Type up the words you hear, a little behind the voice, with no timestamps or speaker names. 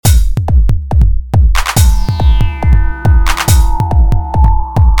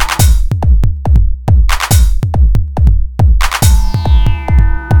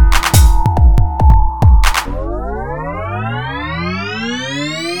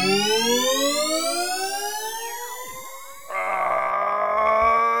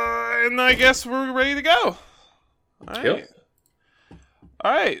I guess we're ready to go. All right. Yep.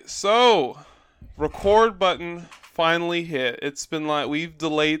 All right. So, record button finally hit. It's been like we've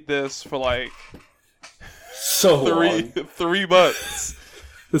delayed this for like So long. 3 months.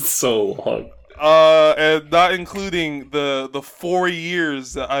 It's so long. And not including the 4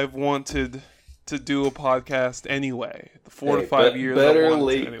 years that I've wanted to do a podcast anyway. The 4 to 5 years. Better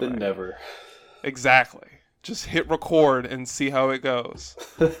late than never. Exactly. Just hit record and see how it goes.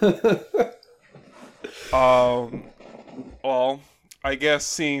 Well, I guess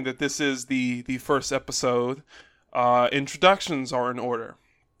seeing that this is the first episode, introductions are in order.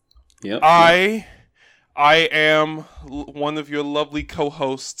 Yep. I am one of your lovely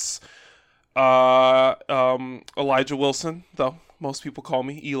co-hosts, Elijah Wilson, though most people call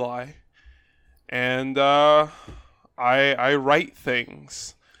me Eli. And I write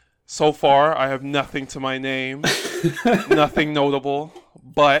things. So far, I have nothing to my name, nothing notable,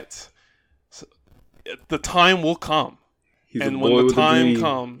 but the time will come. And when the time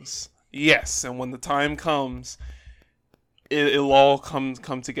comes, yes, and when the time comes, it'll all come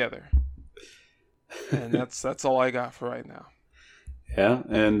together. And that's all I got for right now. Yeah,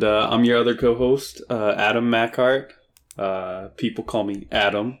 and I'm your other co-host, Adam Mackhart. People call me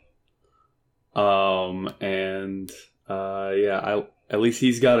Adam. At least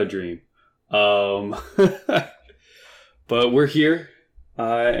he's got a dream. But we're here,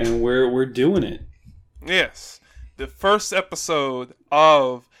 and we're doing it. Yes, the first episode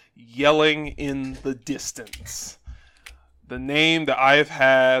of Yelling in the Distance. The name that I've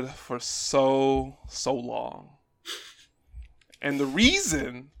had for so long. And the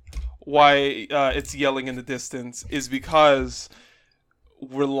reason why it's Yelling in the Distance is because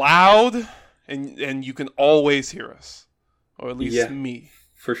we're loud and you can always hear us. Or at least me.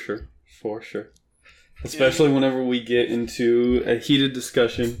 For sure. Especially whenever we get into a heated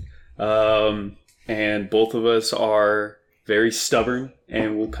discussion. And both of us are very stubborn.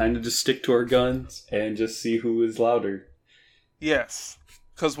 And we'll kind of just stick to our guns and just see who is louder. Yes.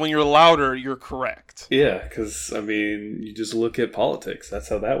 Because when you're louder, you're correct. Yeah, because, you just look at politics. That's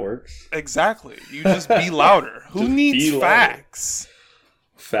how that works. Exactly. You just be louder. Who needs facts?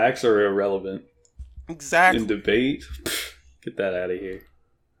 Facts are irrelevant. Exactly. In debate, get that out of here.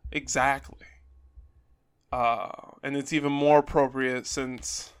 Exactly. And it's even more appropriate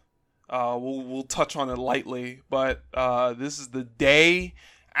since we'll touch on it lightly, but this is the day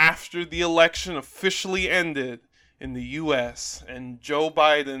after the election officially ended in the U.S., and Joe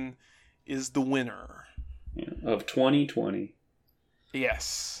Biden is the winner. Yeah, of 2020.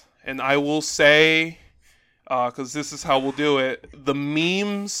 Yes. And I will say, because this is how we'll do it, the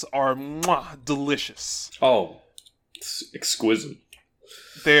memes are delicious. Oh, it's exquisite.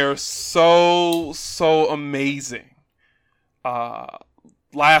 They're so amazing.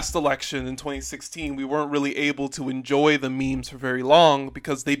 Last election in 2016, we weren't really able to enjoy the memes for very long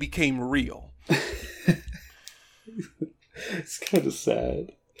because they became real. It's kind of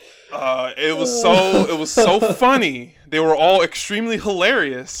sad. It was so funny. They were all extremely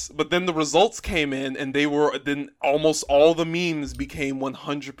hilarious, but then the results came in, and then almost all the memes became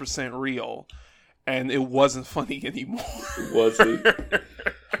 100% real, and it wasn't funny anymore. It wasn't.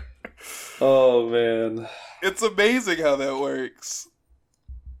 Oh man, it's amazing how that works.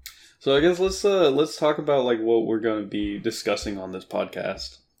 So I guess let's talk about like what we're going to be discussing on this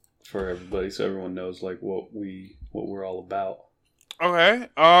podcast for everybody, so everyone knows like what we're all about. Okay.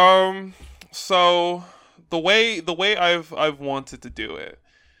 So the way I've wanted to do it,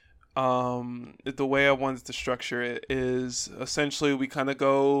 the way I wanted to structure it is essentially we kind of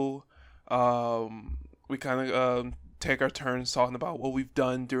go, take our turns talking about what we've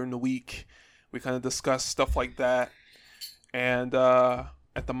done during the week. We kind of discuss stuff like that, and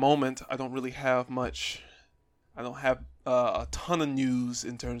at the moment I don't really have much. I don't have a ton of news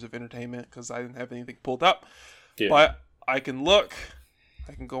in terms of entertainment because I didn't have anything pulled up. Yeah. But I can look.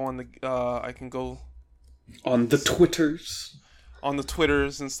 I can go on the. I can go on the Twitters,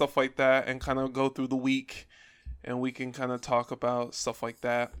 and stuff like that, and kind of go through the week, and we can kind of talk about stuff like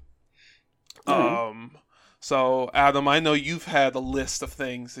that. Mm-hmm. So Adam, I know you've had a list of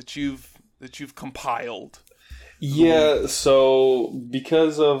things that you've compiled. Yeah. So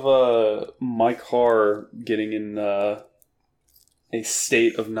because of my car getting in a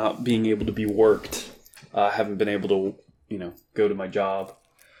state of not being able to be worked. I haven't been able to, go to my job.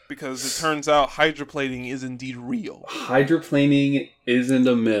 Because it turns out hydroplaning is indeed real. Hydroplaning isn't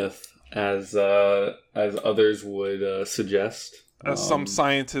a myth, as others would suggest. As some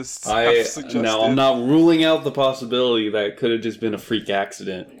scientists have suggested. Now, I'm not ruling out the possibility that it could have just been a freak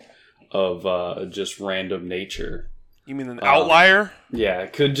accident of just random nature. You mean an outlier? Yeah,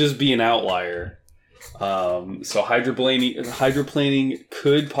 it could just be an outlier. So hydroplaning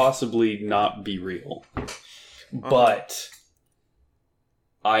could possibly not be real, but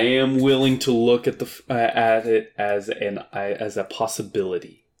I am willing to look at it as a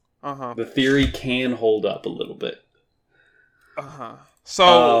possibility. The theory can hold up a little bit.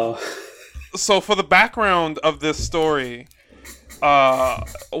 So for the background of this story, a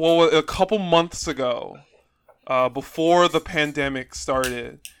couple months ago, before the pandemic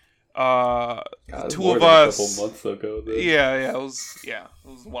started, two of us. A couple months ago. Then. Yeah, it was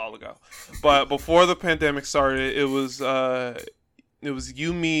a while ago. But before the pandemic started, it was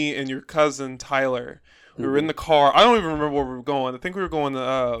you, me, and your cousin Tyler. We were in the car. I don't even remember where we were going. I think we were going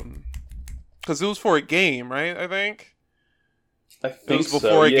because it was for a game, right? I think it was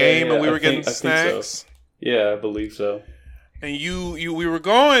before a game, and we were getting snacks. So. Yeah, I believe so. And we were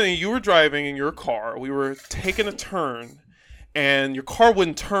going, and you were driving in your car. We were taking a turn, and your car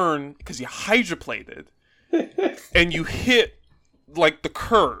wouldn't turn because you hydroplated, and you hit like the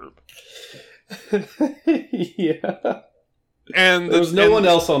curb. Yeah. And there was no one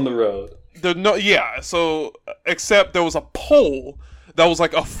else on the road. So except there was a pole that was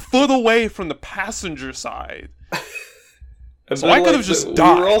like a foot away from the passenger side. So I could have just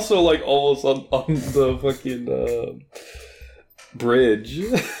died. We were also like almost on the fucking bridge.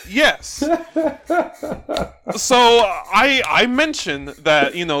 Yes. So I mentioned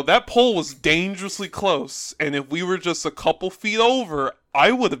that, that pole was dangerously close, and if we were just a couple feet over,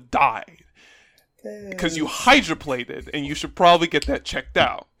 I would have died. Because you hydroplated, and you should probably get that checked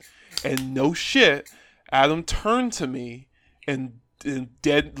out. And no shit, Adam turned to me and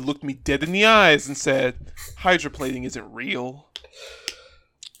looked me dead in the eyes and said, "Hydroplating isn't real."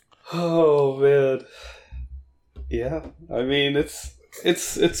 Oh man, yeah. I mean, it's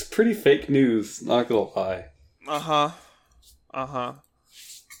pretty fake news. Not gonna lie.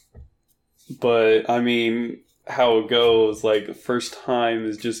 But I mean, how it goes, like, first time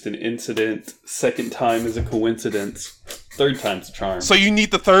is just an incident, second time is a coincidence, third time's a charm. So you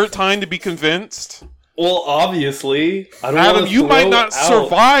need the third time to be convinced? Well, obviously. Adam, you might not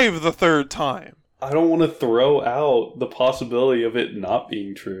survive the third time. I don't want to throw out the possibility of it not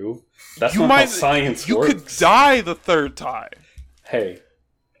being true. That's not how science works. You could die the third time. Hey,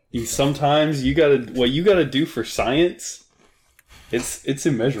 sometimes what you gotta do for science, it's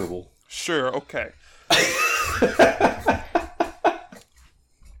immeasurable. Sure, okay.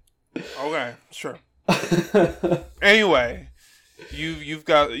 Okay, sure. Anyway, you've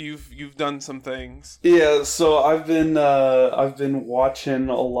done some things. Yeah, so I've been watching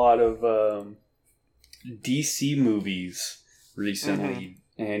a lot of DC movies recently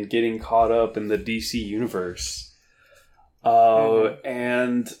and getting caught up in the DC universe.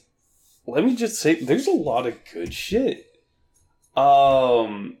 And let me just say, there's a lot of good shit.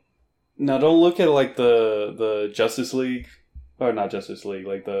 Now, don't look at like the Justice League, or not Justice League,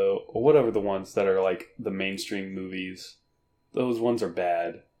 like whatever the ones that are like the mainstream movies. Those ones are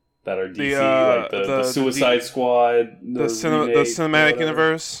bad. That are DC, like the Suicide Squad, the cinematic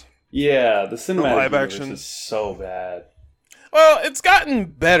universe. Yeah, the cinematic universe action is so bad. Well, it's gotten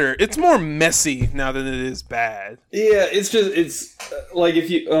better. It's more messy now than it is bad. Yeah, it's like if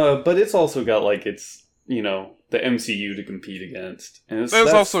you, but it's also got like the MCU to compete against. And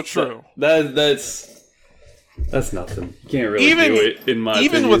that's also true. That's nothing. You can't really do it in my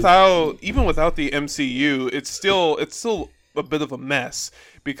opinion. Without the MCU, it's still a bit of a mess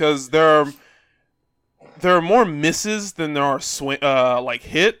because there are more misses than there are like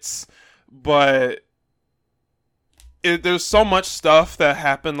hits, but there's so much stuff that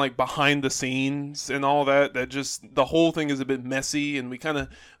happened like behind the scenes and all that just the whole thing is a bit messy, and we kind of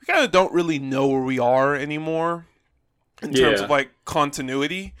don't really know where we are anymore in terms of like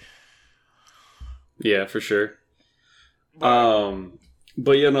continuity. Yeah, for sure.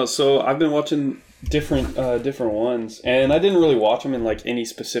 But yeah, no. So I've been watching different ones, and I didn't really watch them in like any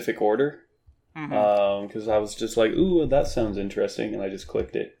specific order, because I was just like, "Ooh, that sounds interesting," and I just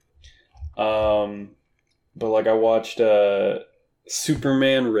clicked it. But like I watched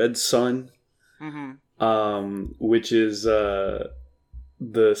Superman Red Sun, which is the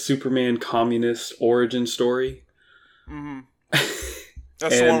Superman communist origin story.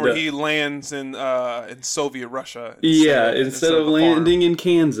 That's the one where he lands in Soviet Russia. Instead of landing in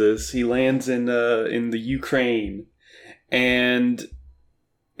Kansas, he lands in the Ukraine, and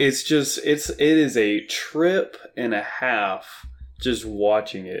it is a trip and a half just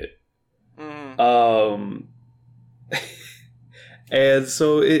watching it. And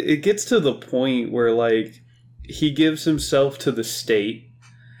so it gets to the point where like he gives himself to the state,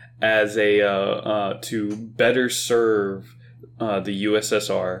 as a to better serve the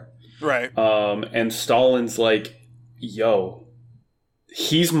USSR. Right. And Stalin's like, yo,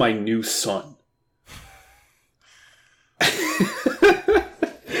 he's my new son.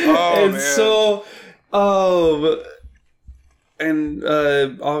 And man. so,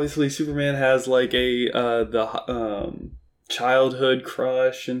 obviously Superman has like the childhood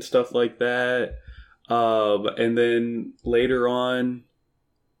crush and stuff like that. And then later on,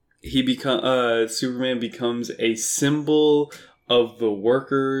 Superman becomes a symbol of the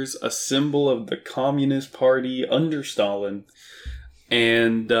workers, a symbol of the Communist Party under Stalin,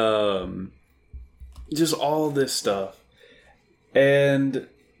 and just all this stuff. And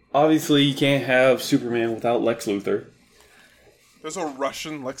obviously, you can't have Superman without Lex Luthor. There's a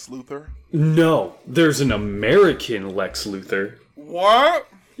Russian Lex Luthor? No, there's an American Lex Luthor. What?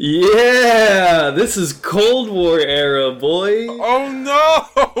 Yeah, this is Cold War era, boy. Oh no,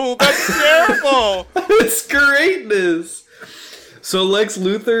 that's terrible. It's greatness. So Lex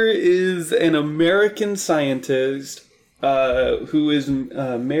Luthor is an American scientist who is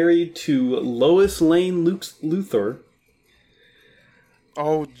married to Lois Lane Luthor.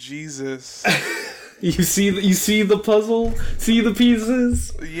 Oh Jesus! You see the puzzle? See the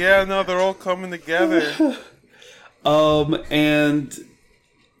pieces? Yeah, no, they're all coming together. And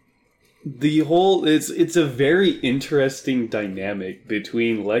the whole it's a very interesting dynamic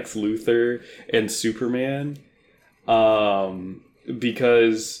between Lex Luthor and Superman,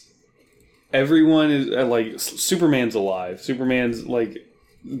 because everyone is like, Superman's alive. Superman's like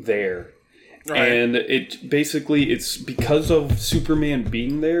there. Right. And it's because of Superman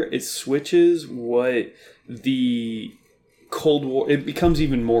being there, it switches what the Cold War, it becomes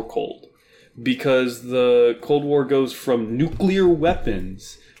even more cold. Because the Cold War goes from nuclear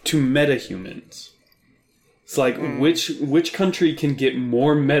weapons to metahumans. It's like, which country can get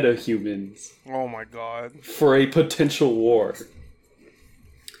more metahumans? Oh my god. For a potential war.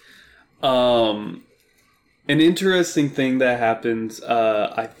 An interesting thing that happens,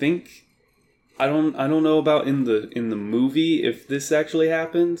 I think, I don't know about in the movie if this actually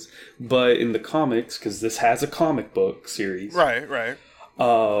happens, but in the comics, because this has a comic book series. Right.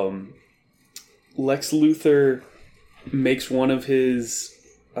 Lex Luthor makes one of his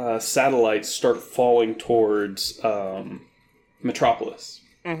satellites start falling towards Metropolis.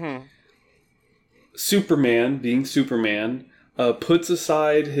 Mm-hmm. Superman, being Superman, puts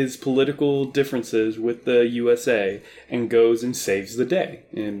aside his political differences with the USA and goes and saves the day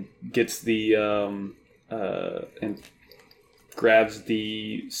and gets the and grabs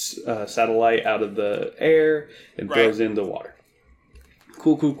the satellite out of the air and throws it in the water.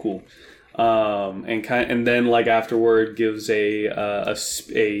 Cool. And then like afterward gives a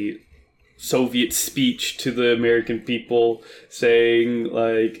Soviet speech to the American people, saying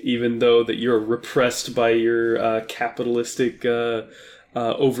like, even though that you're repressed by your capitalistic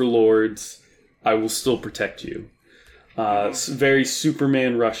overlords, I will still protect you. Very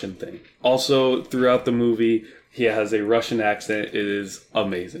Superman Russian thing. Also, throughout the movie, he has a Russian accent. It is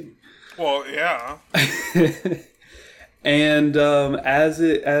amazing. Well, yeah. And as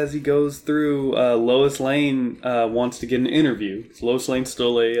he goes through, Lois Lane wants to get an interview. Lois Lane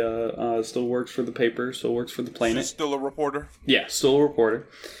still works for the paper, still works for the Planet. She's still a reporter. Yeah, still a reporter.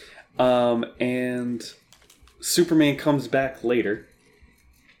 And Superman comes back later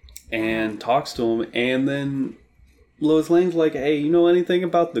and talks to him, and then Lois Lane's like, "Hey, you know anything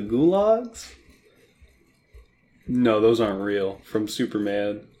about the gulags?" No, those aren't real. From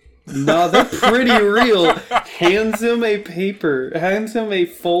Superman. No, they're pretty real. Hands him a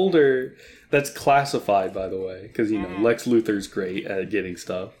folder that's classified, by the way, because, Lex Luthor's great at getting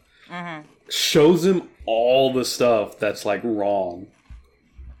stuff. Mm-hmm. Shows him all the stuff that's, like, wrong.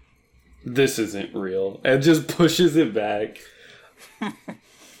 This isn't real. And just pushes it back.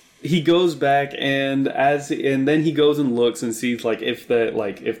 He goes back, and then he goes and looks and sees, if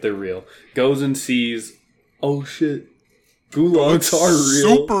they're real. Goes and sees, oh, shit. Gulags are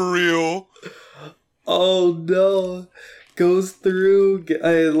real. Super real. Oh no. Goes through,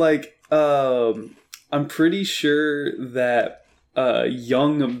 I'm pretty sure that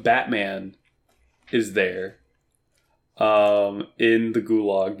young Batman is there in the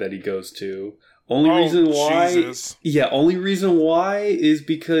gulag that he goes to. Only reason why is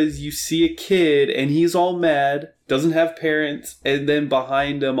because you see a kid and he's all mad, doesn't have parents, and then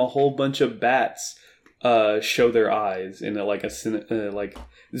behind him a whole bunch of bats show their eyes in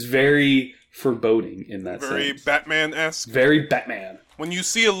it's very foreboding in that sense. Very Batman-esque. Very Batman. When you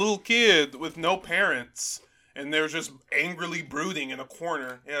see a little kid with no parents and they're just angrily brooding in a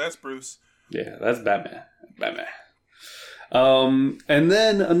corner, yeah, that's Bruce. Yeah, that's Batman. And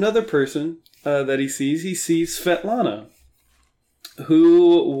then another person that he sees Svetlana,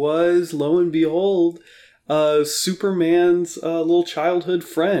 who was, lo and behold, Superman's little childhood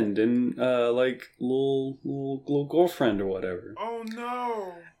friend and little girlfriend or whatever. Oh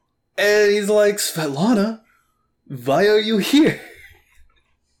no! And he's like, Svetlana, why are you here?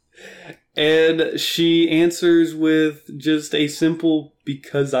 And she answers with just a simple,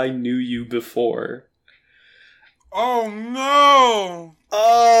 because I knew you before. Oh no!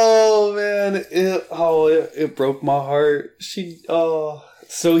 Oh man, it broke my heart. So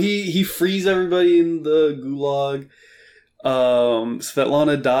he frees everybody in the gulag.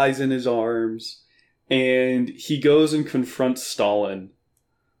 Svetlana dies in his arms, and he goes and confronts Stalin.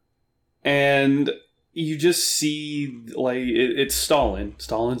 And you just see, like, it's Stalin.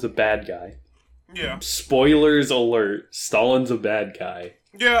 Stalin's a bad guy. Yeah. Spoilers alert. Stalin's a bad guy.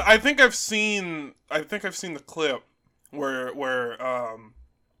 Yeah, I think I've seen the clip where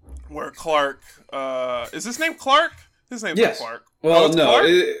Clark, is his name Clark? His name's not Clark. Well, it's no, Clark?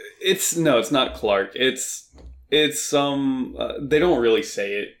 it's not Clark. It's they don't really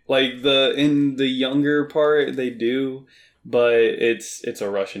say it. Like in the younger part they do, but it's a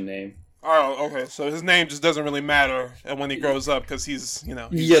Russian name. Oh, okay. So his name just doesn't really matter, and when he grows up, because he's he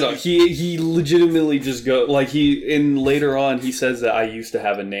legitimately just later on he says that I used to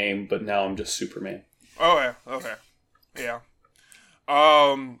have a name, but now I'm just Superman. Okay. Yeah.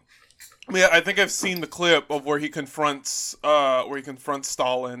 Yeah, I think I've seen the clip of where he confronts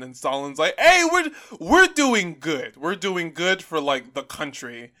Stalin, and Stalin's like, "Hey, we're doing good. We're doing good for like the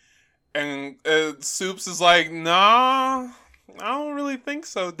country," and Soups is like, "Nah, I don't really think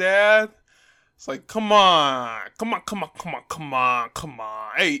so, Dad." It's like, come on.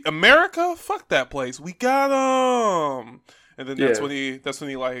 Hey, America, fuck that place. We got 'em. And then that's when he does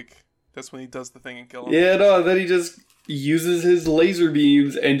the thing and kill him. Yeah, no, then he just uses his laser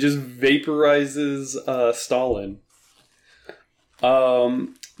beams and just vaporizes Stalin.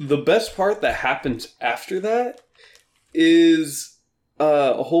 The best part that happens after that is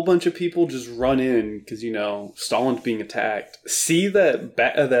a whole bunch of people just run in because, Stalin's being attacked. See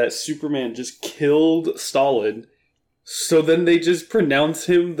that Superman just killed Stalin. So then they just pronounce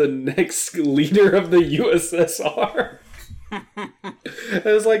him the next leader of the USSR. It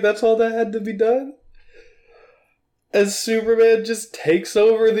was like, that's all that had to be done? As Superman just takes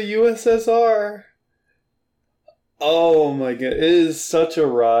over the USSR. Oh my god, it is such a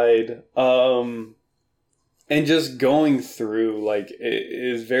ride. And just going through, like, it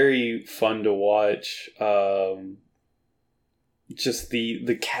is very fun to watch. Just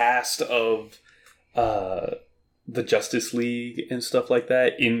the cast of the Justice League and stuff like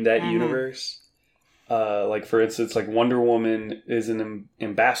that in that universe. Like, for instance, like Wonder Woman is an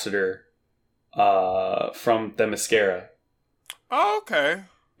ambassador from Themyscira. Oh, okay.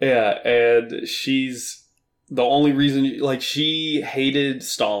 Yeah, and she's the only reason, like, she hated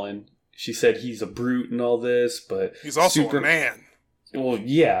Stalin. She said he's a brute and all this, but he's also a man. Well,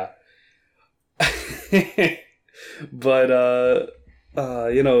 yeah. But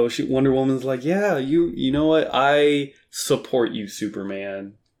Wonder Woman's like, yeah, you know what? I support you,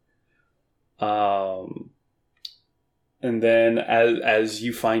 Superman. And then as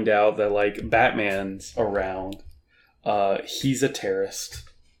you find out that, like, Batman's around, he's a terrorist.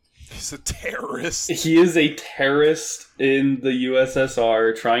 He's a terrorist. He is a terrorist in the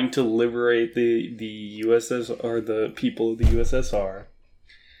USSR trying to liberate the USSR, the people of the USSR.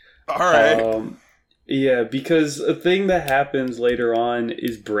 Alright. Yeah, because a thing that happens later on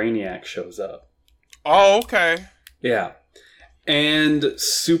is Brainiac shows up. Oh, okay. Yeah. And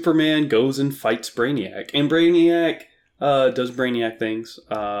Superman goes and fights Brainiac. And Brainiac does Brainiac things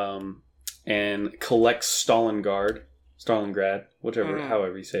and collects Stalingrad,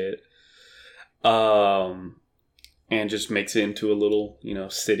 however you say it. And just makes it into a little,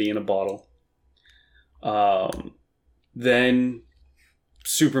 city in a bottle. Then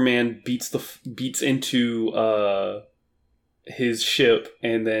Superman beats into his ship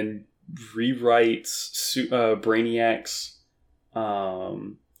and then rewrites Brainiac's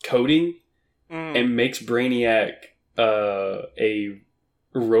coding and makes Brainiac a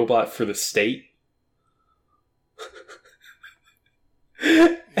robot for the state.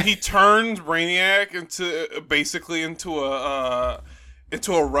 He turned Brainiac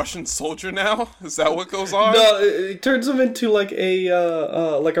into a Russian soldier now? Is that what goes on? No, it turns him into like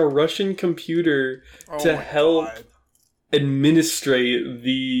a Russian computer to help administrate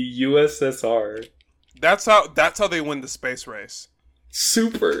the USSR. That's how they win the space race.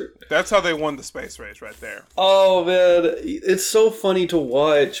 Super. That's how they won the space race right there. Oh man, it's so funny to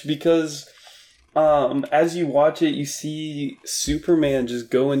watch because as you watch it, you see Superman just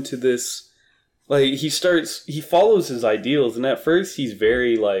go into this, like, he follows his ideals, and at first he's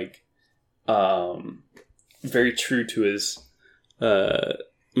very, like, very true to his,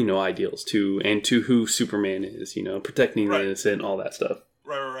 ideals, and to who Superman is, protecting the innocent, all that stuff.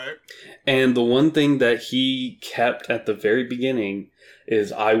 Right. And the one thing that he kept at the very beginning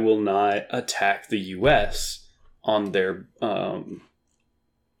is, I will not attack the U.S. on their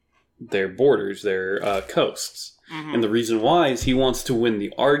borders, their coasts. Mm-hmm. And the reason why is he wants to win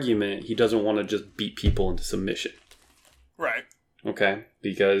the argument. He doesn't want to just beat people into submission. Right. Okay?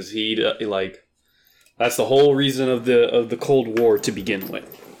 Because that's the whole reason of the Cold War to begin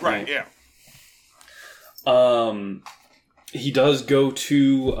with. Right, yeah. He does go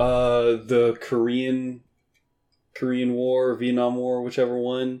to the Korean War, Vietnam War, whichever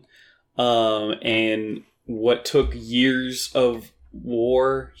one. And what took years of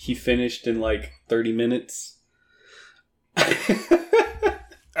war, he finished in like 30 minutes.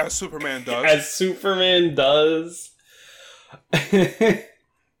 As Superman does. As Superman does.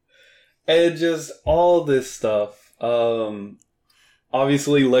 And just all this stuff.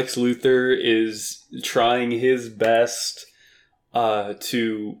 Obviously, Lex Luthor is trying his best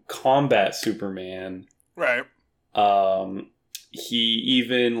to combat Superman. Right. He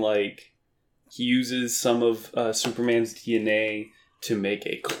even, he uses some of Superman's DNA to make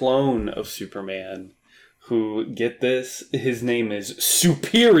a clone of Superman who, get this, his name is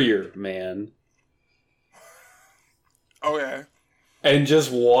Superior Man. Okay. And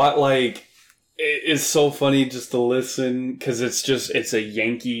just what, it's so funny just to listen, because it's a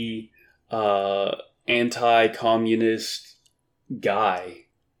Yankee, anti-communist guy.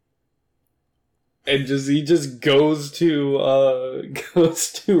 And he just goes to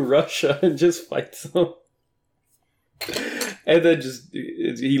Russia and just fights them. And then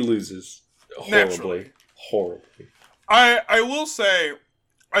he loses. Horribly. I will say,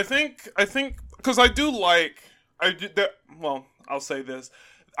 I think, because I'll say this.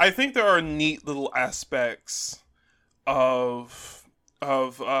 I think there are neat little aspects of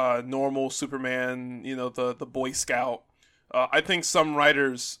normal Superman, the Boy Scout. I think some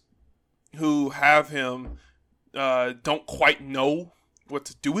writers who have him don't quite know what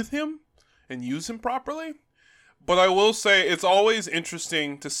to do with him and use him properly. But I will say it's always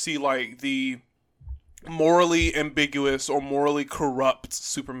interesting to see the morally ambiguous or morally corrupt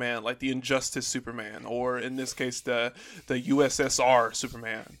Superman, like the Injustice Superman, or in this case the USSR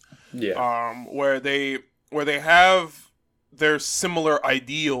Superman. Yeah. Where they have their similar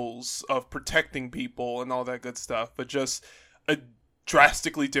ideals of protecting people and all that good stuff, but just a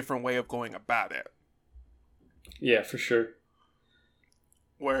drastically different way of going about it. Yeah, for sure.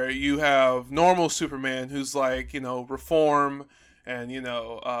 Where you have normal Superman who's reform and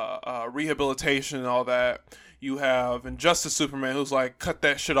rehabilitation and all that. You have Injustice Superman who's cut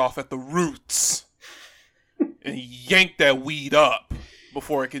that shit off at the roots and yank that weed up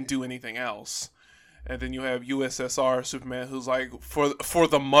before it can do anything else. And then you have USSR Superman who's for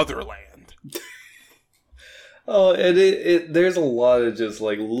the motherland. Oh, and it there's a lot of just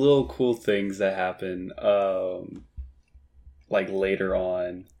little cool things that happen later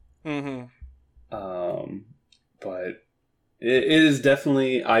on. Mm-hmm. But it is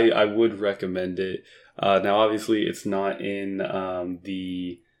definitely, I would recommend it. Now, obviously, it's not in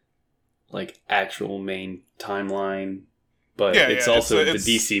the actual main timeline, but it's also the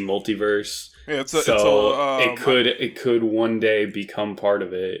DC multiverse. Yeah, it could one day become part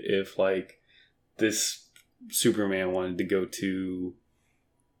of it if this Superman wanted to go to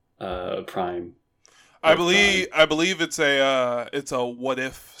Prime. I believe it's a what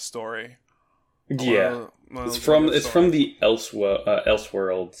if story. Yeah. It's from the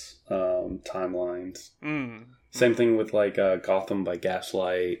Elseworlds timelines. Mm. Same thing with Gotham by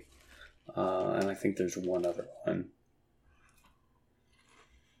Gaslight, and I think there's one other one.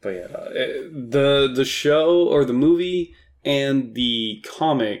 But yeah, the show or the movie and the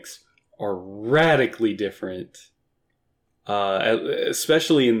comics are radically different,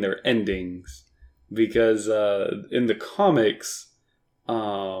 especially in their endings, because in the comics,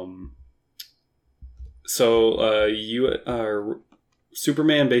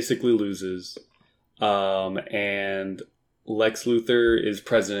 Superman basically loses, and Lex Luthor is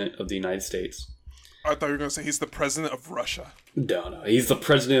president of the United States. I thought you were going to say he's the president of Russia. No, he's the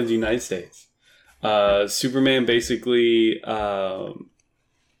president of the United States. Superman basically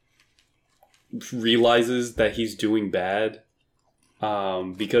realizes that he's doing bad,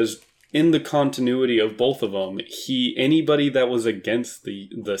 because in the continuity of both of them, anybody that was against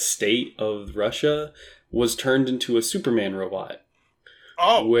the state of Russia was turned into a Superman robot.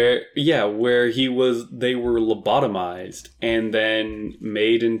 Oh. where they were lobotomized and then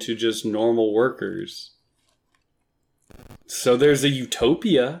made into just normal workers. So there's a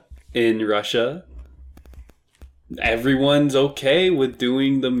utopia in Russia. Everyone's okay with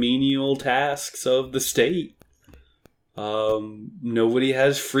doing the menial tasks of the state. Nobody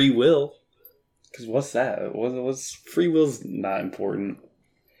has free will. Because what's that? What's free will's not important.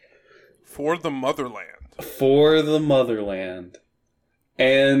 For the motherland. For the motherland.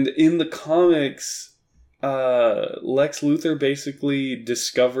 And in the comics, Lex Luthor basically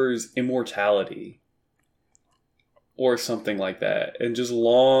discovers immortality. Or something like that. And just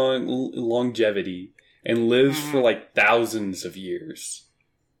longevity. And lives for like thousands of years.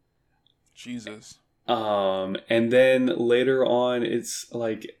 Jesus. And then later on, it's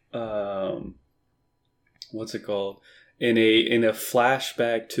like, what's it called? In a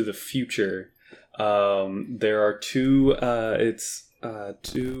flashback to the future, there are two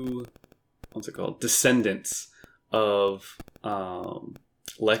what's it called? Descendants of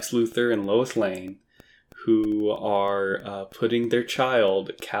Lex Luthor and Lois Lane, who are putting their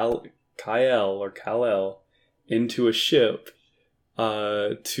child Kal-El into a ship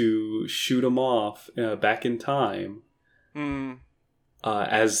to shoot him off back in time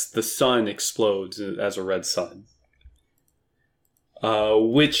as the sun explodes as a red sun.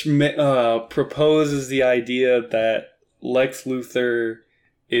 Which proposes the idea that Lex Luthor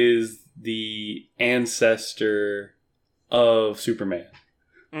is the ancestor of Superman.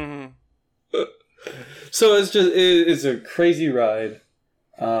 Mm-hmm. So it's a crazy ride,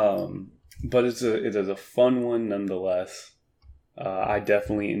 but it is a fun one nonetheless. I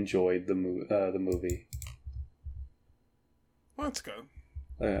definitely enjoyed the movie. Well, that's good.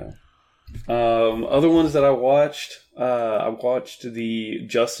 Yeah. Other ones that I watched the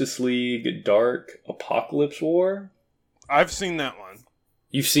Justice League Dark Apocalypse War. I've seen that one.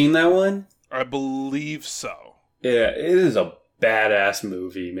 You've seen that one? I believe so. Yeah, it is a badass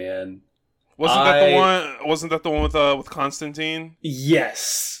movie, man. Wasn't that the one with Constantine?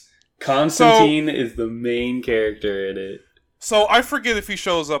 Yes. Constantine is the main character in it. So I forget if he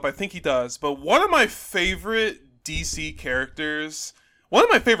shows up. I think he does. But one of my favorite DC characters, one of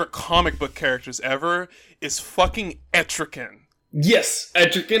my favorite comic book characters ever, is fucking Etrigan. Yes,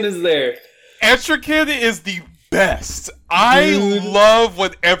 Etrigan is there. Etrigan is the best. I love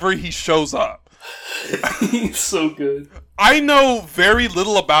whenever he shows up. He's so good. I know very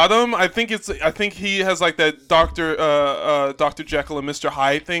little about him. I think he has like that Dr. Jekyll and Mr.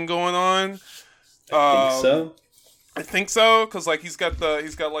 Hyde thing going on. I think so, because like he's got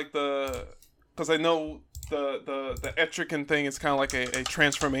because I know the Etrigan thing is kind of like a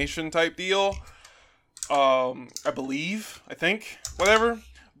transformation type deal. I think, whatever.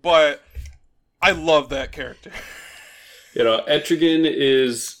 But I love that character. You know, Etrigan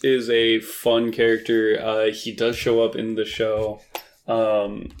is a fun character. He does show up in the show.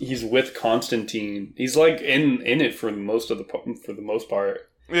 He's with Constantine. He's like in it for the most part.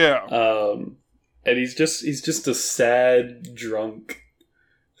 Yeah. And he's just a sad drunk.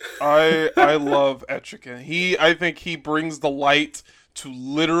 I love Etrigan. I think he brings the light to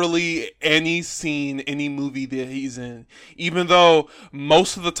literally any scene, any movie that he's in. Even though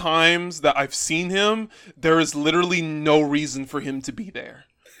most of the times that I've seen him, there is literally no reason for him to be there.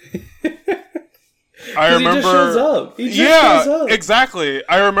 I remember. He just shows up. Shows up. Exactly.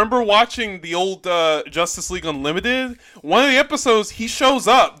 I remember watching the old Justice League Unlimited. One of the episodes, he shows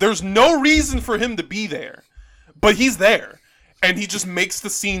up. There's no reason for him to be there, but he's there, and he just makes the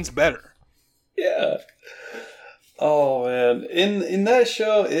scenes better. Yeah. Oh man, in that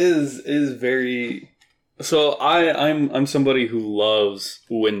show is very. So I'm somebody who loves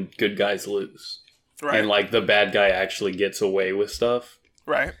when good guys lose, right? And like the bad guy actually gets away with stuff,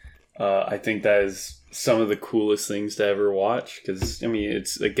 right? I think that is some of the coolest things to ever watch because I mean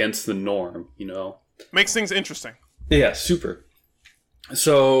it's against the norm, you know. Makes things interesting. Yeah, super.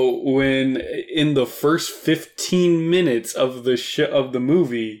 So when in the first 15 minutes of the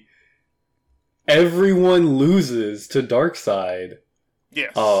movie, everyone loses to Darkseid.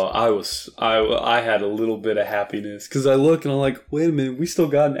 Yes. Oh, I had a little bit of happiness because I look and I'm like, wait a minute, we still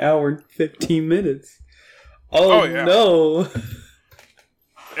got an hour and 15 minutes. Oh yeah. No.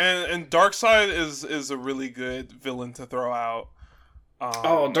 And Darkseid is a really good villain to throw out.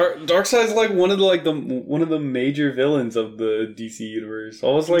 Darkseid's like one of the major villains of the DC universe. I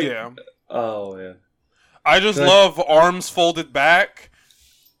was like, yeah. Oh yeah. I just love arms folded back,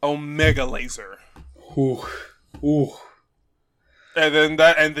 Omega Laser. Ooh. Ooh. And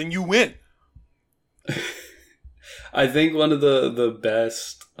then you win. I think one of the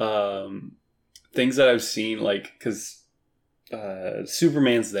best things that I've seen, like, because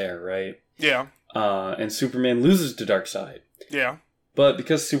Superman's there, right? Yeah. And Superman loses to Darkseid. Yeah. But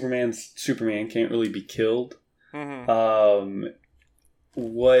because Superman can't really be killed, what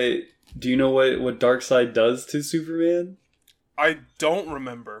do you know what Darkseid does to Superman? I don't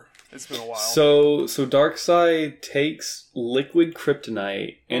remember. It's been a while. So Darkseid takes liquid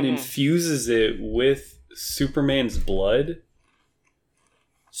kryptonite and infuses it with Superman's blood.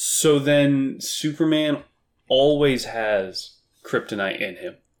 So then Superman always has kryptonite in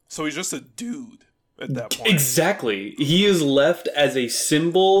him. So he's just a dude at that point. Exactly. He is left as a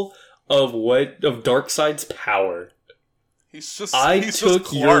symbol of Darkseid's power. He's just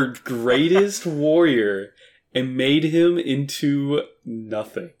your greatest warrior and made him into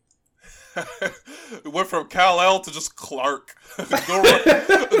nothing. It went from Kal-El to just Clark.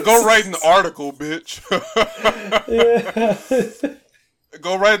 Go write an article, bitch.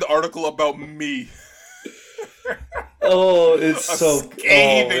 Go write an article about me. Oh, it's so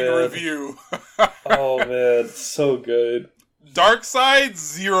scathing review. Oh man, so good. Darkseid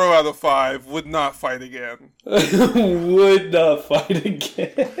 0 out of 5 would not fight again. Would not fight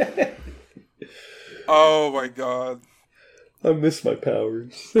again. Oh my god. I miss my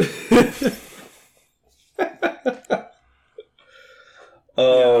powers.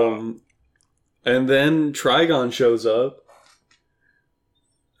 And then Trigon shows up.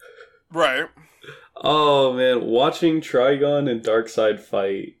 Right. Oh man, watching Trigon and Darkseid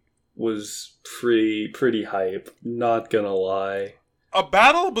fight was pretty hype. Not gonna lie. A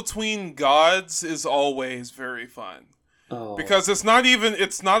battle between gods is always very fun. Oh. Because it's not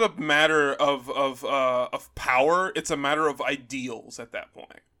a matter of power, it's a matter of ideals at that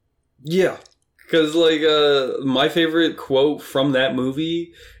point. Yeah. Because, my favorite quote from that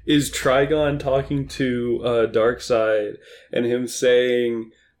movie is Trigon talking to Darkseid and him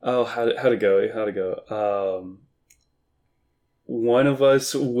saying, oh, how'd it go? One of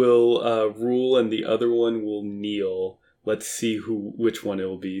us will rule and the other one will kneel. Let's see which one it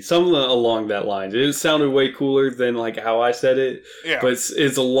will be. Something along that line. It sounded way cooler than how I said it. Yeah. But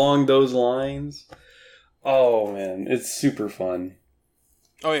it's along those lines. Oh man, it's super fun.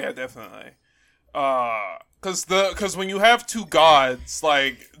 Oh yeah, definitely. Because when you have two gods,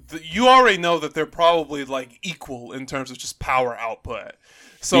 you already know that they're probably equal in terms of just power output.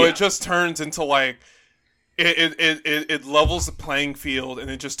 So it just turns into it levels the playing field, and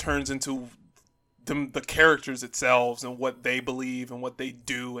it just turns into the characters themselves and what they believe and what they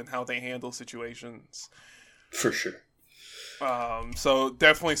do and how they handle situations. For sure. So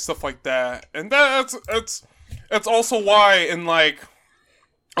definitely stuff like that, and that's also why in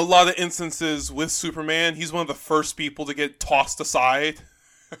a lot of instances with Superman, he's one of the first people to get tossed aside.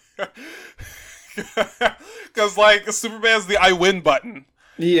 Because Superman's the I win button.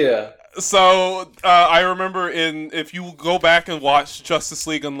 Yeah. So, I remember if you go back and watch Justice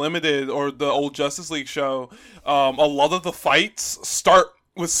League Unlimited or the old Justice League show, a lot of the fights start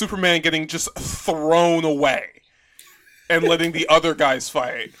with Superman getting just thrown away and letting the other guys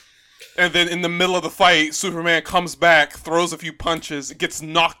fight. And then in the middle of the fight, Superman comes back, throws a few punches, gets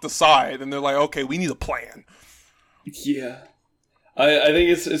knocked aside, and they're like, okay, we need a plan. Yeah. I think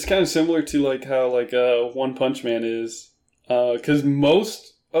it's kind of similar to how One Punch Man is. Because most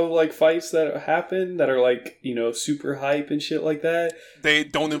of fights that happen that are super hype and shit like that, they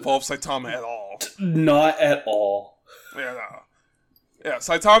don't involve Saitama at all. Not at all. Yeah, no. Yeah,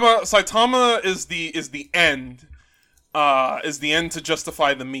 Saitama is the end. Is the end to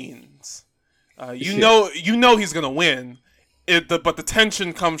justify the means. You know he's gonna win. But the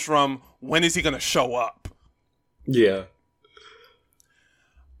tension comes from when is he gonna show up? Yeah.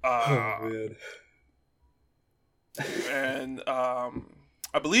 Oh man. And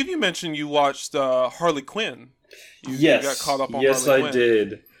I believe you mentioned you watched Harley Quinn. Yes, you got caught up on yes, Harley I Quinn.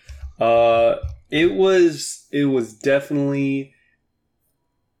 did. It was definitely.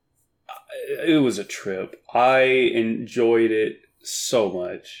 It was a trip. I enjoyed it so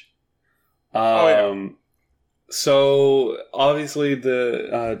much. So obviously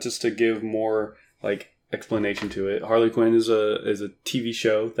just to give more explanation to it, Harley Quinn is a TV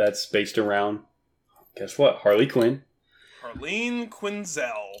show that's based around, guess what? Harley Quinn. Harleen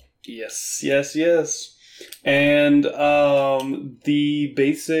Quinzel. Yes. And the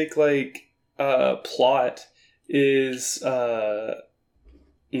basic plot is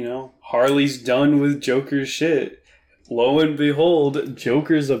Harley's done with Joker's shit. Lo and behold,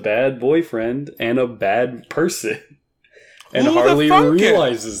 Joker's a bad boyfriend and a bad person. And Harley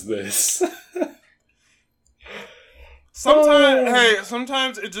realizes this.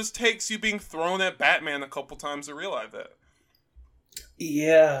 Sometimes it just takes you being thrown at Batman a couple times to realize it.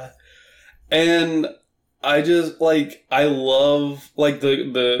 Yeah. And I just I love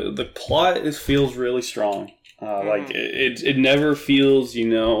the plot feels really strong. It never feels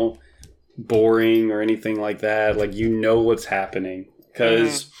boring or anything like that. Like what's happening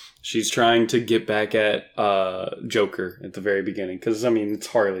because she's trying to get back at Joker at the very beginning. Because it's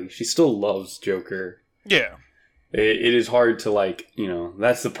Harley. She still loves Joker. Yeah, it is hard to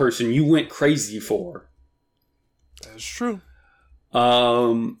that's the person you went crazy for. That's true.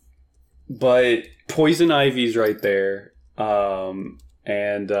 But Poison Ivy's right there.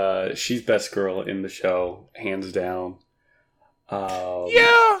 And she's best girl in the show, hands down.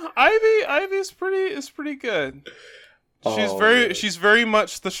 Yeah, Ivy's pretty good. She's very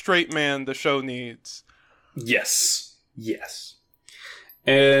much the straight man the show needs. Yes.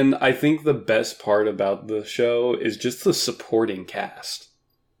 And I think the best part about the show is just the supporting cast.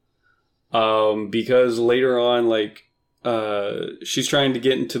 Because later on, she's trying to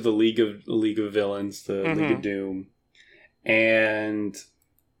get into the League of Villains, the League of Doom, and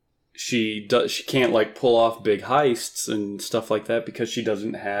she can't pull off big heists and stuff like that because she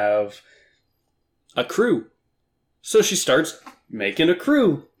doesn't have a crew. So she starts making a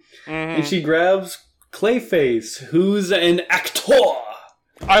crew, and she grabs Clayface, who's an actor.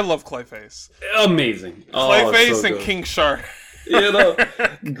 I love Clayface. Amazing, Clayface and King Shark.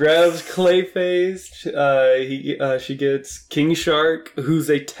 Grabs Clayface. She gets King Shark,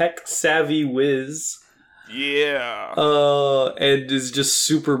 who's a tech savvy whiz. Yeah. And is just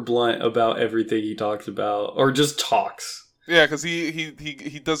super blunt about everything he talks about, or just talks. Yeah, because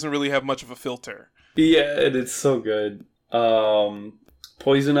he doesn't really have much of a filter. Yeah, and it's so good.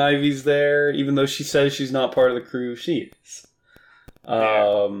 Poison Ivy's there, even though she says she's not part of the crew. She is.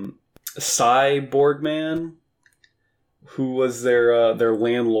 Cyborg Man, who was their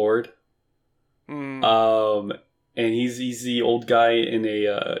landlord. And he's the old guy in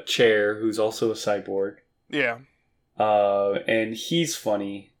a chair who's also a cyborg. Yeah. And he's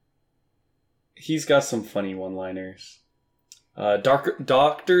funny. He's got some funny one-liners.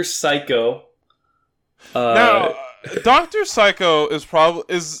 Dr. Psycho. Now, Dr. Psycho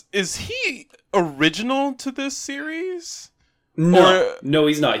is he original to this series? No,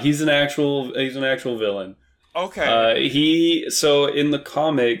 he's not. He's an actual villain. Okay. So in the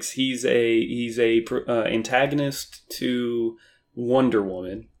comics, he's a antagonist to Wonder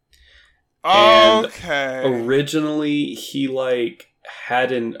Woman. Okay. And originally, he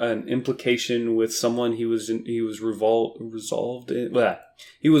had an implication with someone he was resolved in.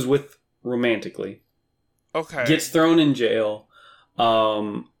 He was with romantically. Okay. Gets thrown in jail.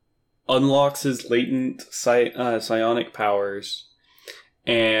 Unlocks his latent psionic powers,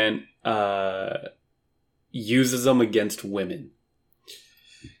 and uses them against women.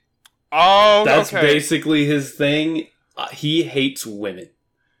 Oh, that's basically his thing. He hates women.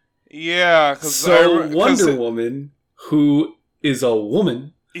 Yeah, Wonder Woman, who is a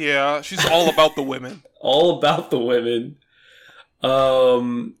woman. Yeah, she's all about the women. All about the women.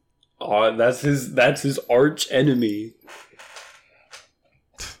 That's his arch enemy.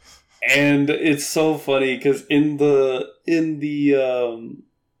 And it's so funny because in the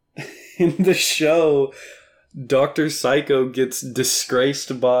show, Dr. Psycho gets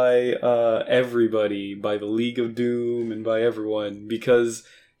disgraced by everybody, by the League of Doom and by everyone, because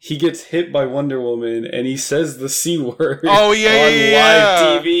he gets hit by Wonder Woman and he says the C word on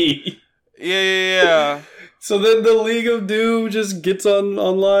live TV. Yeah. So then the League of Doom just gets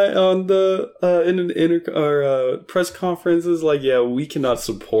online on the press conferences we cannot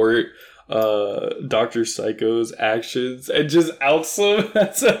support Dr. Psycho's actions, and just outs him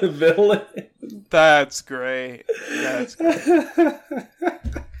as a villain. That's great.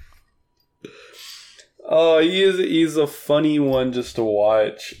 Oh, he's a funny one just to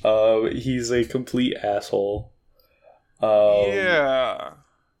watch. He's a complete asshole. Yeah.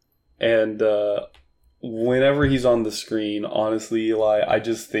 And whenever he's on the screen, honestly, Eli, I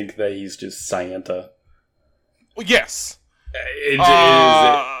just think that he's just Scienta. Yes. It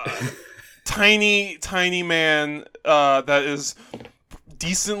is. Tiny man that is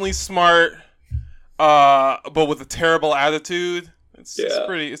decently smart, but with a terrible attitude. It's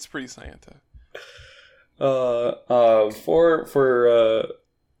pretty Scienta.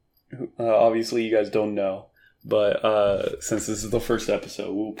 Obviously you guys don't know, but since this is the first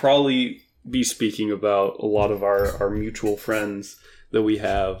episode, we'll probably be speaking about a lot of our mutual friends that we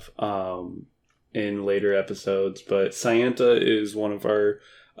have in later episodes. But Scienta is one of our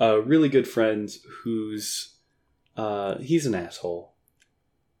really good friends who's he's an asshole.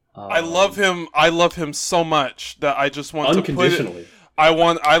 I love him so much that I just want unconditionally.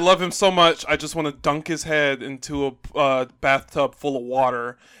 I love him so much I just want to dunk his head into a bathtub full of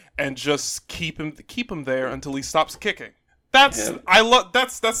water and just keep him there until he stops kicking. That's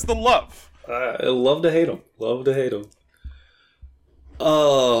the love. I love to hate him. Love to hate him.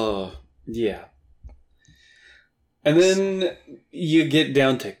 Oh, yeah. And then you get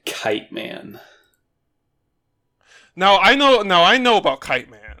down to Kite Man. Now I know about Kite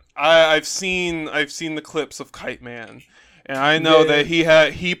Man. I've seen the clips of Kite Man, and I know that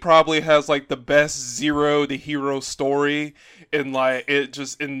he probably has like the best zero to hero story in like it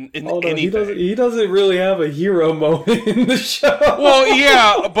just in anything. He doesn't really have a hero moment in the show. Well,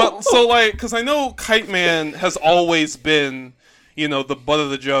 yeah, but so like because I know Kite Man has always been, you know, the butt of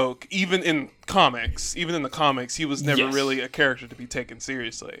the joke, even in comics. Even in the comics, he was never really a character to be taken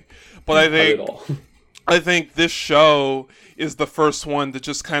seriously. But I think this show is the first one to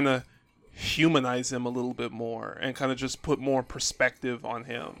just kind of humanize him a little bit more and kind of just put more perspective on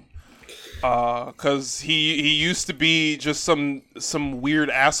him. Because he used to be just some weird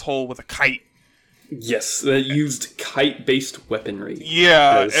asshole with a kite. Yes, that used kite-based weaponry.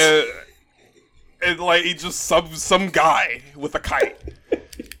 Yeah, and like he just some guy with a kite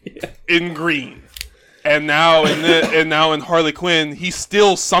in green, and now in Harley Quinn, he's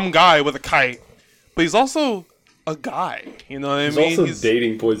still some guy with a kite, but he's also a guy. You know what I mean? He's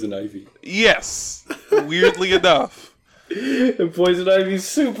dating Poison Ivy. Yes, weirdly enough. And Poison Ivy's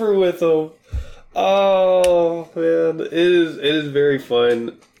super with him. Oh man, it is very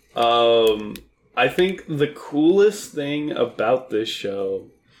fun. I think the coolest thing about this show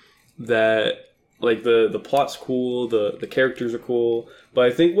that like the plot's cool, the characters are cool, but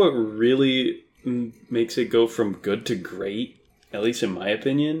I think what really makes it go from good to great, at least in my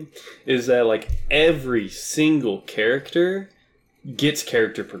opinion, is that like every single character gets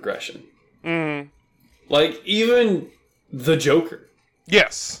character progression. Mm. Like even the Joker.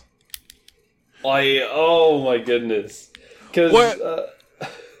 Yes. Like, oh my goodness. Because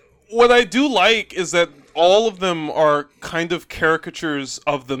what I do like is that all of them are kind of caricatures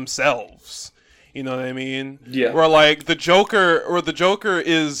of themselves. You know what I mean? Yeah. Where like the Joker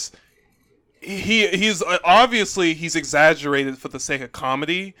is he's obviously he's exaggerated for the sake of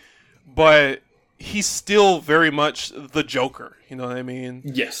comedy, but he's still very much the Joker. You know what I mean?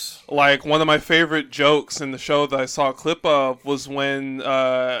 Yes. Like one of my favorite jokes in the show that I saw a clip of was when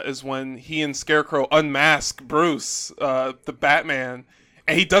he and Scarecrow unmask Bruce, the Batman,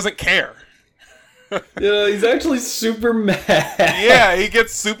 and he doesn't care. Yeah, he's actually super mad. Yeah, he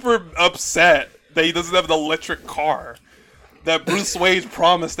gets super upset that he doesn't have an electric car that Bruce Wayne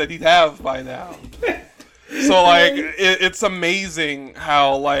promised that he'd have by now. So, like, it's amazing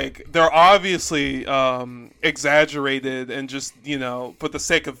how, like, they're obviously exaggerated and just, you know, for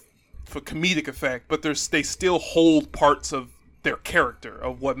comedic effect, but they still hold parts of their character,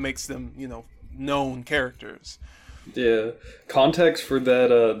 of what makes them, you know, known characters. Yeah. Context for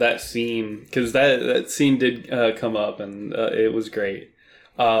that scene, because that scene did come up, and it was great.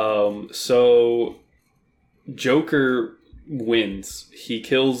 So, Joker wins. He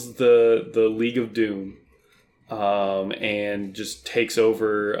kills the League of Doom. And just takes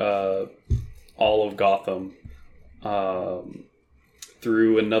over all of Gotham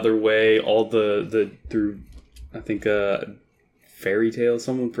through another way. All through I think Fairy Tale,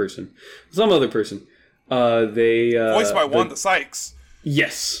 some other person. They voiced by Wanda Sykes.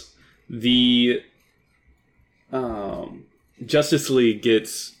 Yes, the Justice League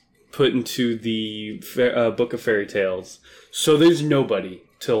gets put into the Book of Fairy Tales, so there's nobody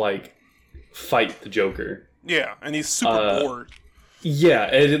to like fight the Joker. Yeah, and he's super bored. Yeah,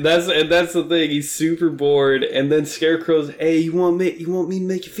 and that's the thing. He's super bored, and then Scarecrow's, "Hey, you want me to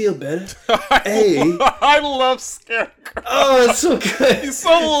make you feel better?" Hey, I love Scarecrow. Oh, it's so good. He's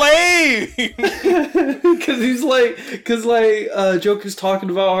so lame. Because Joker's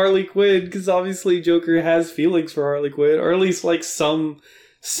talking about Harley Quinn. Because obviously Joker has feelings for Harley Quinn, or at least like some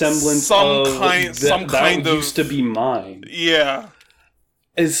semblance that used to be mine. Yeah.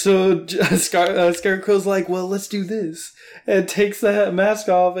 And so Scarecrow's like, well, let's do this. And takes the mask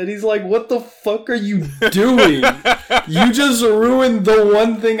off, and he's like, what the fuck are you doing? You just ruined the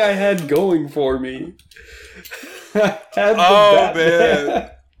one thing I had going for me. Man.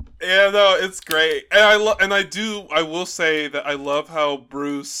 Yeah, no, it's great. And I will say that I love how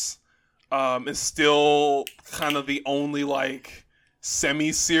Bruce is still kind of the only, like,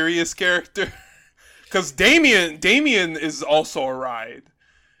 semi-serious character. Because Damian is also a ride.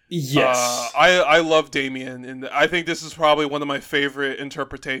 Yes. I love Damian, and I think this is probably one of my favorite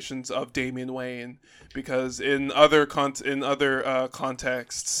interpretations of Damian Wayne, because in other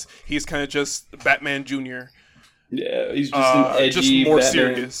contexts, he's kind of just Batman Jr. Yeah, he's just an edgy, just more Batman,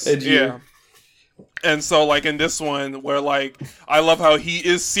 serious. edgier. Yeah. And so, like, in this one, where, like, I love how he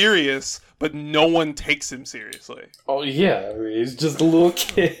is serious, but no one takes him seriously. Oh, yeah. I mean, he's just a little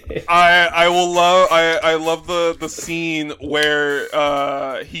kid. I love the scene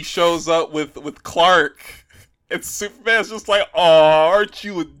where he shows up with Clark, and Superman's just like, "Aw, aren't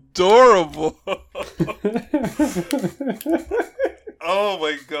you adorable?" Oh,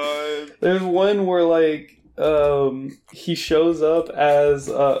 my God. There's one where, like, he shows up as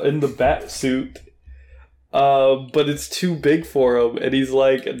in the bat suit, but it's too big for him, and he's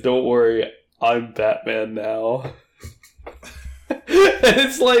like, "Don't worry, I'm Batman now." And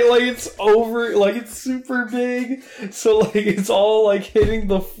it's like it's over, like it's super big, so like it's all like hitting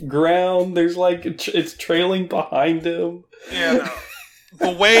the ground. There's like it's trailing behind him. Yeah, no.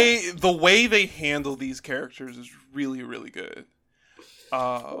 the way they handle these characters is really, really good.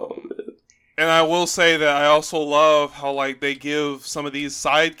 And I will say that I also love how, like, they give some of these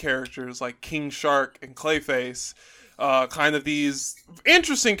side characters, like King Shark and Clayface, kind of these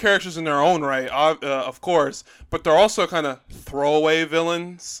interesting characters in their own right, of course, but they're also kind of throwaway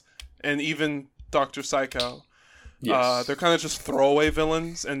villains, and even Dr. Psycho. Yes. They're kind of just throwaway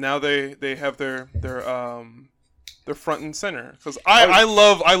villains, and now they have their front and center. Because I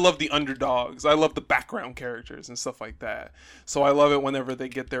love the underdogs. I love the background characters and stuff like that. So I love it whenever they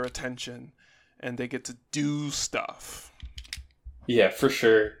get their attention and they get to do stuff. Yeah, for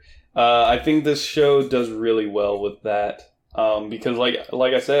sure. I think this show does really well with that. Because like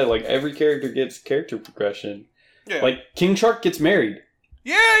I said, like every character gets character progression. Yeah. Like King Shark gets married.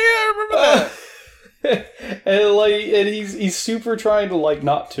 Yeah, I remember that. and he's super trying to like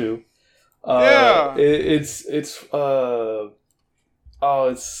not to. Yeah. It's so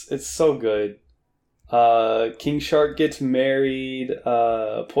good. King Shark gets married.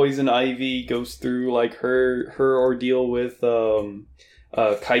 Poison Ivy goes through like her ordeal with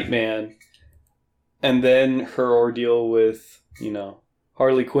Kite Man, and then her ordeal with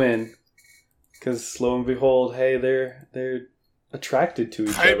Harley Quinn. Because lo and behold, hey, they're attracted to each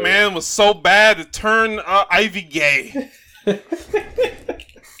other. Kite Man was so bad it turned Ivy gay.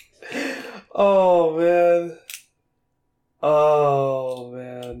 Oh man.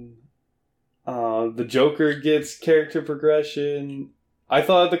 The Joker gets character progression. I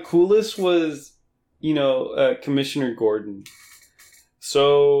thought the coolest was, Commissioner Gordon.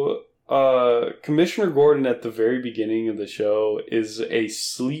 So, Commissioner Gordon at the very beginning of the show is a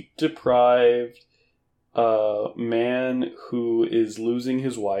sleep-deprived man who is losing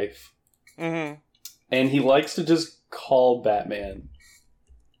his wife. Mm-hmm. And he likes to just call Batman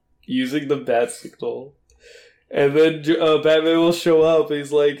using the bat signal. And then Batman will show up and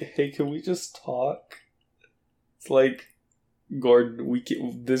he's like, "Hey, can we just talk?" It's like, "Gordon, we're we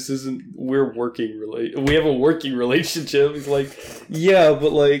have a working relationship." He's like, "Yeah,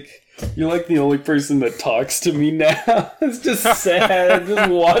 but like, you're like the only person that talks to me now." It's just sad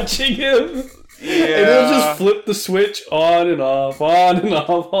just watching him. Yeah. And he'll just flip the switch on and off all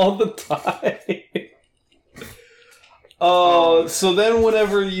the time. So then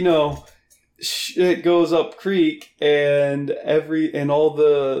whenever, shit goes up creek and all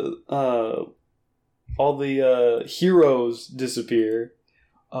the heroes disappear,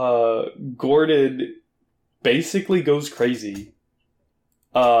 Gordon basically goes crazy.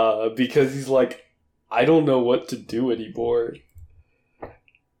 Because he's like, I don't know what to do anymore.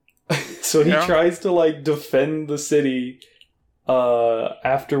 So he tries to like defend the city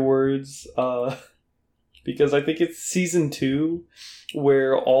afterwards, because I think it's season 2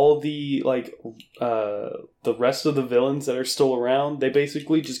 where all the the rest of the villains that are still around, they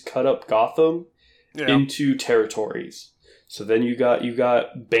basically just cut up Gotham into territories. So then you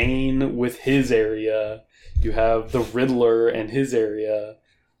got Bane with his area, you have the Riddler and his area,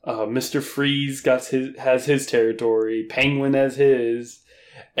 Mr. Freeze has his territory, Penguin has his,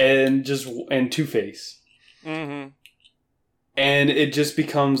 and Two-Face. Mm-hmm. And it just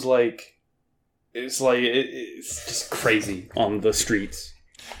becomes like it's just crazy on the streets.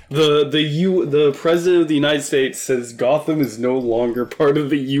 The president of the United States says Gotham is no longer part of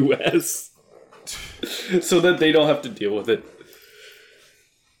the U.S. so that they don't have to deal with it.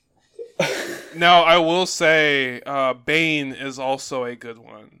 Now, I will say, Bane is also a good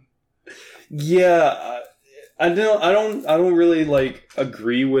one. Yeah, I don't really like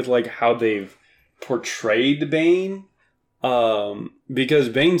agree with like how they've portrayed Bane, because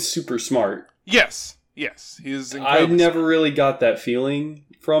Bane's super smart. Yes, he's incredible. I never really got that feeling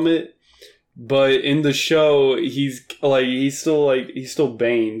from it, but in the show, he's still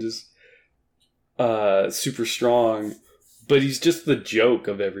Bane, just super strong, but he's just the joke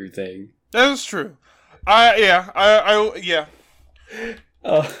of everything. That is true. Yeah.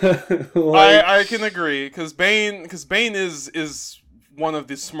 Like, I can agree because Bane is one of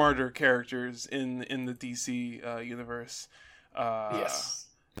the smarter characters in the DC universe. yes.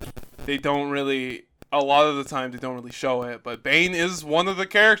 They don't really, a lot of the time they don't really show it, but Bane is one of the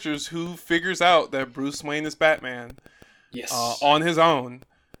characters who figures out that Bruce Wayne is Batman. Yes. On his own.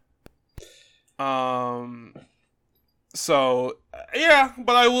 So yeah,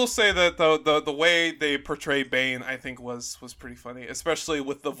 but I will say that the way they portray Bane, I think was pretty funny, especially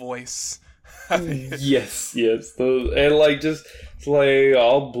with the voice. Yes. And like, just it's like,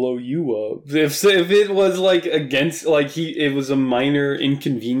 I'll blow you up. If it was like against, like, it was a minor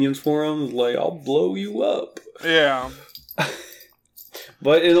inconvenience for him, like, I'll blow you up. Yeah.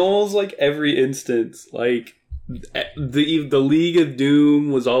 But in almost like every instance, like, the League of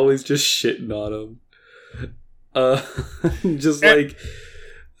Doom was always just shitting on him. Just like,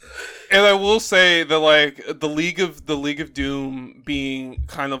 and I will say that, like, the League of Doom being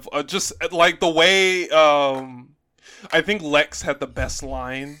kind of just like the way I think Lex had the best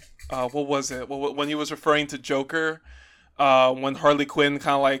line. What was it? When he was referring to Joker, when Harley Quinn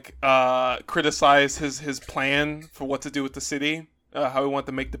kind of like criticized his plan for what to do with the city, how he wanted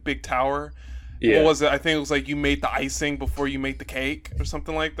to make the big tower. Yeah. What was it? I think it was like, you made the icing before you made the cake or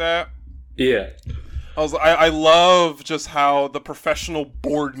something like that. Yeah. I love just how the professional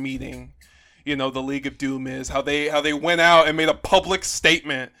board meeting, the League of Doom is, how they went out and made a public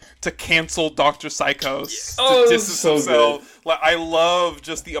statement to cancel Dr. Psychos, to distance so himself. Like, I love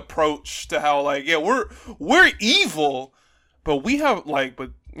just the approach to how, like, yeah, we're evil, but we have, like,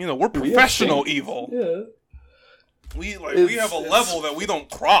 we're professional evil. Yeah. We have a level that we don't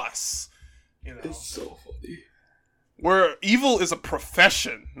cross. It's so funny. Where evil is a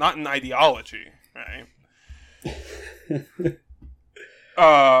profession, not an ideology, right?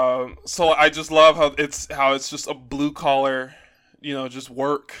 So I just love how it's just a blue collar, just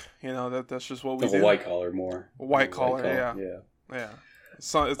work. That's just what we do. White collar more. White collar, yeah.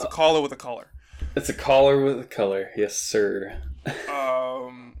 So it's a collar with a collar. It's a collar with a color, yes, sir.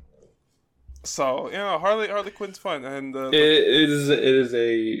 So Harley Quinn's fun, and it is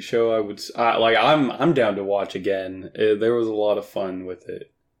a show I would like. I'm down to watch again. There was a lot of fun with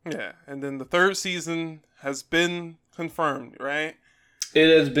it. Yeah, and then the third season has been confirmed, right? It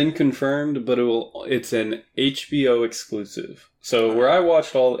has been confirmed, but it's an HBO exclusive. So where I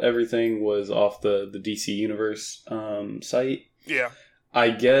watched everything was off the DC Universe site. Yeah, I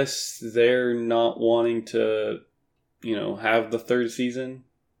guess they're not wanting to, have the third season.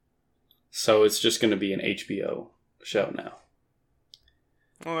 So it's just going to be an HBO show now.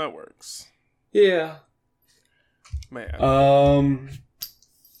 Well, that works. Yeah. Man.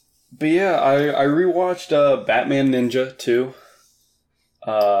 But yeah, I rewatched Batman Ninja 2.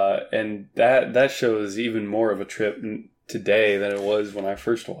 And that show is even more of a trip today than it was when I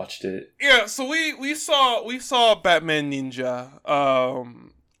first watched it. Yeah, so we saw Batman Ninja.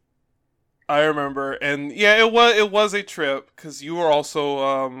 I remember, and yeah, it was a trip because you were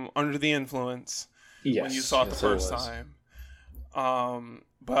also under the influence when you saw it the first time.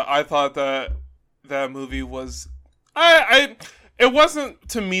 But I thought that movie was, it wasn't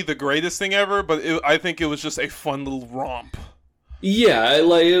to me the greatest thing ever, but I think it was just a fun little romp. Yeah,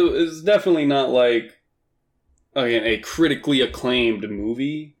 like, it was definitely not like, again, a critically acclaimed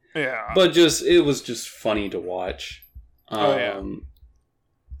movie. Yeah, but it was just funny to watch.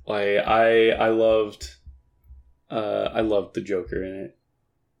 Like, I loved the Joker in it.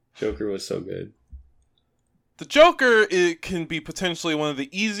 Joker was so good. The Joker, it can be potentially one of the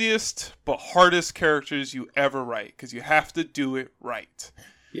easiest but hardest characters you ever write, because you have to do it right.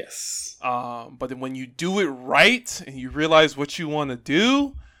 Yes. But then when you do it right and you realize what you want to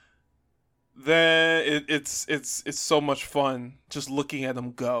do, then it's so much fun just looking at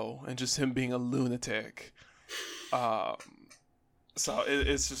him go and just him being a lunatic. So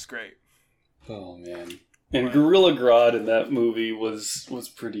it's just great. Oh man! And Gorilla Grodd in that movie was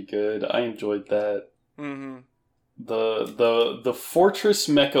pretty good. I enjoyed that. Mm-hmm. The fortress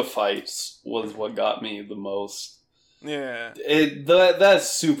mecha fights was what got me the most. Yeah. That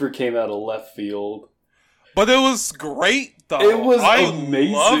super came out of left field. But it was great though. It was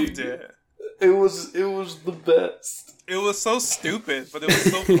amazing. I loved it. It was the best. It was so stupid, but it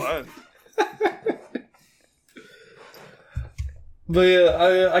was so fun. But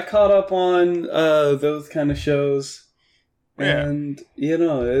yeah, I caught up on those kind of shows, and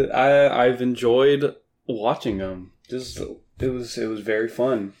I've enjoyed watching them. It was very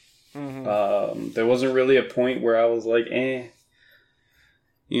fun. Mm-hmm. There wasn't really a point where I was like, eh.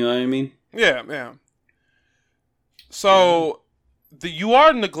 You know what I mean? Yeah. So you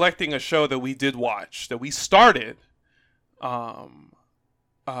are neglecting a show that we did watch, that we started,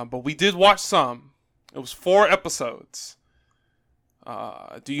 but we did watch some. It was 4 episodes.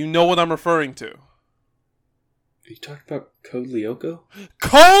 Do you know what I'm referring to? Are you talking about Code Lyoko?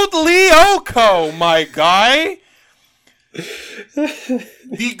 Code Lyoko, my guy!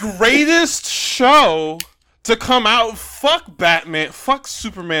 The greatest show to come out. Fuck Batman. Fuck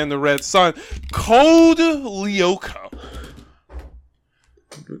Superman the Red Sun. Code Lyoko.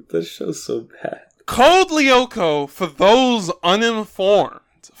 That show's so bad. Code Lyoko, for those uninformed,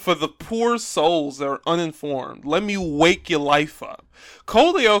 for the poor souls that are uninformed, let me wake your life up.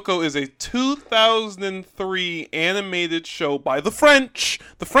 Code Lyoko is a 2003 animated show by the French.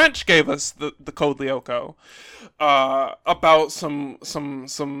 The French gave us the Code Lyoko. About some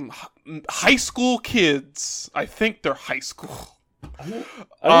high school kids. I think they're high school. I don't think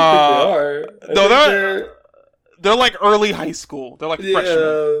they are. No, they're like early high school. They're like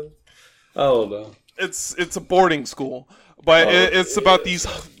freshmen. I don't know. It's a boarding school, but it's about these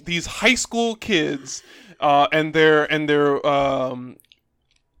high school kids, and they're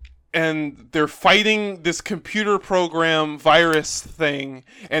fighting this computer program virus thing,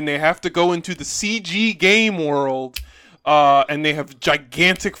 and they have to go into the CG game world, and they have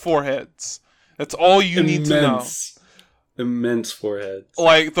gigantic foreheads. That's all you need to know. Immense foreheads.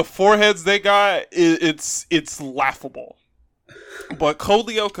 Like, the foreheads they got, it's laughable. But Code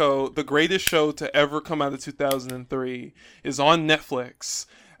Lyoko, the greatest show to ever come out of 2003, is on Netflix,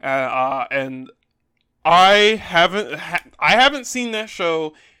 and I haven't seen that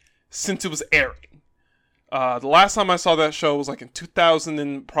show since it was airing. The last time I saw that show was like in 2000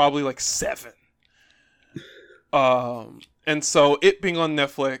 and probably like 7. And so it being on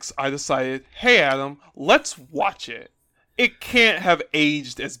Netflix, I decided, hey Adam, let's watch it. It can't have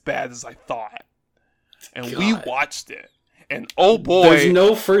aged as bad as I thought. And we watched it. And oh boy, there's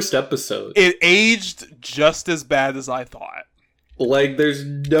no first episode. It aged just as bad as I thought. Like, there's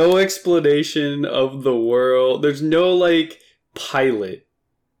no explanation of the world. There's no, like, pilot.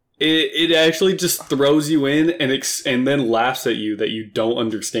 It actually just throws you in and then laughs at you that you don't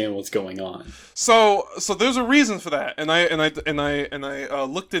understand what's going on. So there's a reason for that, and I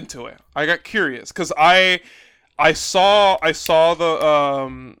looked into it. I got curious because I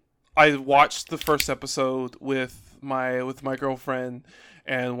watched the first episode with my girlfriend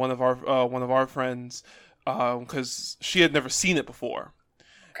and one of our friends, because she had never seen it before.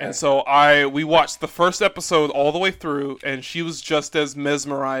 Okay. And so we watched the first episode all the way through, and she was just as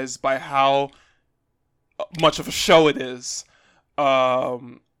mesmerized by how much of a show it is.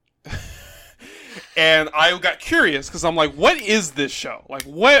 And I got curious because I'm like, what is this show? Like,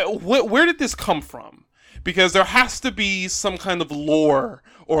 where did this come from? Because there has to be some kind of lore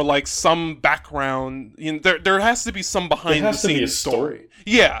or like some background. You know, there has to be some behind the scenes story.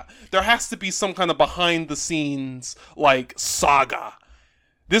 Yeah, there has to be some kind of behind the scenes like saga.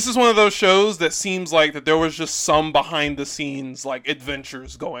 This is one of those shows that seems like that there was just some behind the scenes like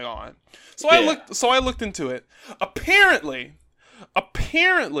adventures going on. So I looked into it. Apparently,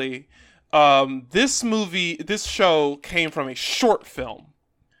 this show came from a short film.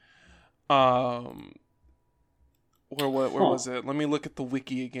 Where was it? Let me look at the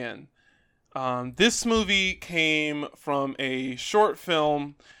wiki again. This movie came from a short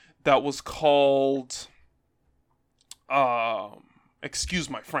film that was called, excuse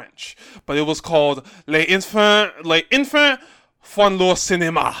my French, but it was called Les Enfants font leur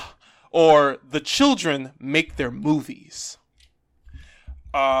cinéma, or The Children Make Their Movies.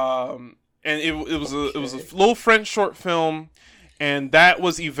 And it was a little French short film, and that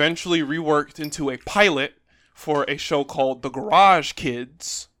was eventually reworked into a pilot for a show called The Garage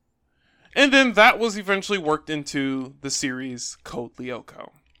Kids, and then that was eventually worked into the series Code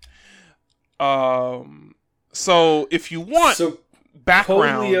Lyoko. So if you want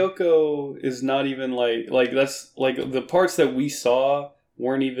background, Code Lyoko is not even like that's like the parts that we saw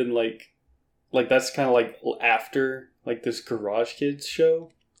weren't even like that's kind of like after like this Garage Kids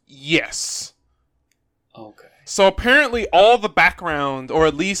show. Yes. Okay. So apparently all the background, or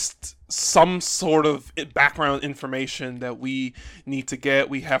at least some sort of background information that we need to get,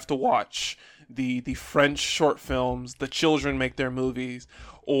 we have to watch the French short films, The Children Make Their Movies,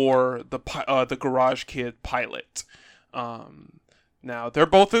 or the Garage Kid pilot. Now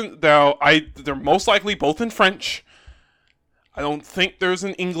they're most likely both in French. I don't think there's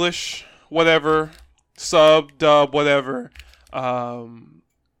an English whatever sub dub whatever.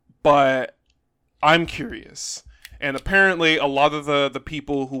 But I'm curious. And apparently a lot of the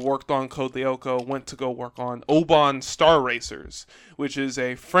people who worked on Code Lyoko went to go work on Oban Star Racers, which is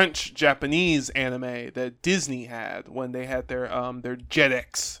a French-Japanese anime that Disney had when they had their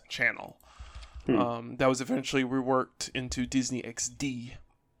Jetix channel. That was eventually reworked into Disney XD.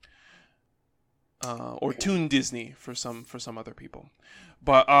 or Toon Disney for some other people.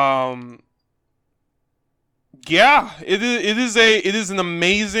 But yeah, it is an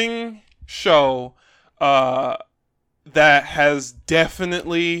amazing show that has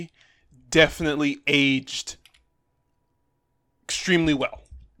definitely aged extremely well,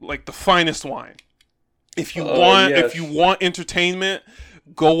 like the finest wine. If you want entertainment,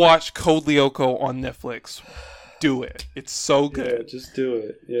 go watch Code Lyoko on Netflix. Do it. It's so good. Yeah, just do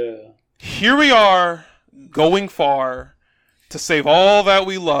it. Yeah. Here we are, going far to save all that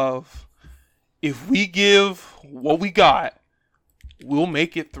we love. If we give what we got, we'll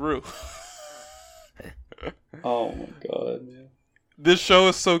make it through. Oh my god, man. This show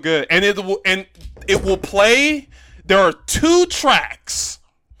is so good, and it will play. There are 2 tracks.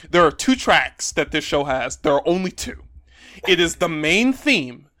 There are 2 tracks that this show has. There are only 2. It is the main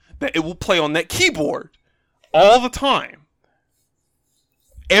theme that it will play on that keyboard all the time,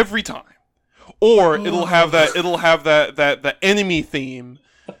 every time, or it'll have the enemy theme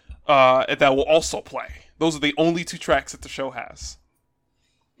that will also play. Those are the only 2 tracks that the show has.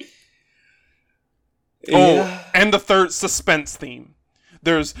 Yeah. Oh, and the third suspense theme.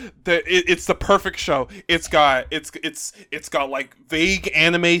 It's the perfect show. It's got like vague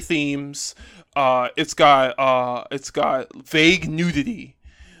anime themes. It's got vague nudity.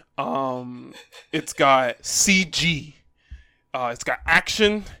 It's got CG. It's got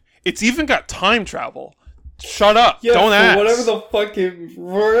action. It's even got time travel. Shut up! Yeah, don't ask.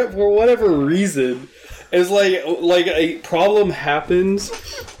 For whatever reason, it's like a problem happens,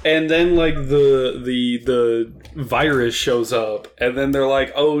 and then like the virus shows up, and then they're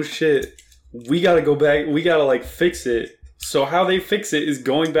like, oh shit, we gotta go back. We gotta like fix it. So how they fix it is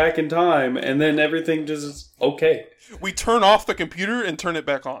going back in time, and then everything just is okay. We turn off the computer and turn it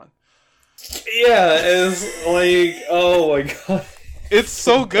back on. Yeah, it's like, oh my god. It's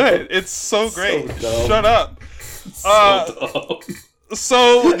so good. It's so great. So shut up. So dumb.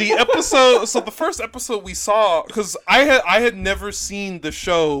 So the first episode we saw, because I had never seen the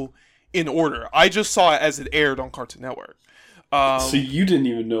show in order. I just saw it as it aired on Cartoon Network. So you didn't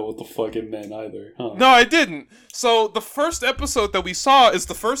even know what the fuck it meant either, huh? No, I didn't. So the first episode that we saw is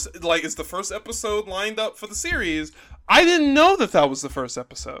the first episode lined up for the series. I didn't know that was the first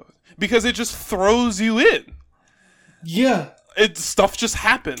episode because it just throws you in. Yeah. Stuff just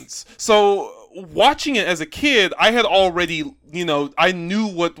happens. So watching it as a kid, I had already, I knew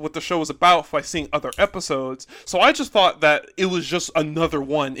what the show was about by seeing other episodes. So I just thought that it was just another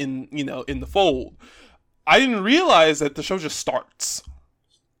one in the fold. I didn't realize that the show just starts.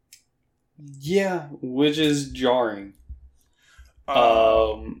 Yeah, which is jarring.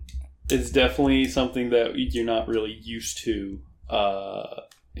 It's definitely something that you're not really used to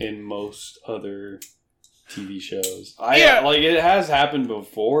in most other TV shows. It has happened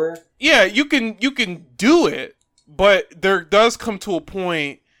before. Yeah, you can do it, but there does come to a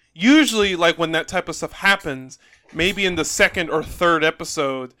point, usually like when that type of stuff happens, maybe in the second or third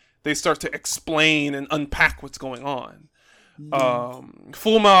episode, they start to explain and unpack what's going on.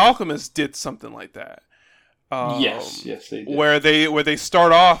 Full Metal Alchemist did something like that. Yes, they did. Where they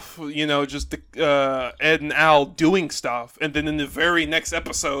start off, just Ed and Al doing stuff, and then in the very next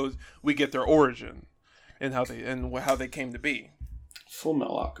episode, we get their origin and how they came to be. Full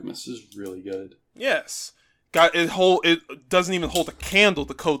Metal Alchemist is really good. Yes. It doesn't even hold a candle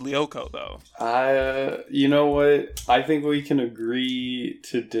to Code Lyoko, though. You know what? I think we can agree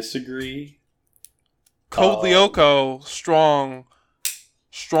to disagree. Code Lyoko,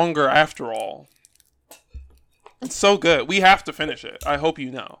 stronger after all. It's so good. We have to finish it. I hope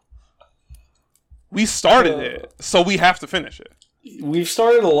you know. We started it, so we have to finish it. We've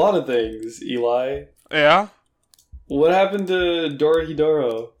started a lot of things, Eli. Yeah? What happened to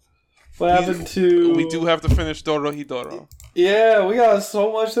Dorohedoro? What happened to... We do have to finish Dorohedoro. Yeah, we got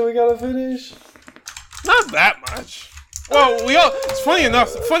so much that we gotta finish. Not that much. Well, it's funny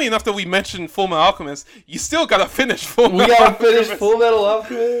enough that we mentioned Full Metal Alchemist. You still gotta finish Full Metal Alchemist. We gotta finish Full Metal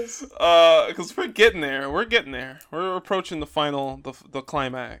Alchemist? Because we're getting there. We're approaching the final, the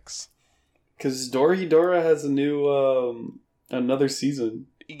climax. Because Dorohedoro has a new, another season.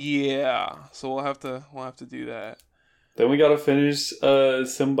 Yeah, so we'll have to do that. Then we gotta finish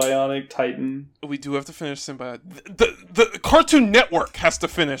Symbiotic Titan. We do have to finish Symbiotic. The Cartoon Network has to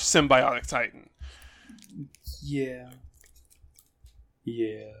finish Symbiotic Titan. Yeah.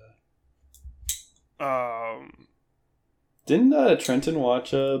 Didn't Trenton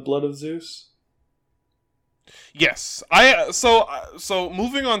watch Blood of Zeus? Yes, so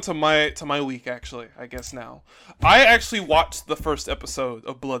moving on to my week, actually, I guess now I actually watched the first episode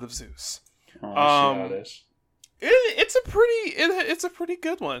of Blood of Zeus. Oh, it's a pretty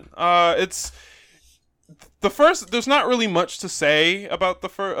good one. there's not really much to say about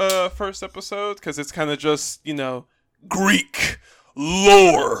the first episode because it's kind of just, Greek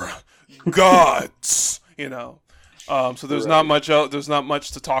lore, gods, so there's not much else, there's not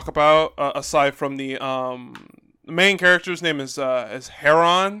much to talk about aside from the main character's name is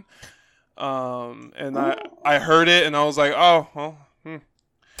Heron, and I heard it and I was like, oh well,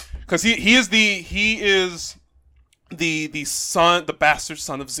 because he is the son, the bastard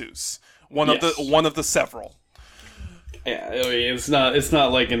son of Zeus, one of the several. Yeah, I mean, it's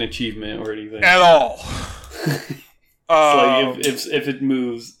not like an achievement or anything at all. It's like if it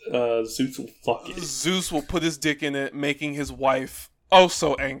moves, Zeus will fuck it. Zeus will put his dick in it, making his wife oh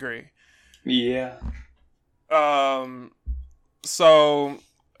so angry. Yeah. So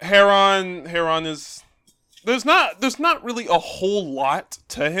Heron is there's not really a whole lot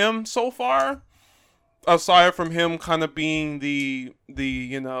to him so far, aside from him kind of being the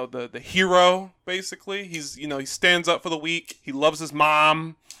hero. Basically, he stands up for the weak. He loves his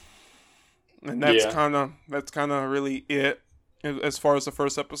mom, and that's kind of really it as far as the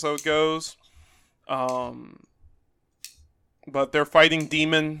first episode goes. But they're fighting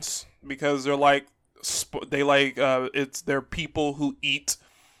demons because they're they're people who eat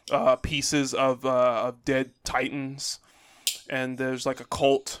pieces of dead titans, and there's like a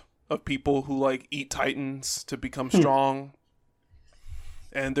cult of people who like eat titans to become strong.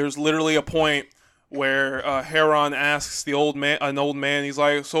 And there's literally a point where Heron asks an old man, he's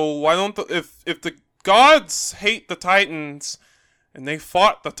like, so why don't if the gods hate the titans and they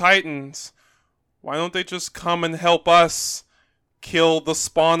fought the titans, why don't they just come and help us kill the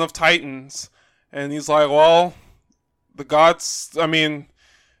spawn of titans? And he's like, well, the gods, I mean,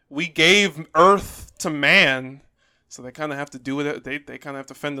 we gave Earth to man, so they kind of have to do it. They kind of have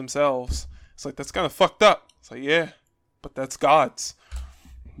to fend themselves. It's like, that's kind of fucked up. It's like, yeah, but that's gods.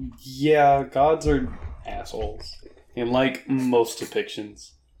 Yeah, gods are assholes in like most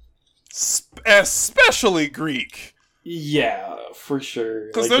depictions, especially Greek. Yeah, for sure.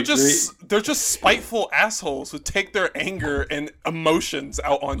 Because they're just spiteful assholes who take their anger and emotions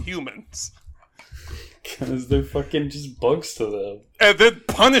out on humans. Because they're fucking just bugs to them. And then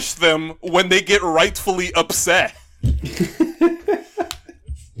punish them when they get rightfully upset.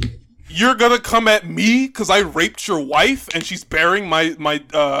 You're gonna come at me because I raped your wife and she's bearing my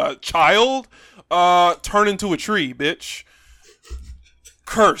child? Turn into a tree, bitch.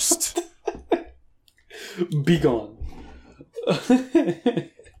 Cursed. Be gone.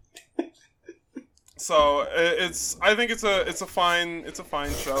 So I think it's a fine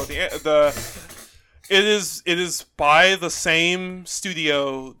show. It is by the same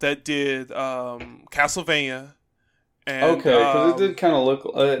studio that did Castlevania. And, okay, because it did kind of look.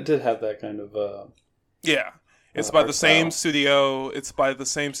 It did have that kind of. Yeah, it's by the same studio. It's by the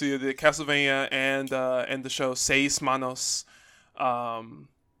same studio that did Castlevania and the show Seis Manos.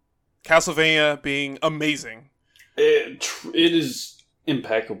 Castlevania being amazing. It is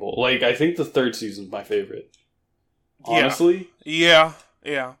impeccable. Like, I think the third season's my favorite. Honestly, yeah.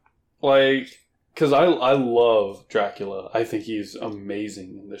 Like, because I love Dracula. I think he's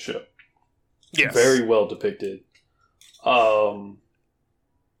amazing in the show. Yes, very well depicted. But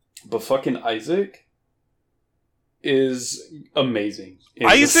fucking Isaac is amazing.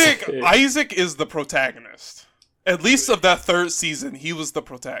 Isaac is the protagonist. At least of that third season, he was the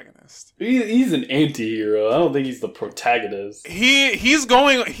protagonist. He's an anti-hero. I don't think he's the protagonist. He is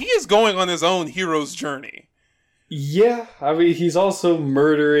going on his own hero's journey. Yeah, I mean, he's also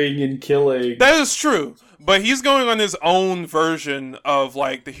murdering and killing. That is true. But he's going on his own version of,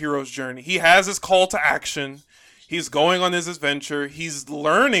 like, the hero's journey. He has his call to action. He's going on his adventure. He's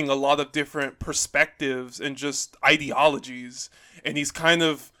learning a lot of different perspectives and just ideologies. And he's kind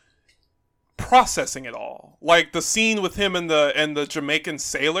of processing it all. Like the scene with him and the Jamaican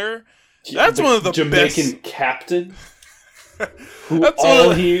sailor. That's one of the Jamaican best. Captain.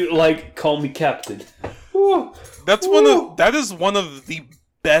 Call me Captain. That is one of the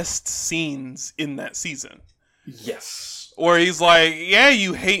best scenes in that season. Yes. Where he's like, yeah,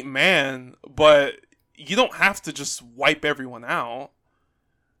 you hate man, but you don't have to just wipe everyone out.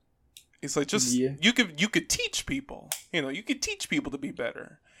 It's like, you could teach people. You could teach people to be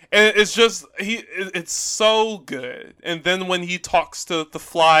better. And it's just it's so good. And then when he talks to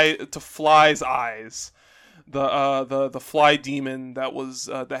Fly's eyes, the fly demon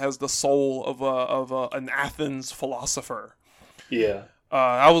that has the soul of an Athens philosopher. Yeah.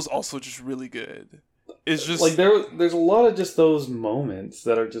 That was also just really good. It's just like there's a lot of just those moments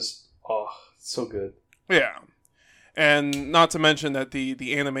that are just so good. Yeah. And not to mention that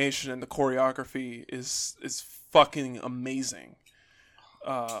the animation and the choreography is fucking amazing.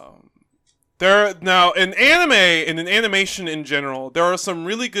 There now in anime and in animation in general, there are some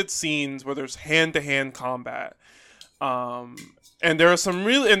really good scenes where there's hand-to-hand combat. And there are some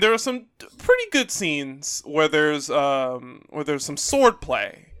pretty good scenes where there's some sword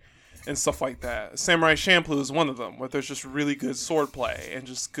play and stuff like that. Samurai Champloo is one of them, where there's just really good sword play and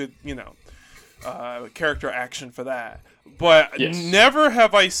just good, character action for that. But never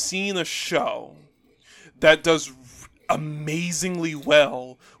have I seen a show that does amazingly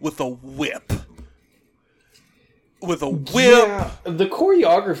well with a whip. Yeah, the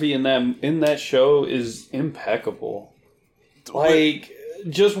choreography in that show is impeccable. Like,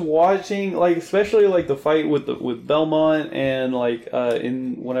 just watching, like, especially like the fight with Belmont and like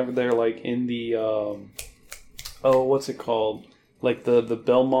in whenever they're like in the what's it called? Like the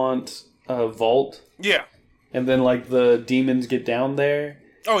Belmont vault. Yeah. And then like the demons get down there.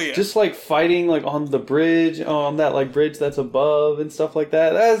 Oh yeah. Just like fighting like on the bridge, on that like bridge that's above and stuff like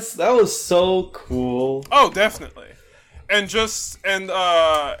that. That was so cool. Oh, definitely. And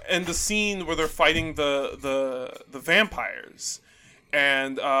the scene where they're fighting the vampires,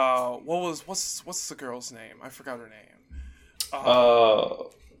 and what's the girl's name? I forgot her name.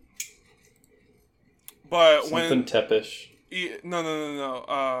 But something Tepish.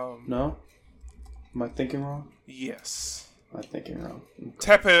 No. No? Am I thinking wrong? Yes. Am I thinking wrong?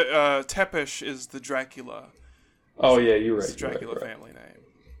 Okay. Tepish is the Dracula. Oh yeah, you're right. It's the Dracula family name.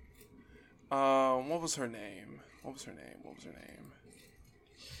 What was her name?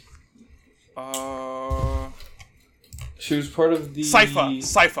 She was part of the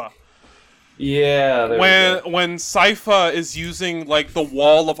Sypha. Yeah. When Sypha is using like the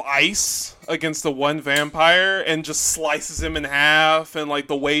wall of ice against the one vampire and just slices him in half, and like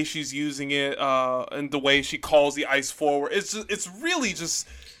the way she's using it, and the way she calls the ice forward, it's really just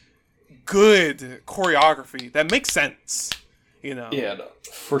good choreography that makes sense. Yeah, no,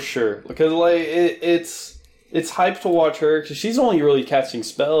 for sure. Because like it's hype to watch her because she's only really casting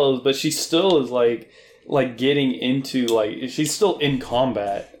spells, but she still is like getting into like she's still in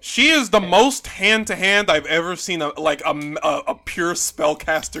combat. She is the most hand to hand I've ever seen a pure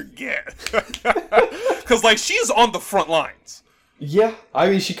spellcaster get. Because like she's on the front lines. Yeah, I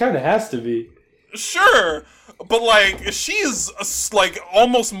mean she kind of has to be. Sure. But, like, she is, like,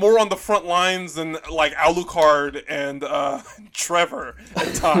 almost more on the front lines than, like, Alucard and Trevor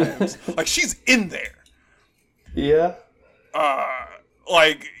at times. Like, she's in there. Yeah.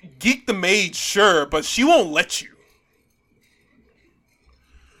 Like, Geek the Mage, sure, but she won't let you.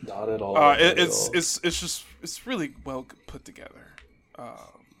 Not at all. It's just, it's really well put together.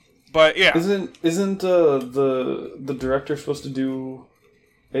 But, yeah. Isn't the director supposed to do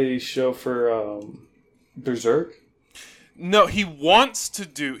a show for, Berserk? No, he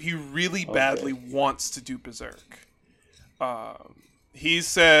really badly wants to do Berserk. He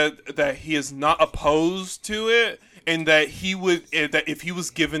said that he is not opposed to it, and that that if he was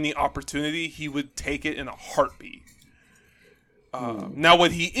given the opportunity, he would take it in a heartbeat. Now,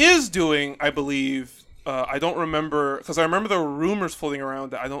 what he is doing, I believe, I don't remember, because I remember there were rumors floating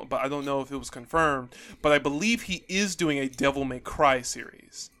around that I don't know if it was confirmed, but I believe he is doing a Devil May Cry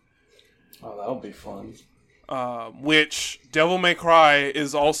series. Oh, that would be fun. Which Devil May Cry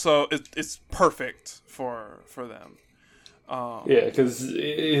is also it's perfect for them. Yeah, because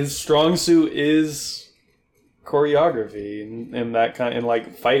his strong suit is choreography and that kind and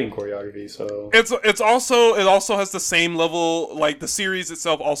like fighting choreography. So it also has the same level. Like the series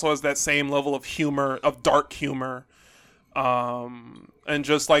itself also has that same level of humor, of dark humor. And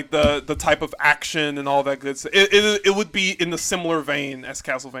just like the type of action and all that good stuff. It would be in the similar vein as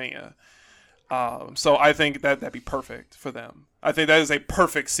Castlevania. So I think that'd be perfect for them. I think that is a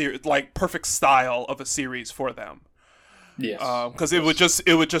perfect perfect style of a series for them. Yes. Because it would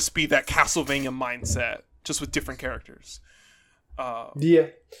just be that Castlevania mindset, just with different characters. Yeah.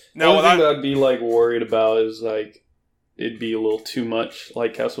 Now, one thing that I'd be like worried about is like it'd be a little too much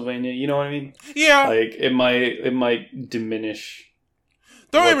like Castlevania. You know what I mean? Yeah. Like it might diminish.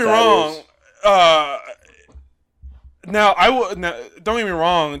 Don't get me wrong. Don't get me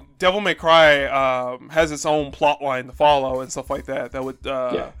wrong. Devil May Cry has its own plot line to follow and stuff like that. That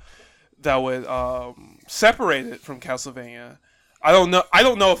would separate it from Castlevania. I don't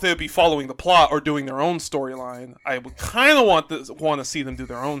know if they'd be following the plot or doing their own storyline. I would kind of want to see them do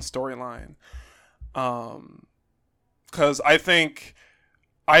their own storyline, because I think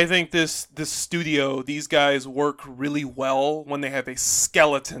this studio, these guys work really well when they have a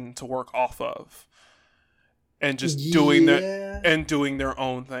skeleton to work off of. And just doing their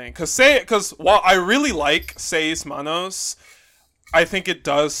own thing. Because while I really like Seis Manos, I think it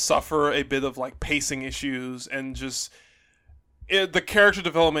does suffer a bit of like pacing issues and just the character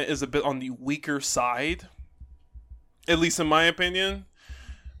development is a bit on the weaker side, at least in my opinion.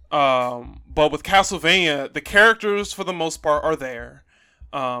 But with Castlevania, the characters for the most part are there.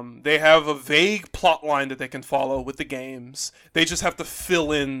 They have a vague plot line that they can follow with the games. They just have to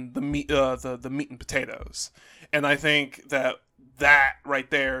fill in the meat, the meat and potatoes. And I think that right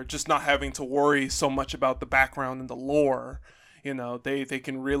there, just not having to worry so much about the background and the lore, they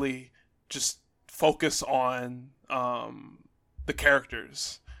can really just focus on the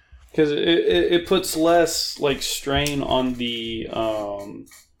characters. Because it puts less like strain on the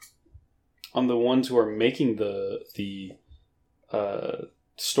ones who are making the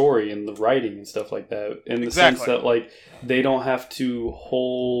story and the writing and stuff like that, in the sense that like they don't have to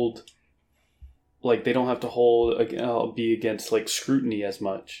be against like scrutiny as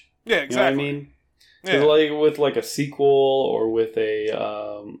much. Yeah, exactly. You know what I mean? Like with like a sequel or with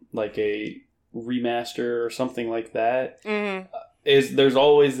a like a remaster or something like that, there's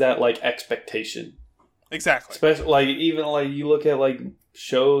always that like expectation. Exactly. Especially like even like you look at like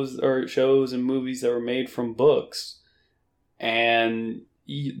shows and movies that were made from books, and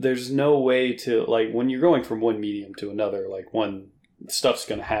there's no way to like, when you're going from one medium to another, like one stuff's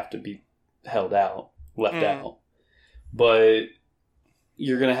gonna have to be left out, but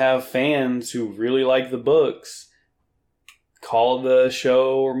you're gonna have fans who really like the books call the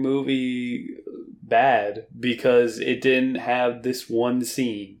show or movie bad because it didn't have this one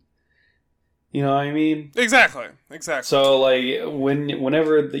scene. You know what I mean? Exactly. So, like,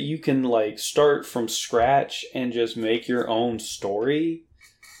 whenever you can, like, start from scratch and just make your own story,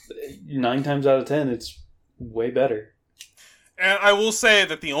 9 times out of 10, it's way better. And I will say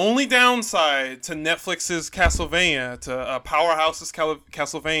that the only downside to Netflix's Castlevania, to Powerhouse's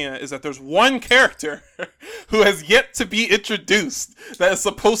Castlevania, is that there's one character who has yet to be introduced that is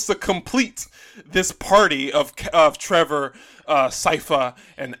supposed to complete this party of Trevor, Sypha,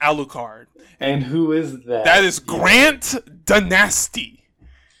 and Alucard. And who is that? That is Grant Dynasty.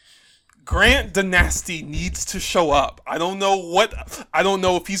 Grant Dynasty needs to show up. I don't know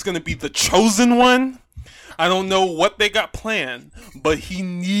if he's going to be the chosen one. I don't know what they got planned, but he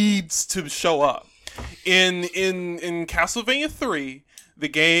needs to show up. In Castlevania 3, the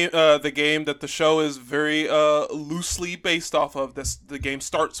game that the show is very loosely based off of, the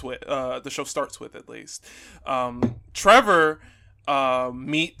show starts with at least. Trevor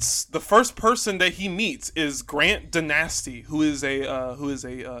meets, the first person that he meets is Grant Dynasty, who is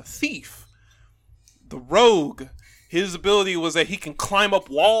a thief, the rogue. His ability was that he can climb up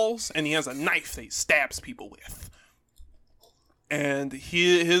walls, and he has a knife that he stabs people with. And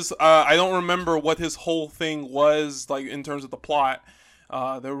I don't remember what his whole thing was like in terms of the plot.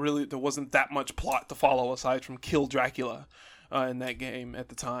 There wasn't that much plot to follow aside from kill Dracula in that game at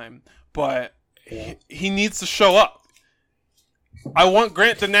the time. But he needs to show up. I want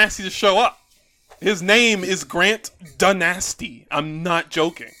Grant Dynasty to show up. His name is Grant Dynasty. I'm not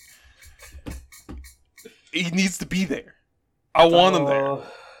joking. He needs to be there. I want him there.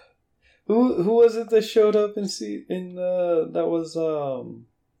 Who was it that showed up that was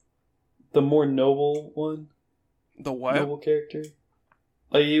the more noble one? The what? Noble character.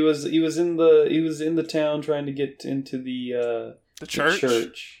 Like he was in the town trying to get into the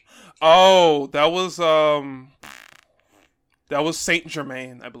church. Oh, that was Saint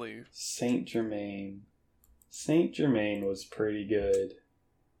Germain, I believe. Saint Germain. Saint Germain was pretty good.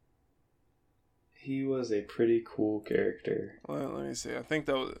 He was a pretty cool character. Well, let me see. I think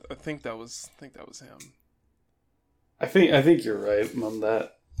that was him. I think you're right on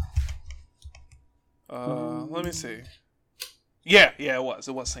that. Let me see. Yeah, it was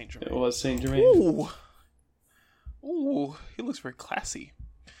Saint Germain. It was Saint Germain. Ooh, he looks very classy.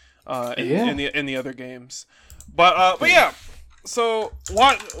 In the other games, but yeah. So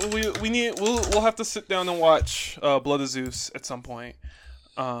we'll have to sit down and watch Blood of Zeus at some point.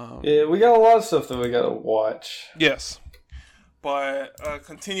 Yeah, we got a lot of stuff that we gotta watch. Yes, but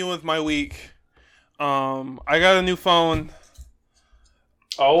continue with my week. I got a new phone.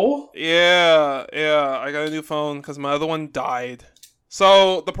 Oh? Yeah, I got a new phone because my other one died.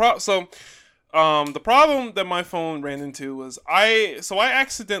 So the problem that my phone ran into was I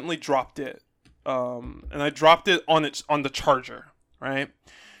accidentally dropped it, and I dropped it on the charger, right?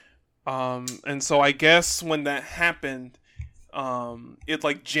 And so I guess when that happened, it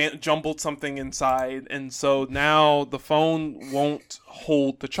like jumbled something inside, and so now the phone won't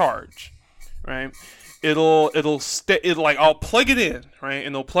hold the charge, right? It'll like I'll plug it in, right, and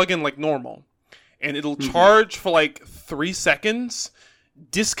it'll plug in like normal, and it'll charge for like 3 seconds,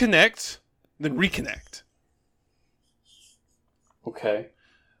 disconnect, then reconnect. Okay.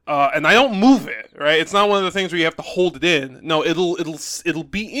 and I don't move it. Right, it's not one of the things where you have to hold it in. No, it'll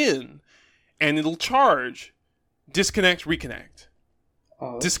be in, and it'll charge, disconnect, reconnect,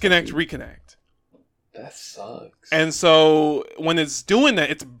 disconnect, reconnect. That sucks. And so when it's doing that,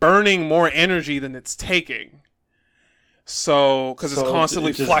 it's burning more energy than it's taking. So because it's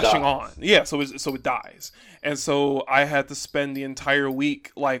constantly flashing on, yeah. So it dies, and so I had to spend the entire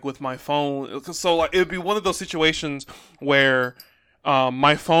week like with my phone. So like it'd be one of those situations where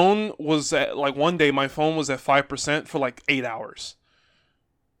my phone was at like one day my phone was at 5% for like 8 hours.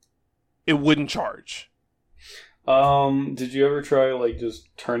 It wouldn't charge. Did you ever try like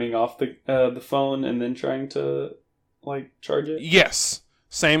just turning off the phone and then trying to like charge it? Yes,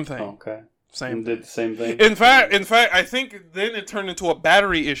 same thing. Okay. Same. Did the same thing. In fact, I think then it turned into a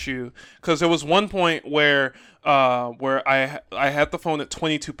battery issue because there was one point where I had the phone at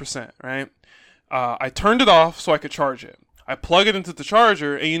 22%, right? I turned it off so I could charge it. I plug it into the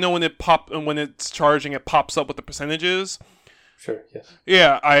charger, and you know when it's charging, it pops up what the percentage is. Sure. Yes.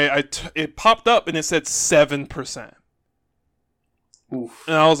 Yeah. It popped up and it said 7%. Oof.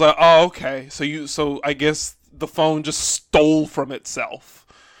 And I was like, oh, okay. So I guess the phone just stole from itself.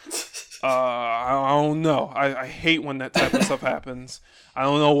 I don't know. I hate when that type of stuff happens. I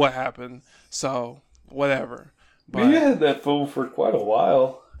don't know what happened. So, whatever. But you had that phone for quite a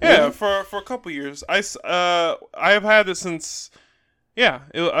while. Yeah, for a couple years. I have had it since. Yeah,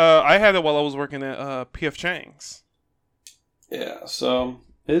 I had it while I was working at P.F. Chang's. Yeah, so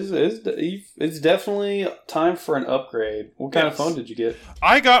it's definitely time for an upgrade. What kind of phone did you get?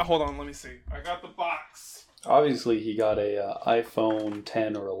 Hold on, let me see. I got the box. Obviously, he got a iPhone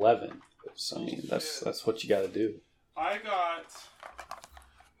 10 or 11. So, I mean, that's what you got to do. I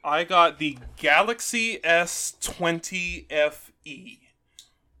got the Galaxy S20 FE.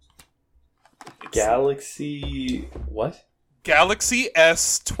 Galaxy what? Galaxy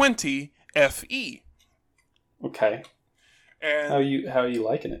S20 FE. Okay. And how are you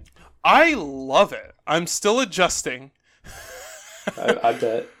liking it? I love it. I'm still adjusting. I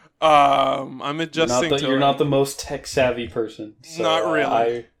bet. I'm adjusting. You're not the most tech savvy person. So not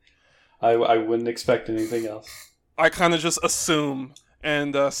really. I wouldn't expect anything else. I kind of just assume,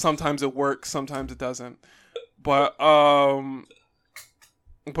 and sometimes it works, sometimes it doesn't. But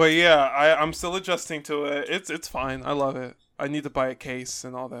yeah, I'm still adjusting to it. It's fine. I love it. I need to buy a case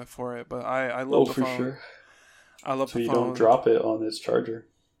and all that for it, but I love the phone. Oh, for sure. I love the phone. So you don't drop it on its charger.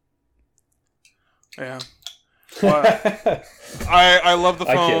 Yeah. But I love the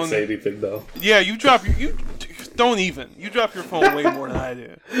phone. I can't say anything though. Yeah, you drop your phone way more than I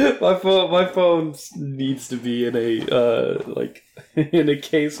do. My phone needs to be in a in a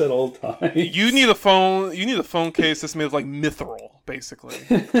case at all times. You need a phone case that's made of like mithril, basically.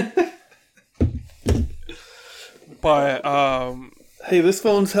 But hey, this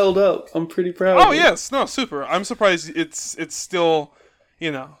phone's held up. I'm pretty proud. Oh yes, no, super. I'm surprised it's still,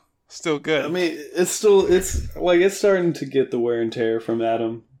 still good. I mean, it's starting to get the wear and tear from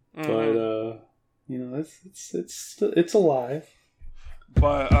Adam, but it's alive.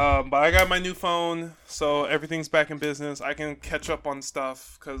 But I got my new phone, so everything's back in business. I can catch up on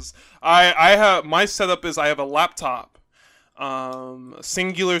stuff because I have my setup is I have a laptop,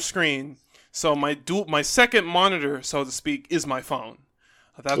 singular screen. So my second monitor, so to speak, is my phone.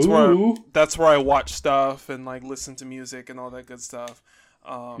 That's where I watch stuff and like listen to music and all that good stuff.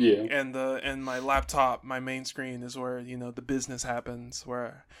 And my laptop, my main screen is where the business happens,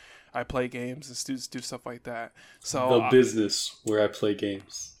 where I play games and do stuff like that. So the business where I play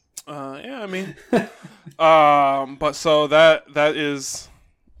games. Yeah, I mean, but so that is.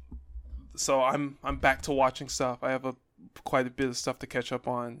 So I'm back to watching stuff. I have quite a bit of stuff to catch up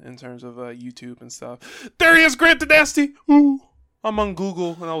on in terms of YouTube and stuff. There he is, Grant Dynasty. Ooh, I'm on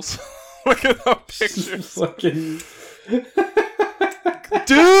Google and I was looking up pictures. Fucking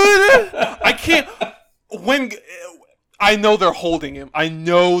dude, I can't. When I know they're holding him, I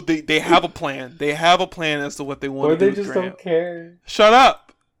know they have a plan. They have a plan as to what they want to do. Or they just don't care. Shut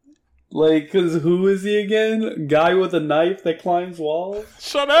up. Like, cause who is he again? Guy with a knife that climbs walls?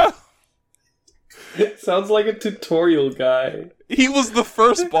 Shut up. Sounds like a tutorial guy. He was the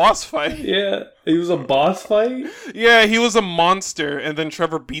first boss fight. Yeah, he was a boss fight? Yeah, he was a monster, and then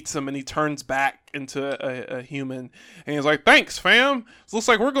Trevor beats him, and he turns back into a human. And he's like, thanks, fam. It looks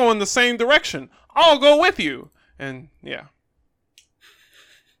like we're going the same direction. I'll go with you. And, yeah.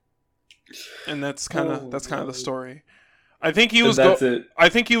 And that's kind of the story. I think he was I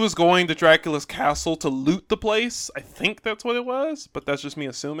think he was going to Dracula's castle to loot the place. I think that's what it was, but that's just me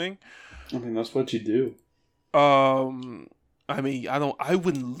assuming. I mean, that's what you do. I mean, I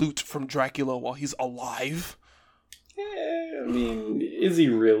wouldn't loot from Dracula while he's alive. I mean, is he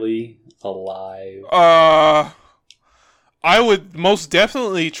really alive? I would most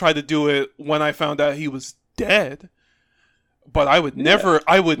definitely try to do it when I found out he was dead. But I would never.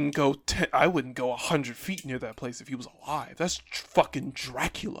 I wouldn't go. I wouldn't go 100 feet near that place if he was alive. That's fucking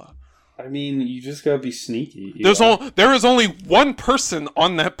Dracula. I mean, you just gotta be sneaky. There is only one person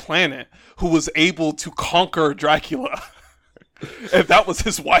on that planet who was able to conquer Dracula, and that was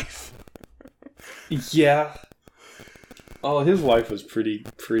his wife. Yeah. Oh, his wife was pretty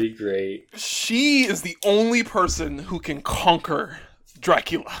great. She is the only person who can conquer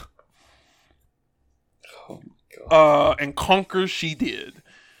Dracula. Oh my god. And conquer she did.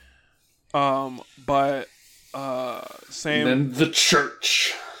 But same. And then the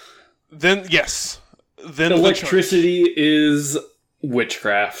church. Then yes. Then electricity is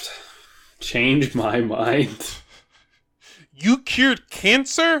witchcraft. Change my mind. You cured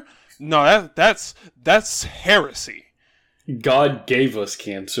cancer? No, that's heresy. God gave us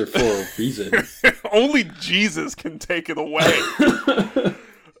cancer for a reason. Only Jesus can take it away.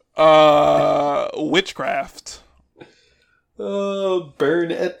 Witchcraft.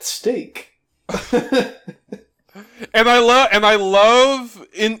 Burn at stake. And I love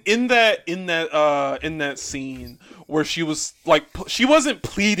in that scene where she was like, she wasn't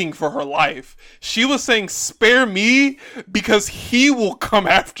pleading for her life. She was saying, "Spare me, because he will come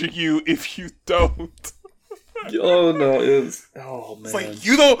after you if you don't." Oh no, oh man. It's like,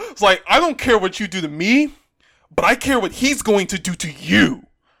 you don't. It's like, I don't care what you do to me, but I care what he's going to do to you.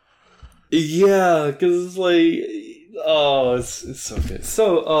 Yeah, because it's like, oh, it's so good.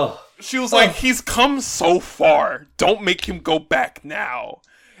 So, she was like, he's come so far. Don't make him go back now.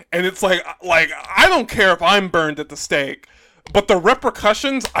 And it's like I don't care if I'm burned at the stake, but the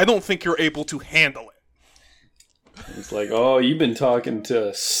repercussions, I don't think you're able to handle it. It's like, oh, you've been talking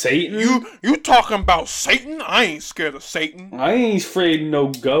to Satan? You talking about Satan? I ain't scared of Satan. I ain't afraid of no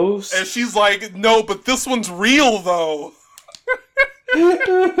ghosts. And she's like, no, but this one's real, though.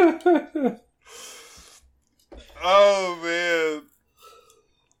 Oh, man.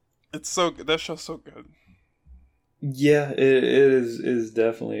 It's so good. That show's so good. Yeah, it is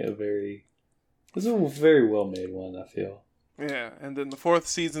definitely a very well made one, I feel. Yeah, and then the 4th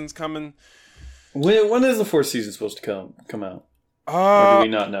season's coming. When is the 4th season supposed to come out? Or do we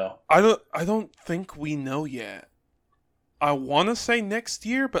not know? I don't think we know yet. I want to say next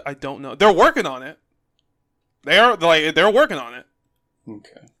year, but I don't know. They're working on it. They're working on it.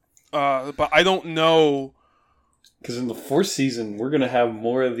 Okay. But I don't know. Because in the 4th season, we're gonna have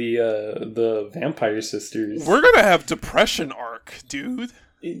more of the vampire sisters. We're gonna have depression arc, dude.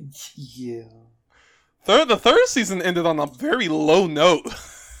 Yeah. The 3rd season ended on a very low note.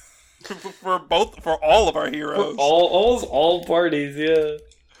 for all of our heroes. For all parties, yeah.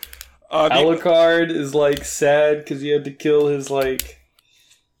 Alucard is like sad because he had to kill his like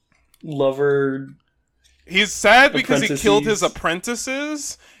lover. He's sad because he killed his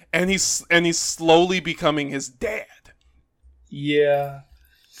apprentices, and he's slowly becoming his dad. Yeah.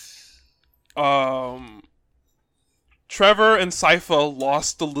 Trevor and Sypha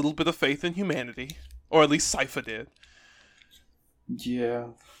lost a little bit of faith in humanity, or at least Sypha did. Yeah.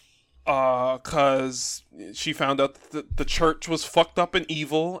 Cause she found out that the church was fucked up and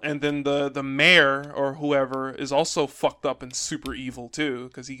evil, and then the mayor or whoever is also fucked up and super evil too,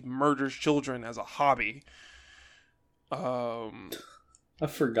 because he murders children as a hobby. I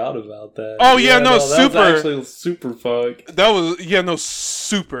forgot about that. Oh yeah, no, super. That was actually super fuck. That was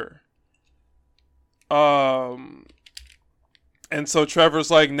super. And so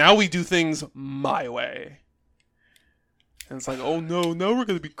Trevor's like, now we do things my way. And it's like, oh no, now we're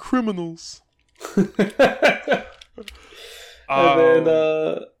gonna be criminals. And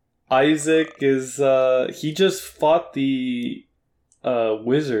then Isaac is he just fought the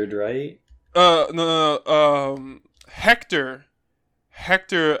wizard, right? No. Hector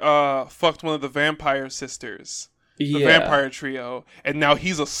fucked one of the vampire sisters. The vampire trio, and now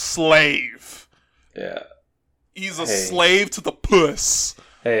he's a slave. Yeah. He's a slave to the puss.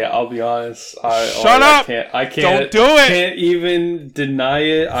 Hey, I'll be honest. Shut up! I can't. Don't do it. Can't even deny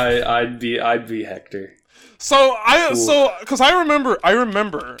it. I'd be Hector. Because I remember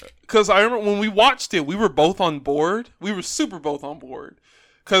when we watched it, we were both on board. We were super both on board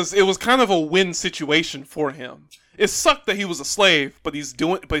because it was kind of a win situation for him. It sucked that he was a slave, but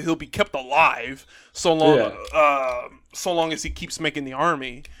he'll be kept alive so long as he keeps making the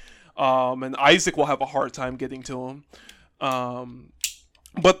army. And Isaac will have a hard time getting to him.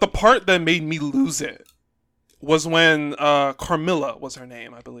 But the part that made me lose it was when Carmilla was her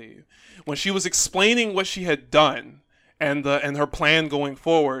name, I believe, when she was explaining what she had done, and her plan going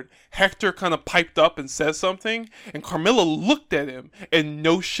forward, Hector kind of piped up and said something, and Carmilla looked at him and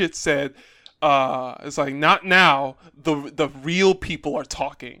no shit said, it's like, not now, the real people are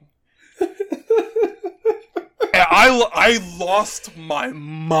talking. And I lost my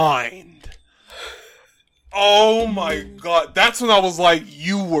mind. Oh my god. That's when I was like,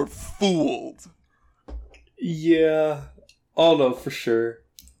 you were fooled. Yeah. Oh no, for sure.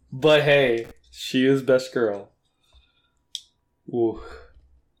 But hey, she is best girl. Ooh.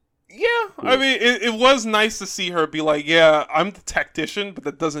 Yeah, I mean, it was nice to see her be like, yeah, I'm the tactician, but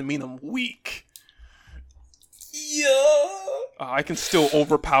that doesn't mean I'm weak. Yeah. I can still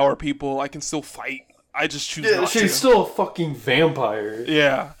overpower people. I can still fight. I just choose not to. She's still a fucking vampire.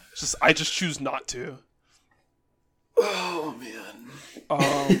 Yeah, I just choose not to. Oh man.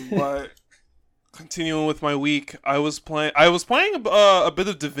 But continuing with my week, I was playing a bit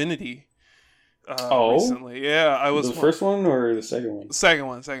of Divinity. Recently. Yeah, I was the first one or the second one. Second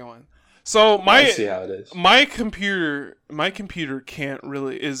one. So I see how it is. My computer can't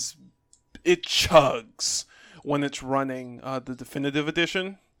really it chugs when it's running the definitive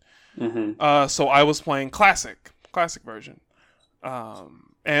edition. Mm-hmm. So I was playing classic version.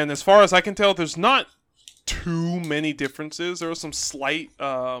 And as far as I can tell, there's not too many differences. There are some slight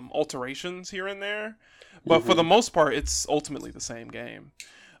alterations here and there, but for the most part, it's ultimately the same game.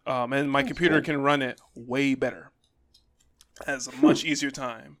 And my computer can run it way better. It has a much easier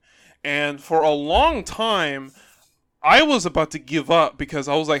time. And for a long time, I was about to give up because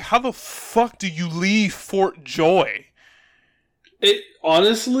I was like, how the fuck do you leave Fort Joy? It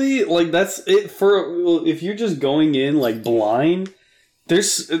honestly, like, that's it for if you're just going in like blind.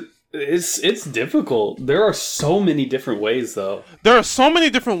 It's difficult. There are so many different ways, though. There are so many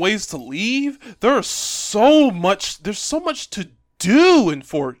different ways to leave. There's so much to do in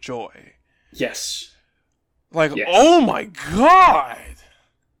Fort Joy. Yes. Like, oh my god.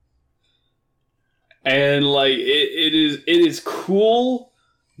 And like it is cool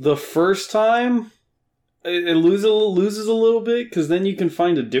the first time. It loses a little bit because then you can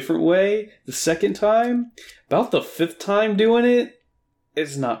find a different way. The second time, about the fifth time doing it,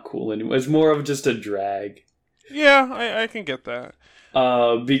 it's not cool anymore. It's more of just a drag. Yeah, I can get that.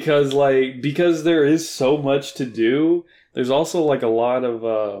 Because there is so much to do. There's also like a lot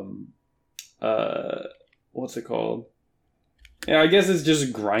of what's it called? Yeah, I guess it's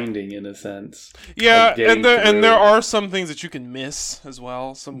just grinding in a sense. Yeah, like and there are some things that you can miss as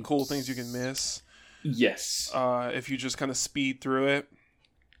well. Some cool things you can miss. Yes. If you just kind of speed through it.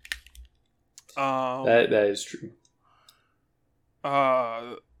 That is true.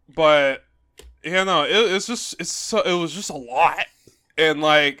 But yeah, no, it was just a lot, and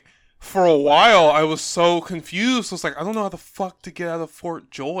like for a while I was so confused. I was like, I don't know how the fuck to get out of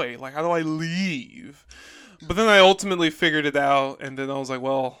Fort Joy. Like, how do I leave? But then I ultimately figured it out, and then I was like,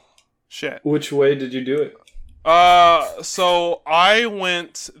 well, shit. Which way did you do it? So I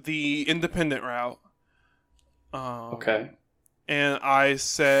went the independent route. Okay. And I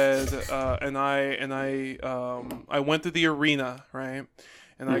said, I went to the arena, right?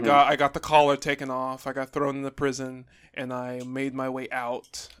 And I got the collar taken off. I got thrown into prison, and I made my way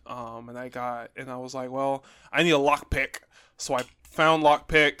out. And I was like, well, I need a lockpick. So I found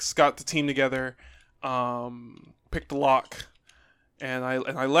lockpicks, got the team together, picked the lock, and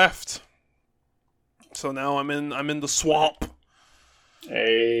I left. So now I'm in the swamp.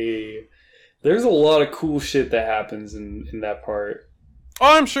 Hey, there's a lot of cool shit that happens in that part.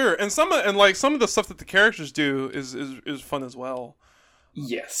 Oh, I'm sure, and some of the stuff that the characters do is fun as well.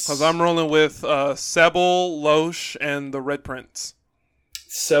 Yes, because I'm rolling with Sebel, Loesch, and the Red Prince.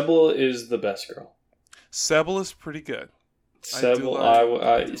 Sebel is the best girl. Sebel is pretty good. Sebel,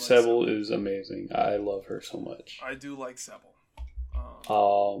 Sebel is amazing. I love her so much. I do like Sebel.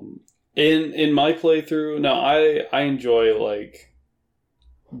 In my playthrough, now I enjoy like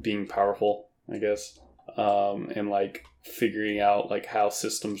being powerful, I guess, and like figuring out like how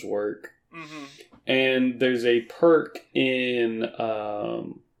systems work. Mm-hmm. And there's a perk in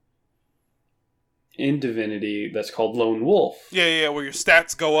Divinity that's called Lone Wolf. Yeah, where your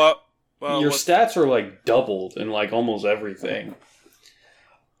stats go up. Your stats are like doubled in like almost everything.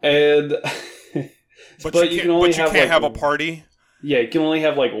 And but you can't have a party. Yeah, you can only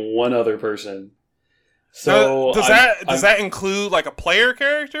have like one other person. So does that include like a player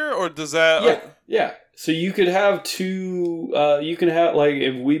character, or does that? Yeah. So you could have two. You can have like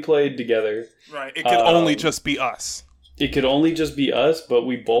if we played together. Right. It could only just be us. It could only just be us, but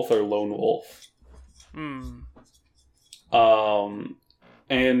we both are lone wolf.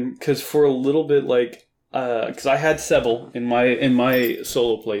 And because for a little bit, like, because I had Sebel in my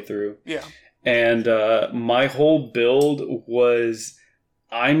solo playthrough. Yeah. And my whole build was,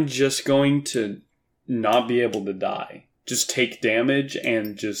 I'm just going to not be able to die. Just take damage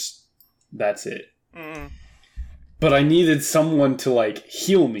and just, that's it. Mm. But I needed someone to, like,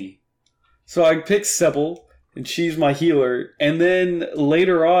 heal me. So I picked Sebel, and she's my healer. And then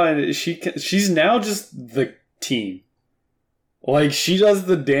later on, she's now just the team. Like, she does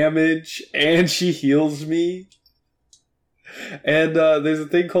the damage, and she heals me. And there's a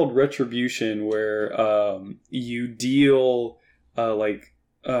thing called Retribution, where you deal,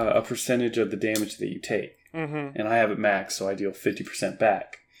 a percentage of the damage that you take. Mm-hmm. And I have it maxed, so I deal 50%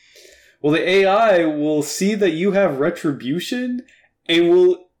 back. Well, the AI will see that you have Retribution, and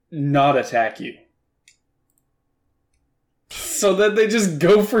will not attack you. So then they just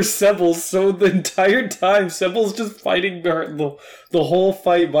go for Sebel. So the entire time, Sebel's just fighting the whole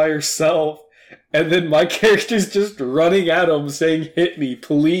fight by herself. And then my character's just running at him saying, hit me,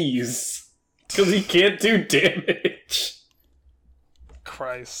 please. Because he can't do damage.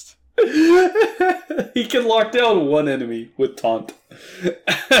 Christ. He can lock down one enemy with taunt.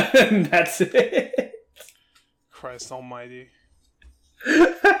 And that's it. Christ almighty.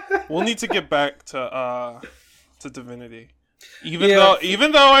 We'll need to get back to Divinity. Even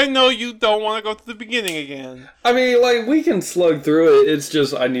though I know you don't want to go to the beginning again. I mean, like, we can slug through it. It's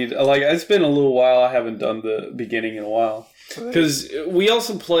just it's been a little while. I haven't done the beginning in a while. Because we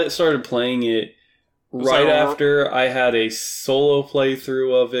also started playing it right after I had a solo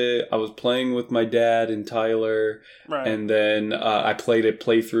playthrough of it. I was playing with my dad and Tyler. Right. And then I played a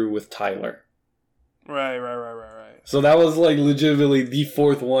playthrough with Tyler. Right. So that was, like, legitimately the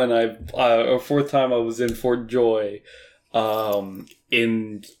fourth time I was in Fort Joy.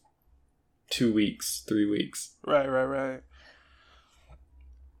 In 2 weeks, 3 weeks. Right.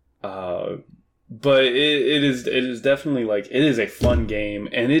 But it is definitely, like, it is a fun game,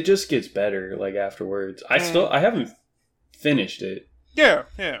 and it just gets better, like, afterwards. I haven't finished it. Yeah.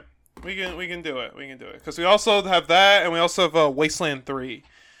 We can do it. Because we also have that, and we also have Wasteland 3.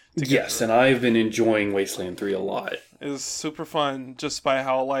 Yes, and I've been enjoying Wasteland 3 a lot. It's super fun, just by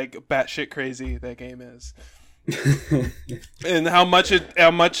how, like, batshit crazy that game is. And how much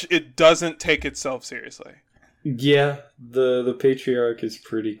it doesn't take itself seriously. Yeah, the patriarch is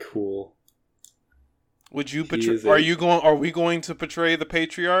pretty cool. Would you are we going to portray the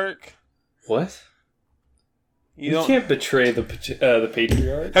patriarch? What? You can't betray the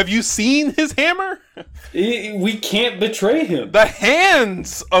patriarch. Have you seen his hammer? We can't betray him. The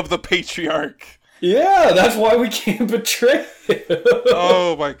hands of the patriarch. Yeah, that's why we can't betray him.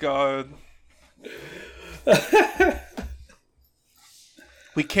 Oh my god.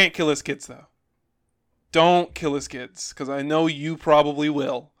 We can't kill his kids, though. Don't kill his kids, because I know you probably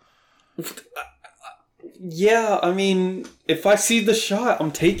will. Yeah, I mean, if I see the shot,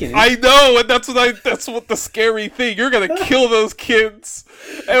 I'm taking it. I know, and that's what the scary thing. You're gonna kill those kids,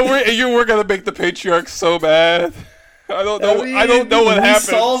 and we're gonna make the patriarch so mad. I don't know what happens.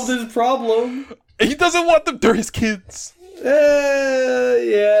 He solved his problem. He doesn't want them. They're his kids.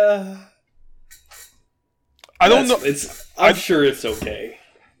 Yeah. I don't know. I'm sure it's okay.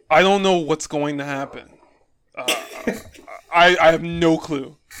 I don't know what's going to happen. I have no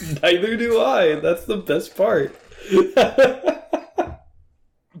clue. Neither do I. That's the best part.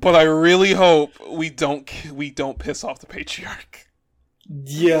 But I really hope we don't piss off the patriarch.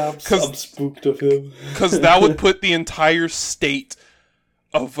 Yeah, I'm spooked of him. Because that would put the entire state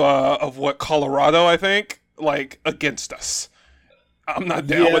of what Colorado, I think, like, against us. I'm not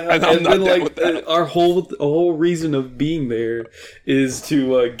down with that. Our whole reason of being there is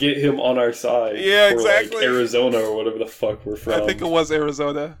to get him on our side. Yeah, exactly. Like, Arizona or whatever the fuck we're from. I think it was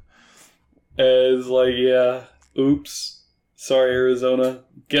Arizona. And it's like, yeah, oops. Sorry, Arizona.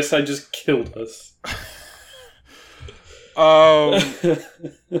 Guess I just killed us.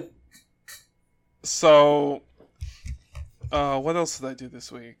 So, what else did I do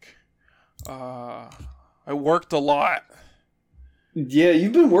this week? I worked a lot. Yeah,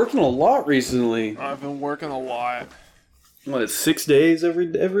 you've been working a lot recently. I've been working a lot. What, 6 days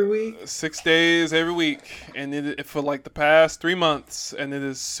every week? 6 days every week, and it for like the past 3 months, and it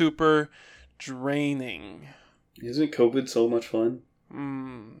is super draining. Isn't COVID so much fun?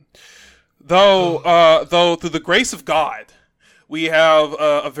 Though through the grace of God, we have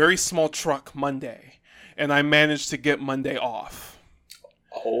a very small truck Monday, and I managed to get Monday off.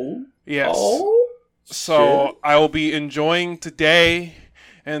 Oh? Yes. Oh? So Shit. I will be enjoying today,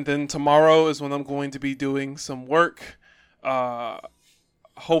 and then tomorrow is when I'm going to be doing some work.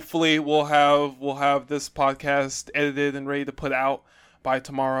 Hopefully we'll have this podcast edited and ready to put out by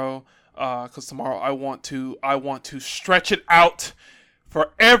tomorrow. Because tomorrow I want to stretch it out for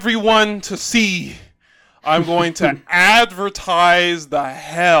everyone to see. I'm going to advertise the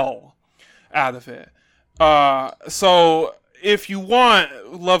hell out of it. So if you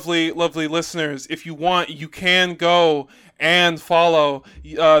want, lovely listeners, if you want, you can go and follow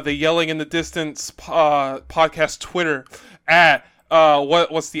the Yelling in the Distance podcast Twitter at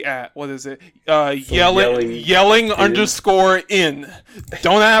what's the at? What is it? Yelling underscore in.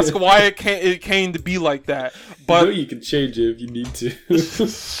 Don't ask why it came to be like that. But you can change it if you need to.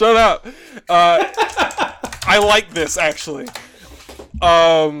 Shut up. I like this actually.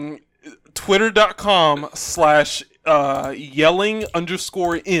 Twitter.com/yelling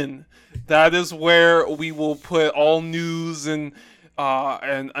underscore in. That is where we will put all news and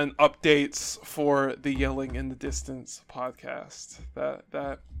updates for the Yelling in the Distance podcast.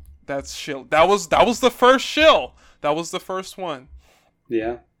 That's shill. That was the first shill. That was the first one.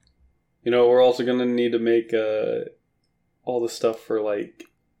 Yeah. You know, we're also gonna need to make all the stuff for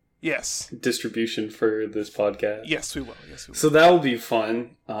yes, distribution for this podcast. Yes, we will. So that will be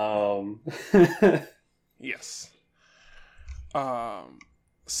fun. Yes.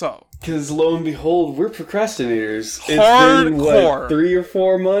 So, because lo and behold, we're procrastinators. Hardcore. It's been, what, 3 or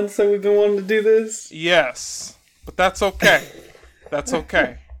 4 months that we've been wanting to do this? Yes. But that's okay. That's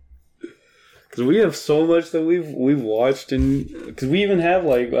okay. Because we have so much that we've watched, and because we even have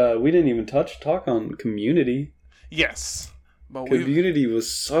we didn't even talk on Community. Yes. But Community was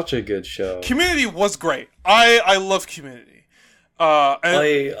such a good show. Community was great. I love Community.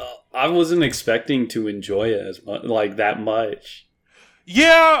 I wasn't expecting to enjoy it as much, that much.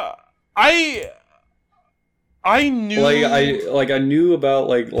 Yeah, I knew I knew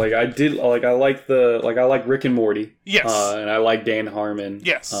about I like Rick and Morty. Yes. And I like Dan Harmon.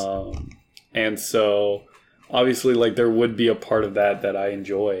 Yes. And so obviously there would be a part of that I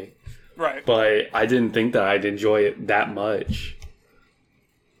enjoy. Right. But I didn't think that I'd enjoy it that much.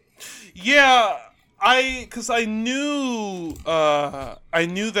 Yeah, because I knew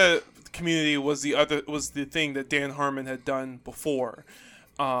that Community was the thing that Dan Harmon had done before,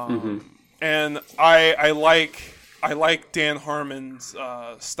 and I like Dan Harmon's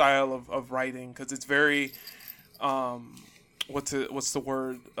style of writing because it's very what's the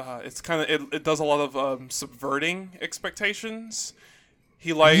word? It's kind of it does a lot of subverting expectations.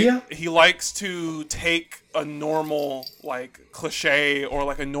 He likes to take a normal cliche or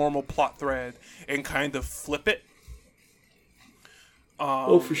a normal plot thread and kind of flip it.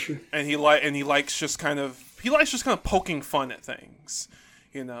 For sure. And he likes just kind of poking fun at things.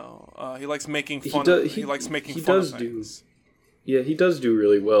 You know, he likes making fun. He likes making fun of things. Yeah, he does do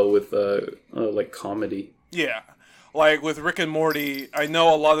really well with comedy. Yeah. Like with Rick and Morty, I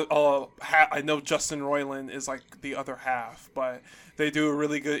know I know Justin Roiland is the other half, but he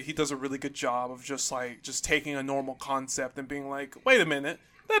does a really good job of just taking a normal concept and being like, wait a minute,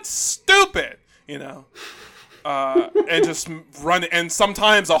 that's stupid, you know? And just run, and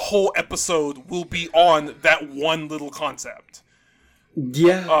sometimes a whole episode will be on that one little concept.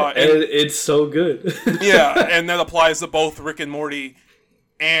 Yeah, and it's so good. Yeah, and that applies to both Rick and Morty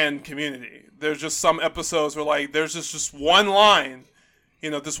and Community. There's just some episodes where there's just one line,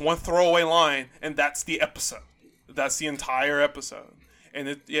 this one throwaway line, and that's the episode. That's the entire episode, and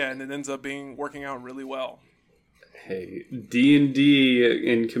it ends up working out really well. Hey, D&D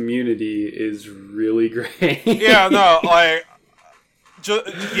in Community is really great. Yeah, no,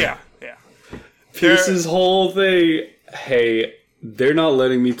 yeah. Pierce's whole thing. Hey, they're not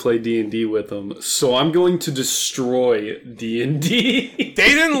letting me play D&D with them, so I'm going to destroy D&D. They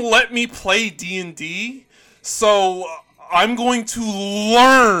didn't let me play D&D, so I'm going to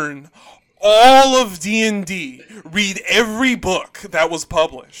learn all of D&D, read every book that was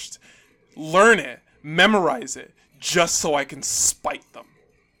published, learn it, memorize it, just so I can spite them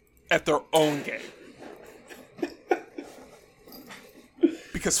at their own game.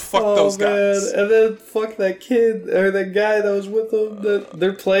 Because fuck those guys. And then fuck that kid or that guy that was with them. That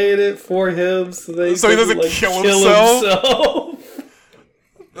they're playing it for him so he doesn't kill himself.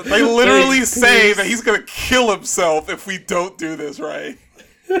 They literally say that he's gonna kill himself if we don't do this right.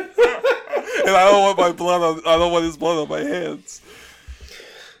 And I don't want his blood on my hands.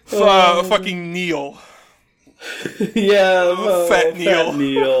 Fucking Neil. Yeah, Fat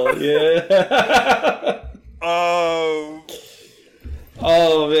Neil. Yeah.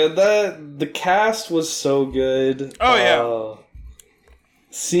 Oh man, the cast was so good. Oh yeah.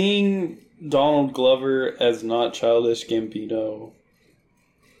 Seeing Donald Glover as not Childish Gambino.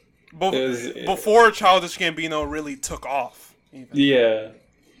 Before Childish Gambino really took off. Even. Yeah.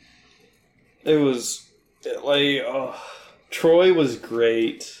 It was Troy was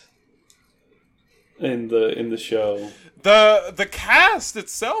great. in the show. The cast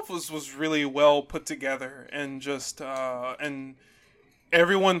itself was really well put together, and just and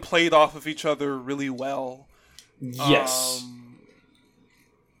everyone played off of each other really well. Yes.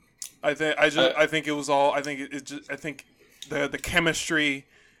 I think it was all. I think I think the chemistry,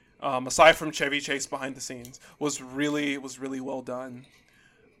 aside from Chevy Chase behind the scenes, was really well done.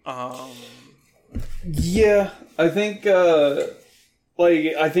 Yeah, I think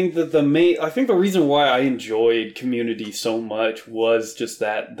I think that the reason why I enjoyed Community so much was just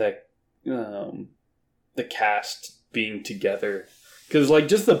that the cast being together, because like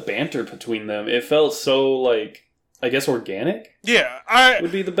just the banter between them, it felt so like, I guess, organic. Yeah,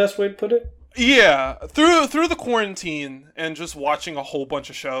 would be the best way to put it. Yeah, through the quarantine and just watching a whole bunch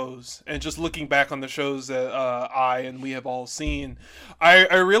of shows and just looking back on the shows that I and we have all seen,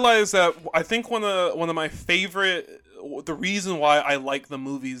 I realized that I think one of my favorite, the reason why I like the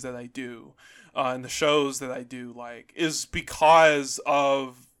movies that I do and the shows that I do like is because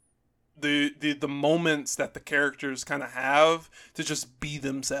of the moments that the characters kind of have to just be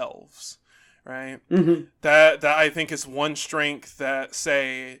themselves, right? Mm-hmm. That I think is one strength that,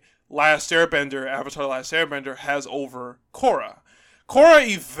 say, Avatar: Last Airbender has over Korra. Korra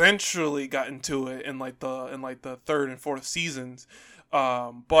eventually got into it in like the third and fourth seasons,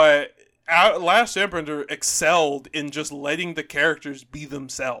 but Last Airbender excelled in just letting the characters be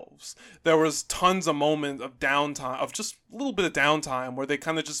themselves. There was tons of moments of downtime, of just a little bit of downtime, where they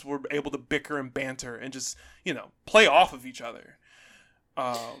kind of just were able to bicker and banter and just, play off of each other.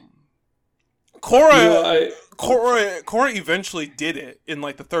 Korra eventually did it in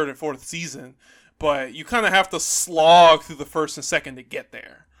like the third and fourth season, but you kind of have to slog through the first and second to get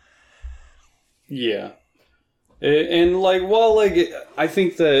there. Yeah, and I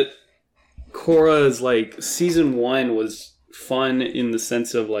think that Korra's like season 1 was fun in the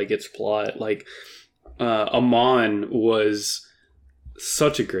sense of like its plot. Like Amon was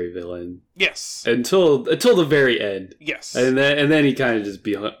such a great villain. Yes. Until the very end. Yes. And then he kind of just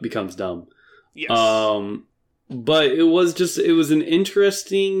becomes dumb. Yes. But it was an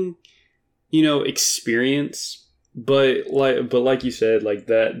interesting, experience. But like you said, like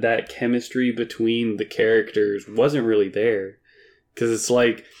that chemistry between the characters wasn't really there, because it's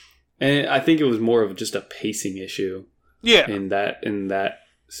like, and I think it was more of just a pacing issue. Yeah. In that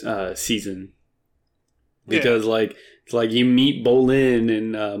season, because it's like you meet Bolin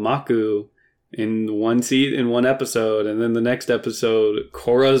and Maku in one episode, and then the next episode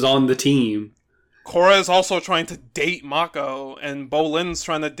Korra's on the team. Korra is also trying to date Mako, and Bolin's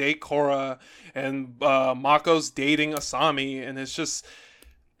trying to date Korra, and Mako's dating Asami, and it's just,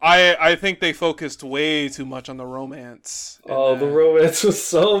 I think they focused way too much on the romance. Oh, the romance was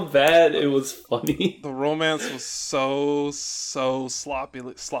so bad, it was funny. The romance was so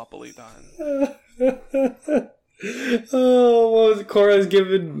sloppily done. Oh, what was Korra's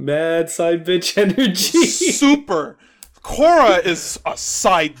giving mad side bitch energy? Super. Korra is a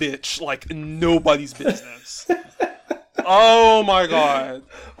side bitch like nobody's business. Oh my god.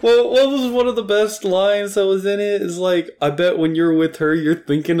 Well, what was one of the best lines that was in it is like, I bet when you're with her, you're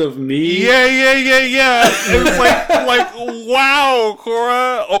thinking of me. Yeah. It was like wow,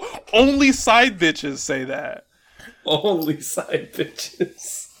 Korra. Oh, only side bitches say that. Only side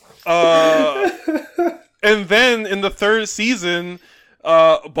bitches. And then in the third season,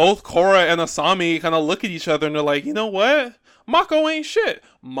 both Korra and Asami kind of look at each other and they're like, you know what? Mako ain't shit.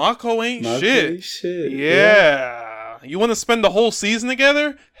 Mako ain't shit. Yeah. You want to spend the whole season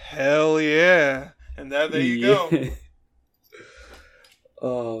together? Hell yeah. And there you go.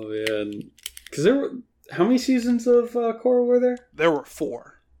 Oh, man. Because how many seasons of Korra were there? There were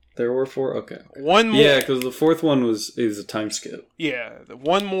 4. There were 4? Okay. One more. Yeah, because the fourth one is a time skip. Yeah,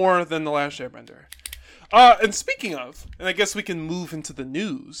 one more than The Last Airbender. And speaking of, and I guess we can move into the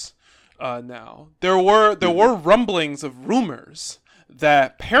news now. There were rumblings of rumors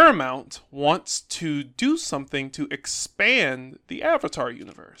that Paramount wants to do something to expand the Avatar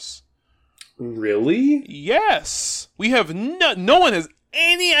universe. Really? Yes. We have no one has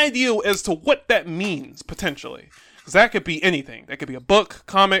any idea as to what that means, potentially. Because that could be anything. That could be a book,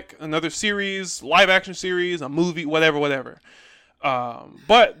 comic, another series, live action series, a movie, whatever.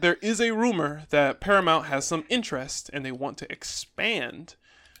 But there is a rumor that Paramount has some interest and they want to expand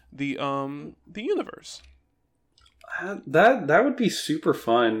the universe. That would be super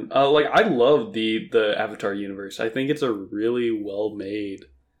fun. I love the Avatar universe. I think it's a really well made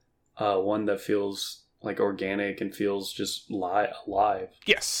one that feels like organic and feels just alive.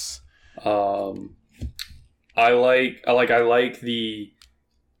 Yes. I like the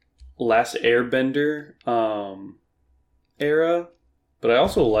Last Airbender era But I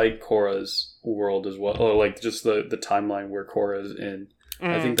also like Korra's world as well. Or like just the timeline where Korra's in.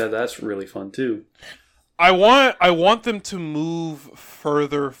 I think that's really fun too. I want them to move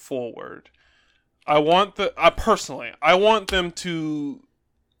further forward. I want personally, I want them to.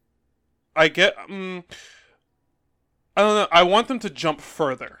 I don't know. I want them to jump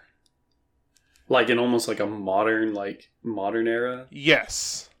further. Like in almost like a modern era.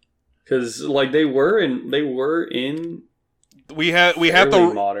 Yes. Because like they were in. We had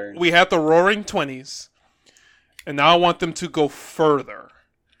the modern. We had the Roaring 20s, and now I want them to go further.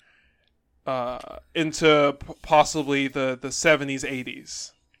 Into possibly the 70s,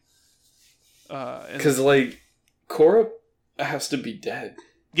 80s. Because like Korra has to be dead.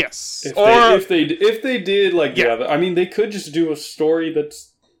 Yes. If they did like I mean they could just do a story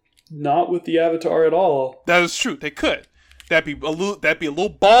that's not with the Avatar at all. That is true. They could. That'd be a little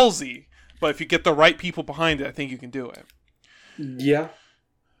ballsy, but if you get the right people behind it, I think you can do it. Yeah.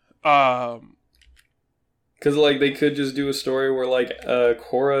 Because like they could just do a story where like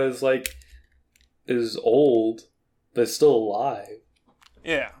Korra is old but still alive.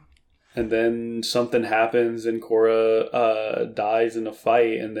 Yeah. And then something happens and Korra dies in a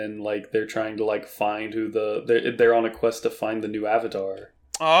fight, and then like they're trying to like find who they're on a quest to find the new Avatar.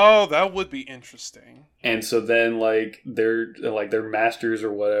 Oh, that would be interesting. And so then like they're masters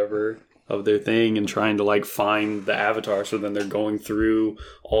or whatever of their thing and trying to like find the Avatar. So then they're going through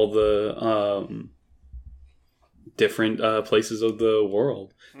all the different places of the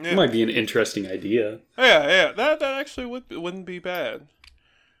world. Yeah. It might be an interesting idea. Yeah. That actually wouldn't be bad.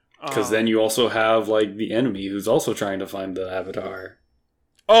 Because then you also have like the enemy who's also trying to find the Avatar.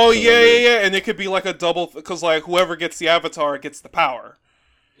 Oh, so yeah, and it could be like a double, because like whoever gets the Avatar gets the power.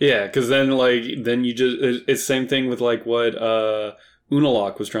 Yeah, because then you just it's the same thing with like what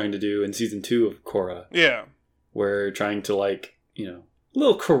Unalaq was trying to do in season 2 of Korra. Yeah, where trying to like a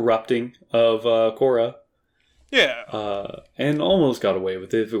little corrupting of Korra. Yeah, and almost got away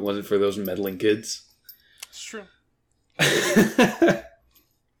with it if it wasn't for those meddling kids. It's true.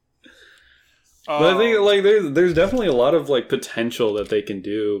 But I think like there's definitely a lot of like potential that they can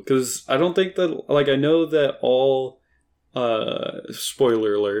do, because I don't think that like I know that all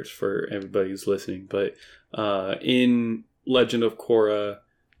spoiler alerts for everybody who's listening, but in Legend of Korra,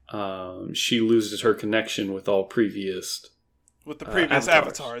 she loses her connection with all previous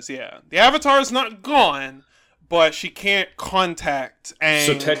avatars. Yeah, the Avatar is not gone, but she can't contact Aang.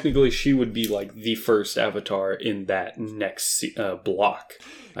 So technically, she would be like the first Avatar in that next block,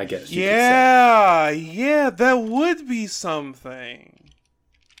 I guess. Yeah, that would be something.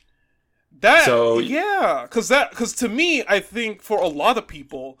 Because to me, I think for a lot of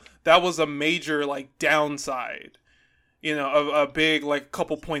people, that was a major like downside. A big like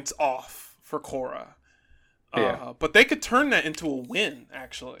couple points off for Korra. But they could turn that into a win,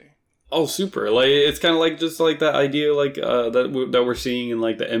 actually. Oh, super! Like it's kind of like just like that idea, like that we're seeing in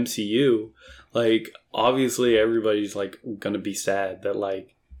like the MCU. Like obviously, everybody's like gonna be sad that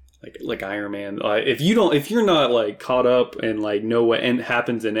like Iron Man. If you're not like caught up and like know what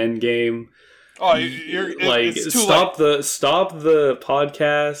happens in Endgame. Oh, it's too stop the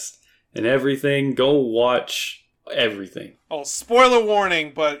podcast and everything. Go watch everything. Oh, spoiler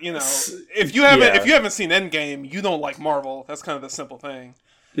warning! But if you haven't seen Endgame, you don't like Marvel. That's kind of the simple thing.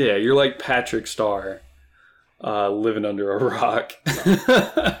 Yeah, you're like Patrick Star, living under a rock.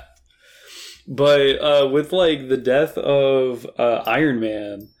 But with like the death of Iron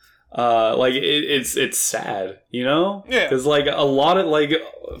Man, like it's sad, Yeah. Because like a lot of like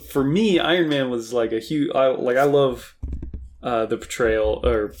for me, Iron Man was like a huge. I love the portrayal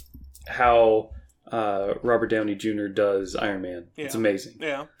or how Robert Downey Jr. does Iron Man. Yeah. It's amazing.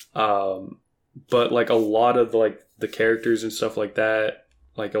 Yeah. But like a lot of like the characters and stuff like that.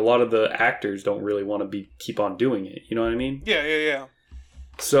 Like, a lot of the actors don't really want to keep on doing it. You know what I mean? Yeah.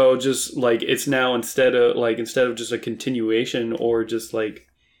 So, just, like, it's now instead of just a continuation or just, like,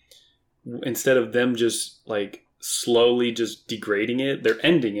 instead of them just, like, slowly just degrading it, they're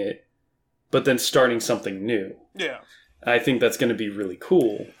ending it, but then starting something new. Yeah. I think that's going to be really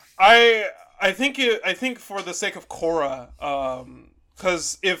cool. I think for the sake of Korra,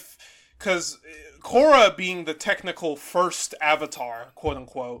 because Korra being the technical first Avatar, quote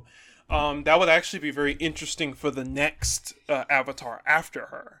unquote, that would actually be very interesting for the next Avatar after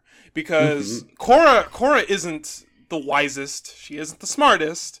her, because Korra isn't the wisest, she isn't the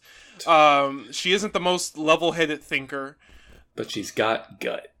smartest, she isn't the most level-headed thinker, but she's got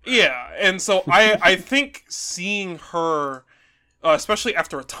gut. Yeah, and so I think seeing her, especially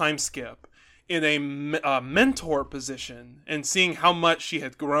after a time skip, in a mentor position and seeing how much she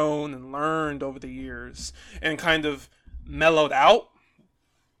had grown and learned over the years and kind of mellowed out,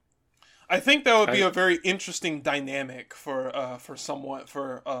 I think that would be a very interesting dynamic for a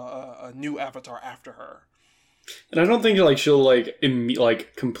new avatar after her. And I don't think like she'll like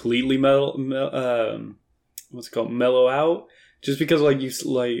completely mellow out, just because I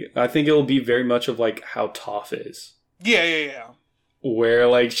think it'll be very much of like how Toph is. Yeah. Where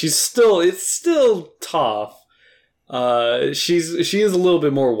like it's still Toph. She is a little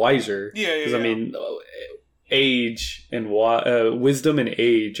bit more wiser. Yeah. Because I mean, age and wisdom and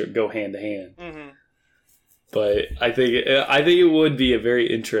age go hand to hand. Mm-hmm. But I think it would be a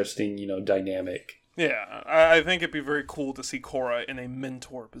very interesting, dynamic. Yeah, I think it'd be very cool to see Korra in a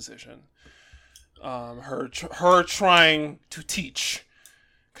mentor position. Her trying to teach.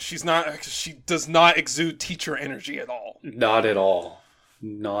 She does not exude teacher energy at all. Not at all.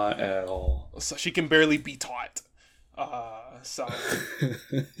 So she can barely be taught. So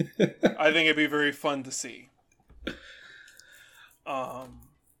I think it'd be very fun to see.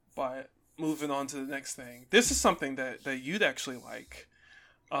 But moving on to the next thing. This is something that you'd actually like.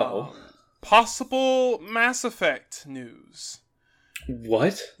 Possible Mass Effect news.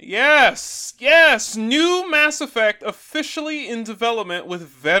 What? Yes. New Mass Effect officially in development with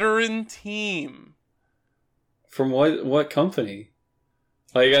veteran team. From what company?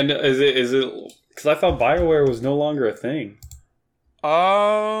 Like, is it? Because I thought BioWare was no longer a thing.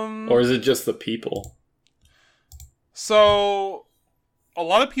 Or is it just the people? So, a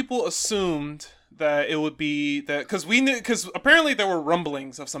lot of people assumed that it would be that because apparently there were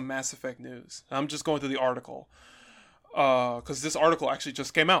rumblings of some Mass Effect news. I'm just going through the article because this article actually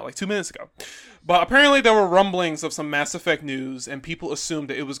just came out like 2 minutes ago. But apparently there were rumblings of some Mass Effect news, and people assumed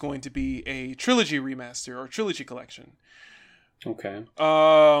that it was going to be a trilogy remaster or trilogy collection. Okay.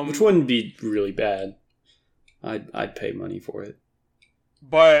 Which wouldn't be really bad. I'd pay money for it.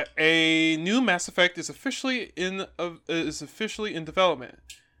 But a new Mass Effect is officially in development.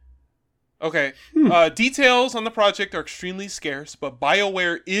 Okay. Details on the project are extremely scarce, but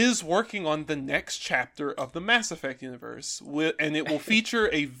BioWare is working on the next chapter of the Mass Effect universe, and it will feature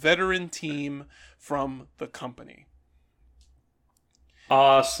a veteran team from the company.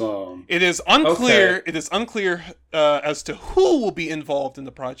 Awesome. It is unclear. Okay. It is unclear as to who will be involved in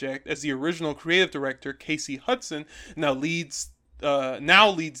the project, as the original creative director Casey Hudson now leads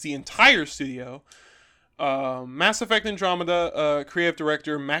the entire studio. Mass Effect Andromeda creative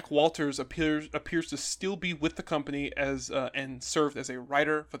director Mac Walters appears to still be with the company and served as a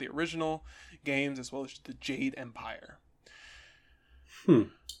writer for the original games as well as the Jade Empire.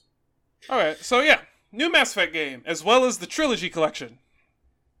 Alright, so yeah, new Mass Effect game as well as the trilogy collection.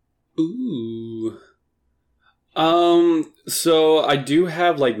 Ooh. So I do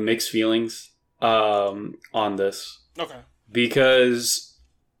have like mixed feelings on this. Okay. Because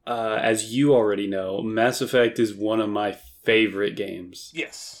as you already know, Mass Effect is one of my favorite games.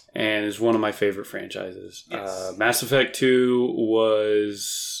 Yes. And is one of my favorite franchises. Yes. Mass Effect 2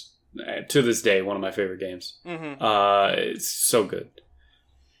 was, to this day, one of my favorite games. Mm-hmm. It's so good.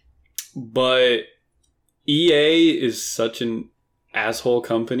 But EA is such an asshole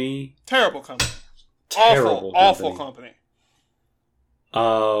company. Terrible company. Awful company.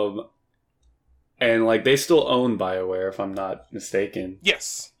 And like they still own BioWare, if I'm not mistaken.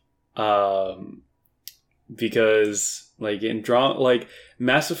 Yes. Because like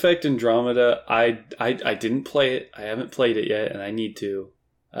Mass Effect Andromeda, I didn't play it. I haven't played it yet, and I need to,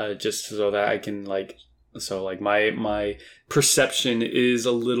 just so that I can my perception is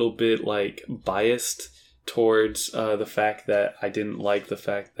a little bit like biased towards the fact that I didn't like the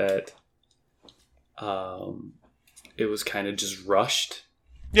fact that it was kind of just rushed.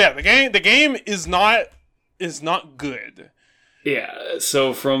 Yeah, the game is not good. Yeah,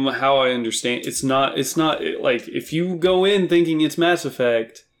 so from how I understand, it's not like if you go in thinking it's Mass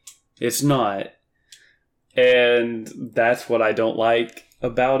Effect, it's not. And that's what I don't like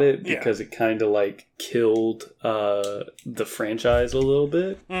about it, because it kind of like killed the franchise a little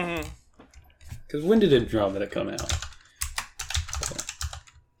bit. Mm-hmm. Because when did Andromeda come out?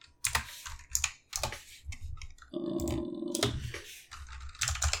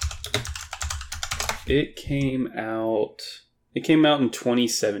 It came out in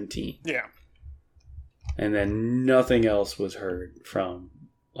 2017. Yeah. And then nothing else was heard from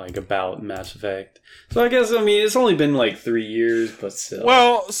about Mass Effect. So I guess it's only been 3 years, but still.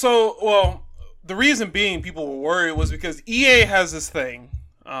 Well, the reason being people were worried was because EA has this thing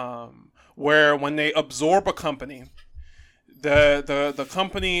where when they absorb a company, the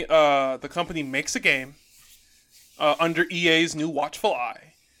company makes a game under EA's new watchful eye.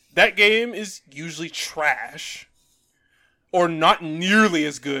 That game is usually trash, or not nearly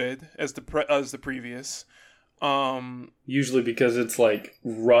as good as the previous. Usually because it's like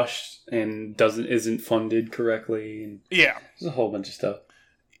rushed and isn't funded correctly, and Yeah. there's a whole bunch of stuff.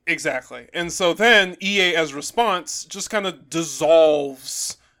 Exactly. And so then EA, as response, just kind of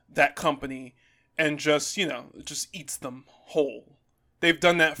dissolves that company and just, just eats them whole. They've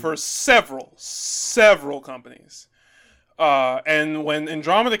done that for several companies. And when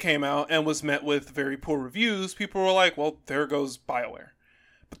Andromeda came out and was met with very poor reviews, people were like, well, there goes BioWare.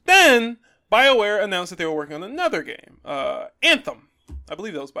 But then BioWare announced that they were working on another game, Anthem. I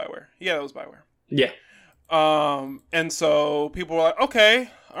believe that was BioWare. Yeah, that was BioWare. Yeah. And so people were like, okay,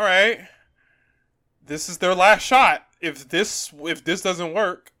 all right, this is their last shot. If this doesn't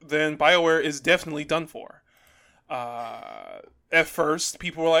work, then BioWare is definitely done for. At first,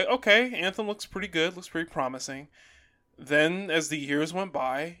 people were like, okay, Anthem looks pretty good, looks pretty promising. Then, as the years went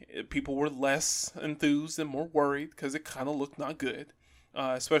by, people were less enthused and more worried because it kind of looked not good,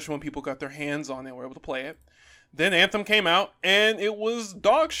 especially when people got their hands on it and were able to play it. Then Anthem came out, and it was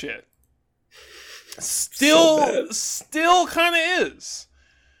dog shit. Still kind of is.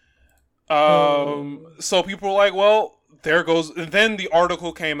 So people were like, well, there goes. And then the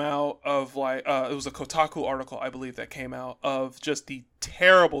article came out of it was a Kotaku article, I believe, that came out of just the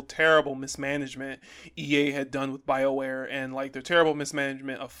terrible, terrible mismanagement EA had done with BioWare, and like their terrible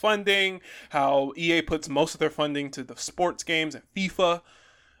mismanagement of funding, how EA puts most of their funding to the sports games and FIFA.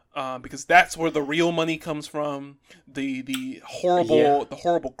 Because that's where the real money comes from. The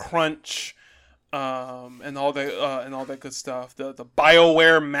horrible crunch, and all that good stuff. The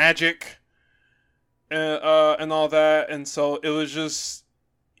BioWare magic, and all that. And so it was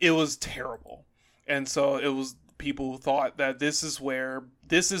terrible. And so people thought that this is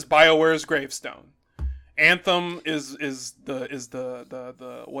BioWare's gravestone. Anthem is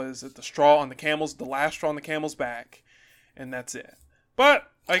the what is it? The straw on the camel's, the last straw on the camel's back, and that's it.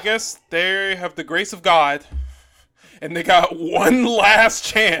 But I guess they have the grace of God, and they got one last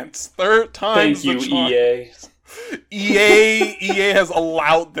chance. Third time's the charm. Thank you, EA. EA has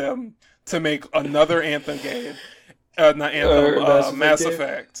allowed them to make another Anthem game. Not Anthem, Mass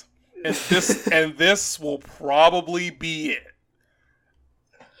Effect. And this will probably be it.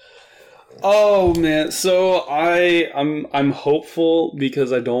 Oh man, so I'm hopeful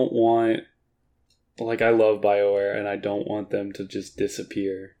because I don't want, like, I love BioWare and I don't want them to just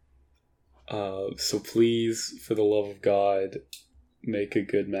disappear. So please, for the love of God, make a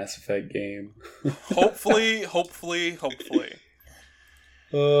good Mass Effect game. hopefully.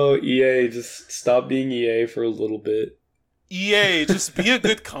 Oh, EA, just stop being EA for a little bit. EA, just be a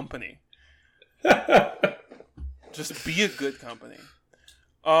good company. Just be a good company.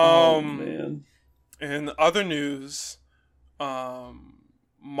 Oh, man. In other news,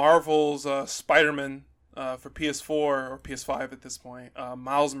 Marvel's Spider-Man for PS4 or PS5 at this point,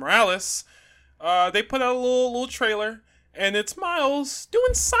 Miles Morales, they put out a little trailer, and it's Miles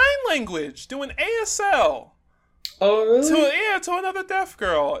doing sign language, doing ASL. Oh, really? To another deaf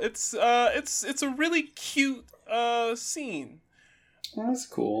girl. It's a really cute scene. Oh, that's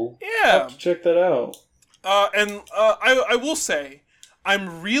cool. Yeah, I'll have to check that out. And I will say,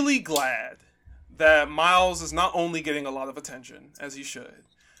 I'm really glad that Miles is not only getting a lot of attention, as he should,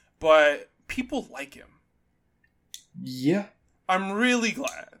 but people like him. Yeah. I'm really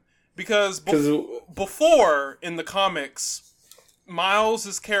glad. Because before, in the comics,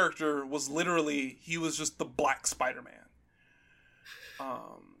 Miles' character was literally, he was just the Black Spider-Man.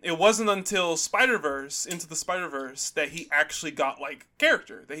 It wasn't until Into the Spider-Verse, that he actually got, like,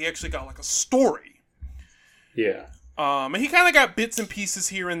 character. That he actually got, like, a story. Yeah. And he kind of got bits and pieces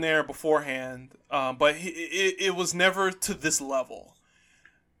here and there beforehand, but it was never to this level.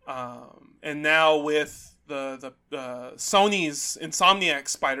 And now with the Sony's Insomniac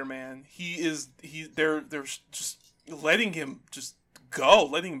Spider-Man, they're just letting him just go,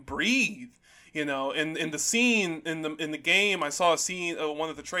 letting him breathe. You know, in the scene in the game, I saw a scene of one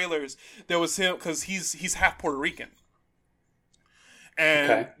of the trailers. There was him because he's half Puerto Rican.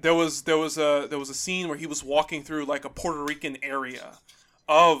 And there was a scene where he was walking through like a Puerto Rican area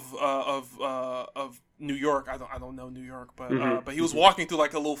of New York. I don't know New York, but he was walking through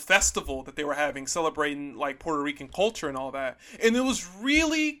like a little festival that they were having, celebrating like Puerto Rican culture and all that, and it was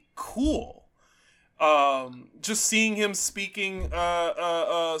really cool. Just seeing him speaking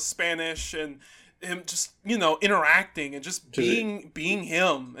Spanish and him just interacting and just being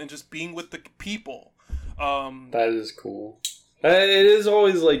him and just being with the people. That is cool. It is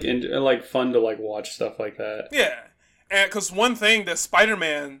always like fun to like watch stuff like that. Yeah, and because one thing that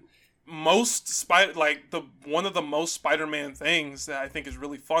Spider-Man, one of the most Spider-Man things that I think is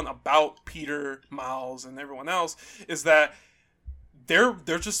really fun about Peter, Miles, and everyone else is that they're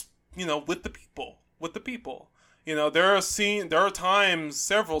just with the people. You know, there are times,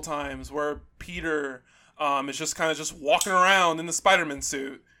 several times, where Peter is just kind of just walking around in the Spider-Man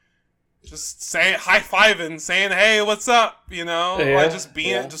suit, just saying, high-fiving, saying, "Hey, what's up?" You know, like just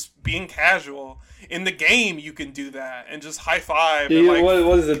being casual. In the game, you can do that and just high five. Yeah, and like,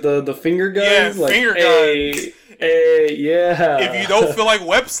 what is it? The finger guns? Yeah, like, finger guns. Hey, yeah. If you don't feel like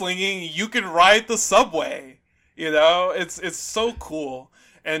web slinging, you can ride the subway. You know, it's so cool.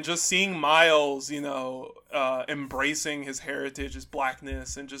 And just seeing Miles, you know, embracing his heritage, his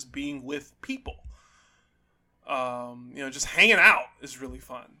blackness, and just being with people. You know, just hanging out is really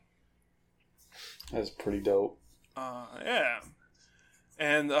fun. That's pretty dope. Yeah.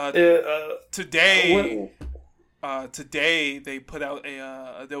 And today they put out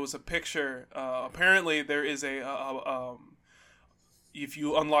there was a picture. Apparently, there is if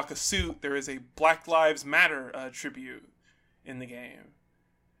you unlock a suit, there is a Black Lives Matter tribute in the game.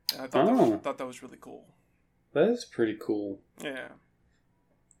 And I thought that was really cool. That is pretty cool. Yeah.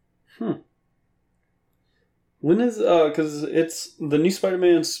 When is because it's the new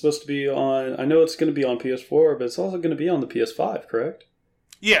Spider-Man's supposed to be on. I know it's going to be on PS4, but it's also going to be on the PS5, correct?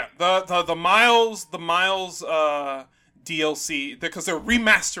 Yeah, the Miles DLC, because they're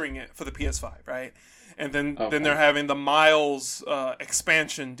remastering it for the PS5, right? And then they're having the Miles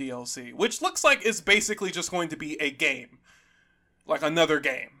expansion DLC, which looks like it's basically just going to be a game, like another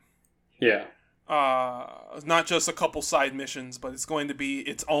game. Yeah. Not just a couple side missions, but it's going to be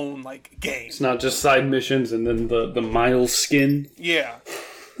its own like game. It's not just side missions and then the Miles skin. Yeah.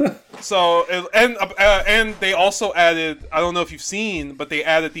 So and they also added, I don't know if you've seen, but they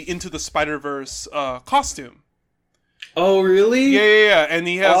added the Into the Spider-Verse costume. Oh really? Yeah. And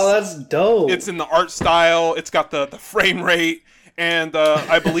he has. Oh, that's dope. It's in the art style. It's got the frame rate, and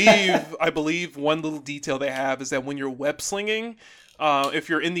I believe one little detail they have is that when you're web slinging, if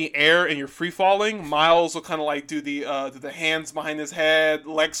you're in the air and you're free falling, Miles will kind of like do the hands behind his head,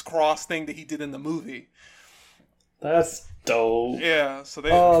 legs crossed thing that he did in the movie. That's dope. Yeah, so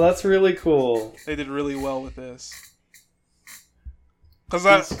that's really cool. They did really well with this.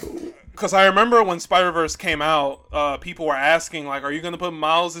 Because I remember when Spider-Verse came out, people were asking, like, are you going to put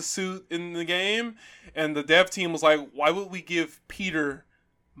Miles' suit in the game? And the dev team was like, why would we give Peter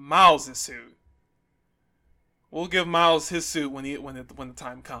Miles' suit? We'll give Miles his suit when the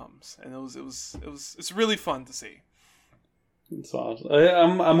time comes. And it's really fun to see. It's awesome.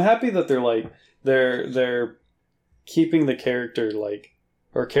 I'm happy that they're keeping the character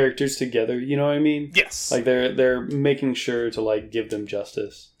or characters together, you know what I mean? Yes. Like they're making sure to like give them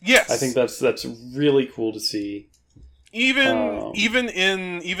justice. Yes. I think that's really cool to see. Even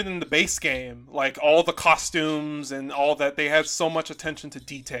in the base game, like all the costumes and all that, they had so much attention to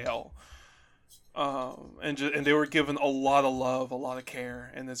detail. And they were given a lot of love, a lot of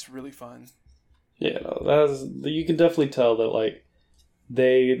care, and it's really fun. Yeah, you can definitely tell that like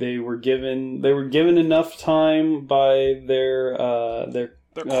they were given enough time by their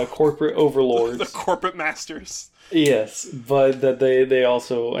corporate overlords, the corporate masters. Yes, but that they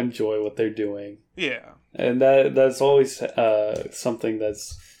also enjoy what they're doing. Yeah, and that's always something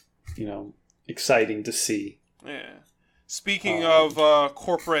that's exciting to see. Yeah. Speaking of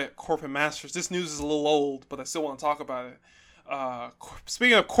corporate masters, this news is a little old, but I still want to talk about it.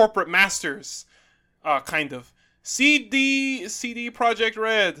 Speaking of corporate masters, kind of. CD Projekt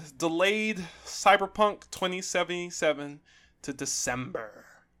Red delayed Cyberpunk 2077 to December.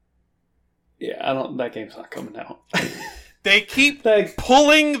 Yeah, that game's not coming out. They keep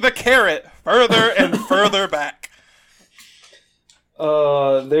pulling the carrot further and further back.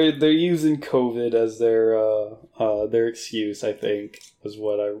 They're using COVID as their excuse, I think, is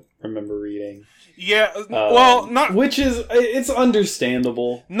what I remember reading. Yeah, it's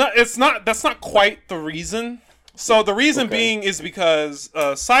understandable. No, it's not. That's not quite the reason. So the reason being is because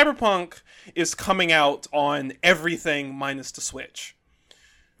Cyberpunk is coming out on everything minus the Switch,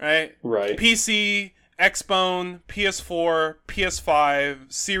 right? Right. PC, Xbone, PS4, PS5,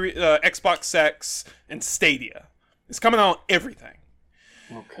 Xbox X, and Stadia. It's coming out on everything.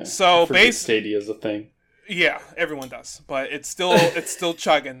 Okay. So Stadia is a thing. Yeah, everyone does, but it's still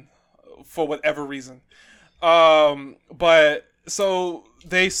chugging for whatever reason. But so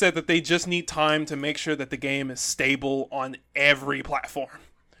they said that they just need time to make sure that the game is stable on every platform.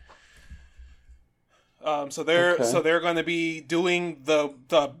 So they're going to be doing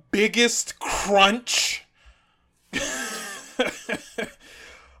the biggest crunch.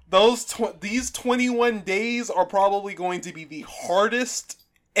 These 21 days are probably going to be the hardest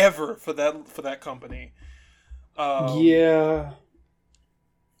ever for that company. Yeah.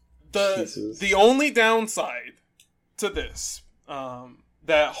 The only downside to this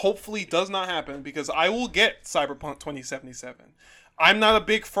that hopefully does not happen because I will get Cyberpunk 2077. I'm not a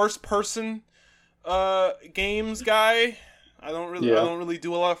big first person games guy. I don't really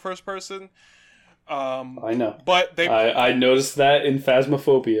do a lot of first person. I know. But I noticed that in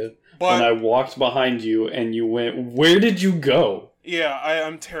Phasmophobia when I walked behind you and you went, "Where did you go?" Yeah,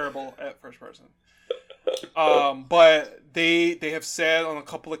 I'm terrible at first person. But they have said on a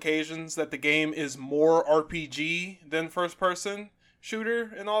couple occasions that the game is more RPG than first person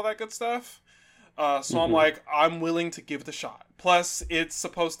shooter and all that good stuff. So I'm like, I'm willing to give it a shot. Plus, it's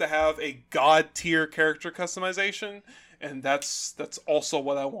supposed to have a god tier character customization, and that's also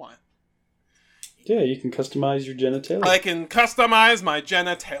what I want. Yeah, you can customize your genitalia. I can customize my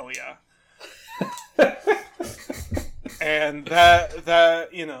genitalia. And that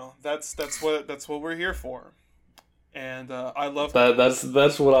you know, that's what we're here for. And I love that.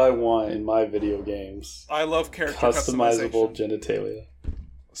 That's what I want in my video games. I love character customizable genitalia.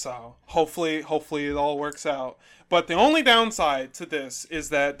 So hopefully it all works out. But the only downside to this is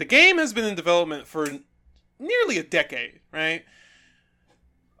that the game has been in development for nearly a decade, right?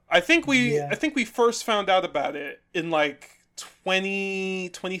 I think we first found out about it in like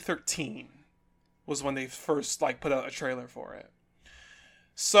 2013 was when they first like put out a trailer for it.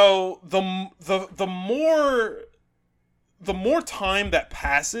 So the more time that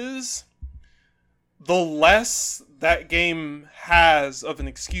passes, the less that game has of an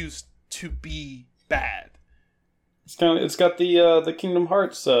excuse to be bad. It's got the Kingdom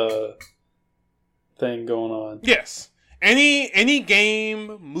Hearts thing going on. Yes. Any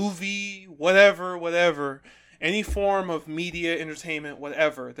game, movie, whatever, any form of media, entertainment,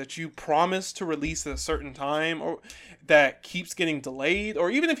 whatever, that you promise to release at a certain time or that keeps getting delayed,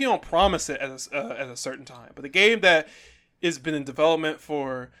 or even if you don't promise it at a certain time, but a game that has been in development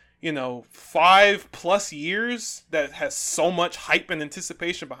for, 5+ years that has so much hype and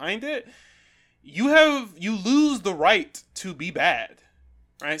anticipation behind it, you lose the right to be bad.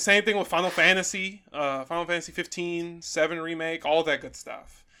 Right? Same thing with Final Fantasy 15, 7 remake, all that good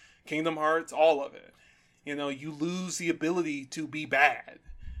stuff. Kingdom Hearts, all of it. You lose the ability to be bad.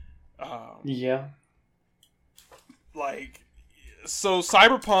 Yeah. So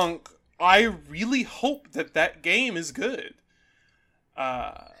Cyberpunk, I really hope that game is good.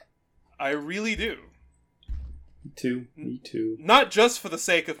 I really do. Me too. Not just for the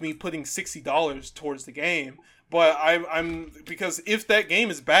sake of me putting $60 towards the game, but I'm because if that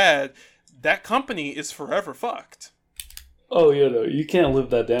game is bad, that company is forever fucked. Oh yeah, no, you can't live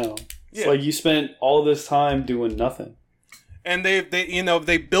that down. It's like you spent all this time doing nothing. And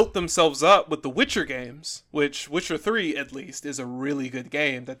they built themselves up with the Witcher games, which Witcher 3 at least is a really good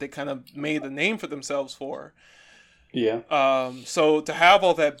game that they kind of made a name for themselves for. Yeah. So to have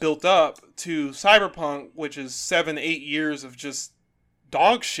all that built up to Cyberpunk, which is 7-8 years of just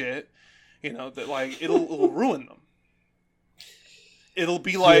dog shit, that like it'll ruin them. It'll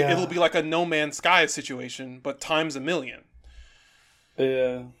be like a No Man's Sky situation, but times a million.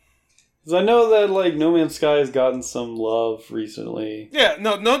 Yeah. Because I know that like No Man's Sky has gotten some love recently. Yeah,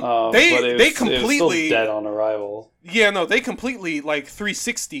 they completely it was still dead on arrival. Yeah, no, they completely like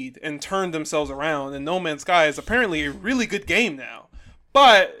 360'd and turned themselves around, and No Man's Sky is apparently a really good game now.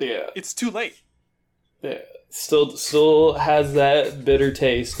 But it's too late. Yeah, still has that bitter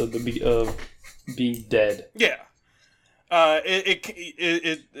taste of being dead. Yeah,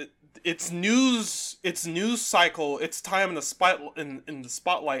 its news cycle, its time in the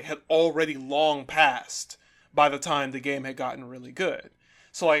spotlight had already long passed by the time the game had gotten really good.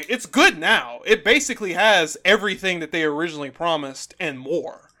 So like it's good now. It basically has everything that they originally promised and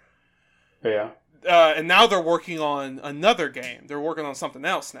more. Yeah. And now they're working on another game. They're working on something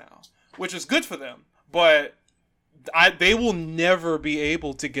else now, which is good for them. But they will never be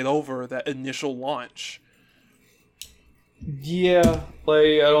able to get over that initial launch. Yeah, like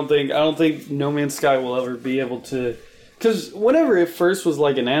I don't think No Man's Sky will ever be able to, because whenever it first was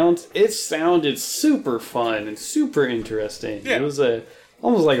like announced, it sounded super fun and super interesting. Yeah. It was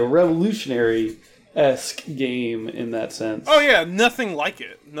almost like a revolutionary-esque game in that sense. Oh yeah, nothing like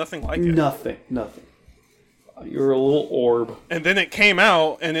it. Nothing. You're a little orb. And then it came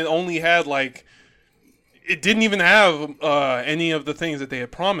out, and it only had like, it didn't even have any of the things that they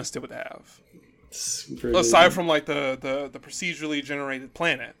had promised it would have. Aside from like the procedurally generated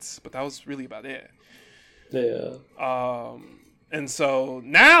planets, but that was really about it. Yeah. And so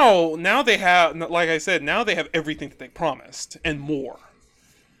now they have, like I said, now they have everything that they promised and more.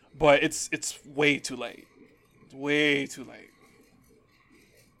 But it's way too late. It's way too late.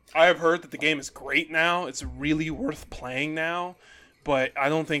 I have heard that the game is great now. It's really worth playing now, but I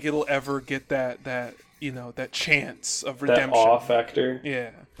don't think it'll ever get that that chance of That redemption. awe factor.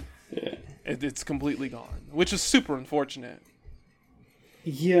 Yeah. Yeah. It's completely gone, which is super unfortunate.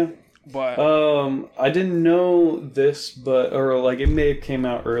 Yeah. But I didn't know this, or like it may have came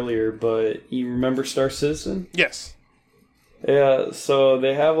out earlier, but you remember Star Citizen? yes, Yeah, so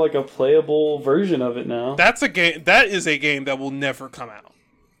they have like a playable version of it now. that's a game. That is a game that will never come out.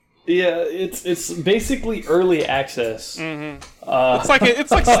 Yeah, it's basically early access. Mm-hmm.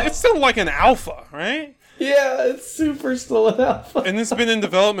 It's still like an alpha, right? Yeah, it's super still an alpha. And it's been in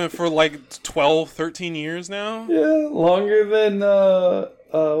development for like 12, 13 years now. Yeah, longer than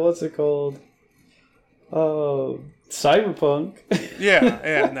what's it called? Cyberpunk.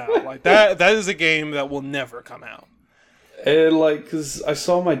 No, like that is a game that will never come out. And like, cause I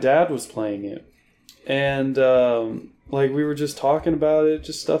saw my dad was playing it, and like we were just talking about it,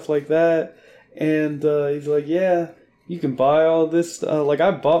 just stuff like that, and he's like, "Yeah, you can buy all this." Like I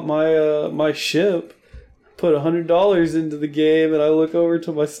bought my ship, put $100 into the game, and I look over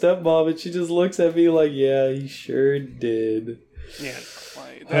to my stepmom, and she just looks at me like, "Yeah, he sure did." Yeah,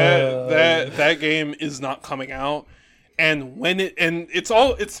 like that game is not coming out, and it's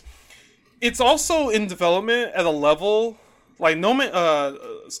also in development at a level like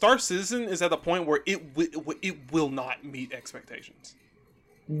Star Citizen is at a point where it will not meet expectations.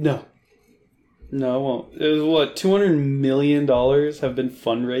 No, it won't. It was what $200 million have been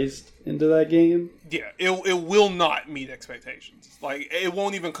fundraised into that game. Yeah, it will not meet expectations. Like it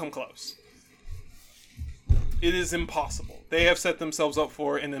won't even come close. It is impossible. They have set themselves up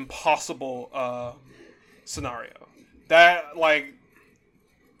for an impossible scenario. That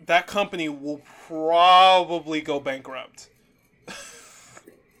company will probably go bankrupt.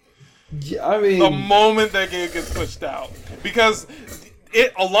 Yeah, I mean, the moment that game gets pushed out, because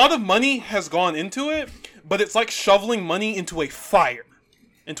a lot of money has gone into it, but it's like shoveling money into a fire,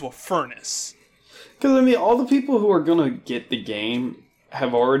 into a furnace. Because I mean, all the people who are gonna get the game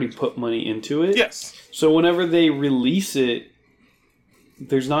have already put money into it. Yes. So whenever they release it,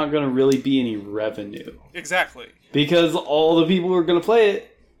 there's not gonna really be any revenue. Exactly. Because all the people who are gonna play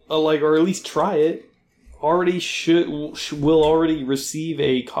it, or at least try it, will already receive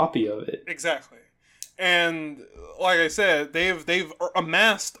a copy of it. Exactly. And like I said, they've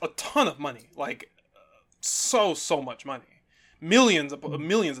amassed a ton of money, like so much money, millions of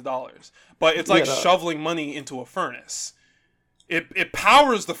dollars. But it's like shoveling money into a furnace. It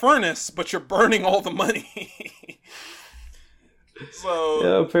powers the furnace, but you're burning all the money. So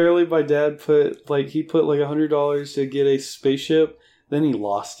yeah, apparently my dad put $100 to get a spaceship, then he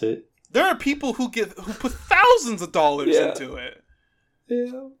lost it. There are people who put thousands of dollars into it.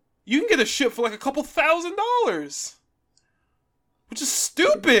 Yeah. You can get a ship for like a couple $1,000s. Which is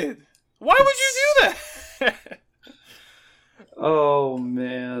stupid. Why would you do that? Oh,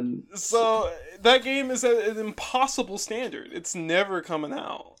 man. So, that game is at an impossible standard. It's never coming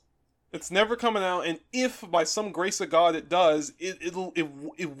out. And if by some grace of God it does, it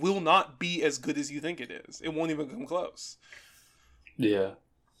will not be as good as you think it is. It won't even come close. Yeah.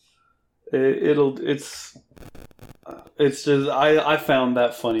 It's just I found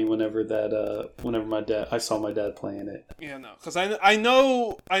that funny whenever I saw my dad playing it. Yeah, no, because I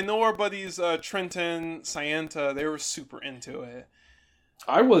know our buddies Trenton, Scienta, they were super into it.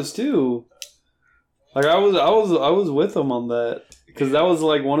 I was too. Like I was with them on that because that was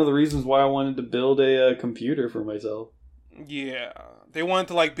like one of the reasons why I wanted to build a computer for myself. Yeah, they wanted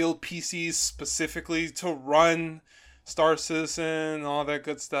to like build PCs specifically to run Star Citizen and all that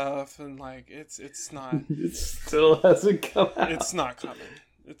good stuff, and like it's not. It still hasn't come out. It's not coming.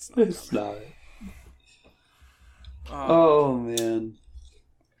 It's not. Oh man.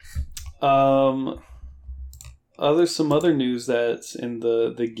 There's some other news that's in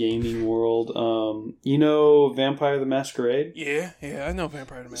the gaming world. Vampire the Masquerade? Yeah, I know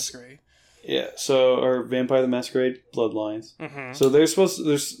Vampire the Masquerade. Yeah, or Vampire the Masquerade Bloodlines. Mm-hmm. So there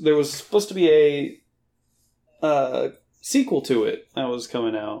was supposed to be a sequel to it that was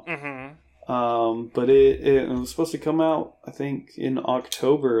coming out. Mm-hmm. But it was supposed to come out, I think, in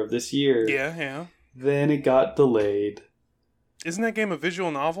October of this year. Yeah. Then it got delayed. Isn't that game a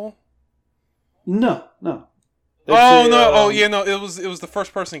visual novel? No. It was the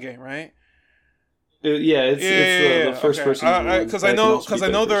first person game, right? It's the first person. Because I know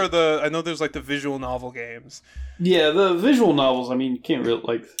there's like the visual novel games. Yeah, the visual novels. I mean, you can't really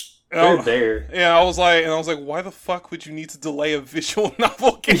like. They're there. Yeah, I was like, why the fuck would you need to delay a visual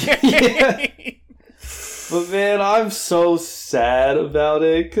novel game? Yeah. But man, I'm so sad about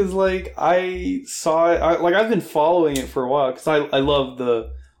it because like I saw it. I've been following it for a while because I love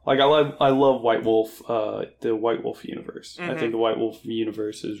I love White Wolf, the White Wolf universe. Mm-hmm. I think the White Wolf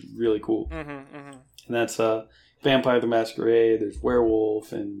universe is really cool. Mm-hmm, mm-hmm. and that's Vampire the Masquerade. There's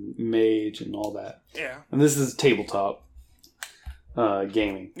Werewolf and Mage and all that. Yeah. And this is tabletop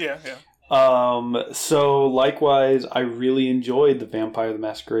gaming. Yeah. So likewise, I really enjoyed the Vampire the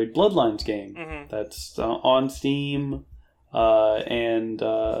Masquerade Bloodlines game. Mm-hmm. That's on Steam, and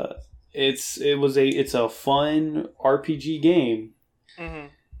it's a fun RPG game. Mm-hmm.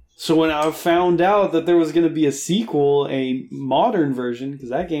 So when I found out that there was going to be a sequel, a modern version, because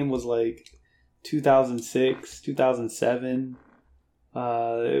that game was like 2006, 2007,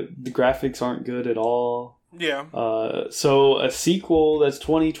 the graphics aren't good at all. Yeah. So a sequel that's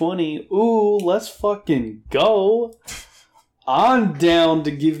 2020, ooh, let's fucking go. I'm down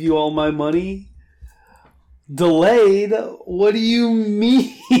to give you all my money. Delayed? What do you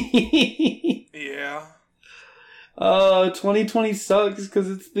mean? Yeah. 2020 sucks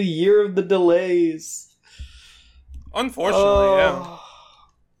because it's the year of the delays. Unfortunately, yeah.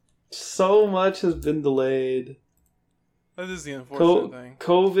 So much has been delayed. That is the unfortunate thing.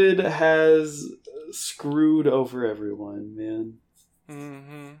 COVID has screwed over everyone, man.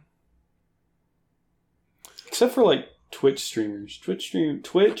 Mm-hmm. Except for like Twitch streamers. Twitch is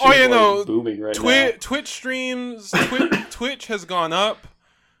booming right now. Twitch streams. Twitch has gone up.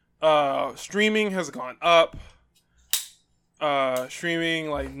 Streaming has gone up.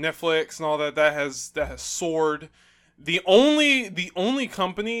 Streaming like Netflix and all that has soared. The only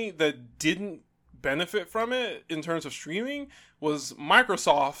company that didn't benefit from it in terms of streaming was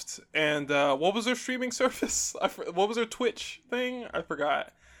Microsoft. And what was their streaming service? What was their Twitch thing? I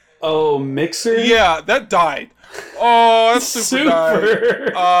forgot. Oh, Mixer? Yeah, that died. Oh, that's super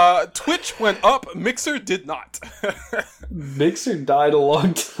died. Twitch went up. Mixer did not. Mixer died a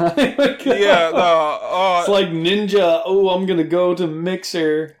long time ago. Yeah, no. It's like Ninja. Oh, I'm gonna go to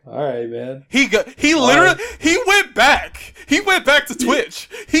Mixer. All right, man. He went back. He went back to Twitch.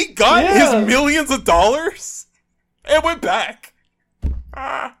 He got his millions of dollars and went back.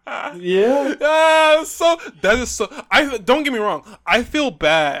 Yeah. So that is so. I don't get me wrong. I feel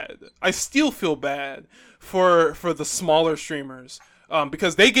bad. I still feel bad for the smaller streamers,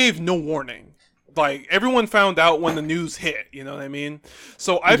 because they gave no warning. Like everyone found out when the news hit. You know what I mean?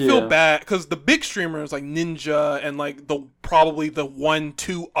 So I feel bad because the big streamers like Ninja and like probably the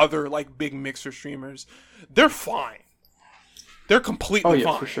 1-2 other like big Mixer streamers, they're fine. They're completely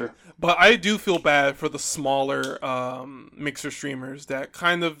fine. For sure. But I do feel bad for the smaller Mixer streamers that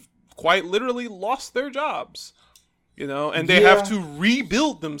kind of quite literally lost their jobs, you know, and they have to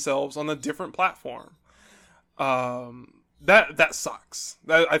rebuild themselves on a different platform. That sucks.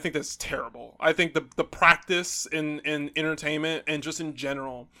 I think that's terrible. I think the practice in entertainment and just in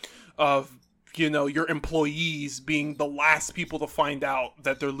general of, you know, your employees being the last people to find out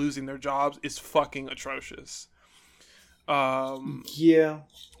that they're losing their jobs is fucking atrocious. Welcome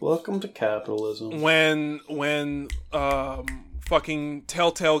to capitalism. When fucking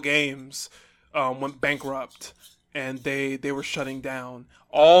Telltale Games went bankrupt and they were shutting down,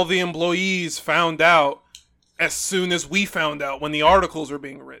 all the employees found out as soon as we found out when the articles were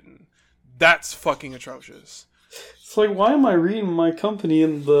being written. That's fucking atrocious. It's like, why am I reading my company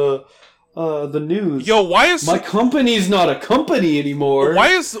in the news? Why is my company's not a company anymore? Why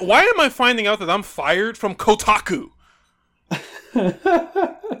am I finding out that I'm fired from Kotaku? You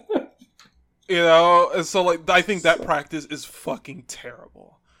know, and so like I think that practice is fucking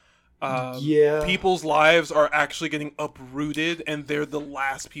terrible. People's lives are actually getting uprooted, and they're the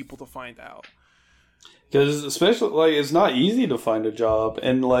last people to find out. Because especially like it's not easy to find a job,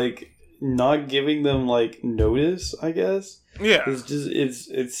 and like not giving them like notice, I guess. Yeah, it's just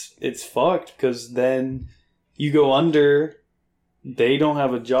it's fucked because then you go under. They don't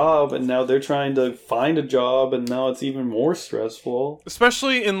have a job, and now they're trying to find a job, and now it's even more stressful.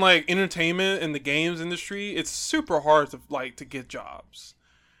 Especially in like entertainment and the games industry, it's super hard to get jobs.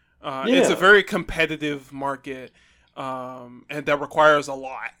 It's a very competitive market, and that requires a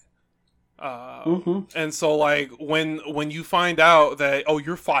lot. And so like when you find out that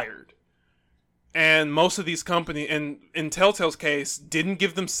you're fired, and most of these companies, and in Telltale's case, didn't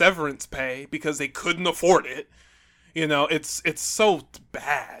give them severance pay because they couldn't afford it. You know, it's so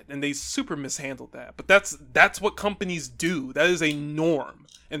bad, and they super mishandled that. But that's what companies do. That is a norm,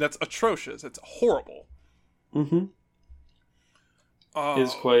 and that's atrocious. It's horrible. Mm-hmm.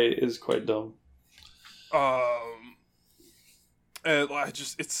 Is quite dumb. And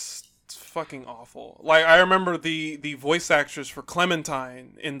it's fucking awful. Like I remember the voice actress for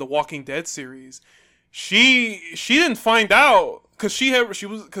Clementine in the Walking Dead series. She didn't find out. Because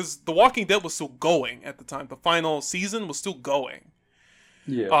The Walking Dead was still going at the time. The final season was still going.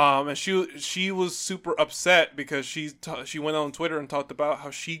 Yeah. And she was super upset because she went on Twitter and talked about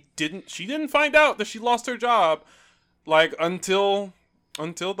how she didn't find out that she lost her job like until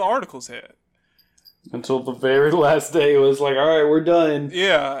the articles hit. Until the very last day, it was like, all right, we're done.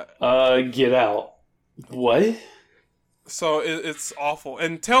 Yeah. Get out. What? So it's awful.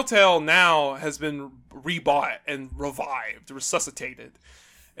 And Telltale now has been rebought and revived, resuscitated.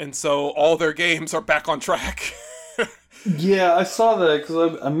 And so all their games are back on track. Yeah, I saw that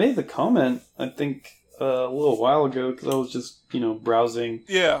because I made the comment, I think, a little while ago because I was just, browsing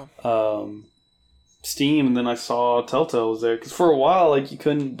Steam, and then I saw Telltale was there. Because for a while, like, you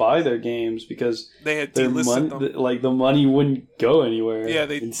couldn't buy their games because they had delisted them. Like, the money wouldn't go anywhere. Yeah,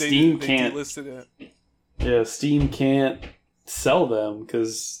 they delisted it. Yeah, Steam can't sell them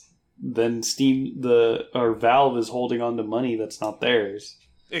because then Valve is holding on to money that's not theirs.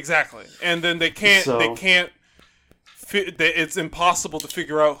 Exactly, and then they can't. It's impossible to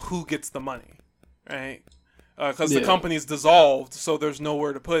figure out who gets the money, right? Because the company's dissolved, so there's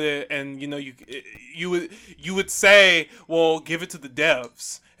nowhere to put it, and you would say, well, give it to the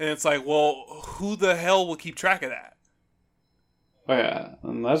devs, and it's like, well, who the hell will keep track of that? Oh yeah,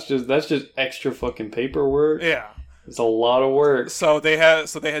 and that's just extra fucking paperwork. Yeah, it's a lot of work. So they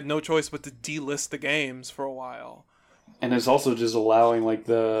had no choice but to delist the games for a while, and it's also just allowing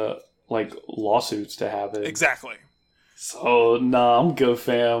the lawsuits to happen. Exactly. So, nah, I'm good,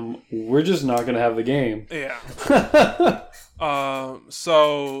 fam. We're just not going to have the game. Yeah.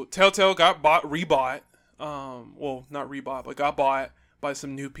 So, Telltale got rebought. Well, not rebought, but got bought by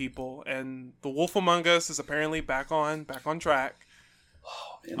some new people. And The Wolf Among Us is apparently back on track.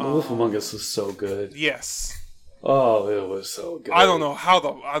 Oh, man, The Wolf Among Us was so good. Yes. Oh, it was so good. I don't know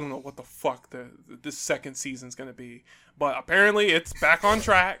what the fuck this second season's going to be. But apparently it's back on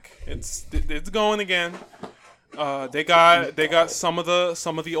track. It's going again. They got some of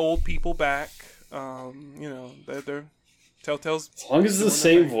the old people back. They're Telltale's. As long as it's the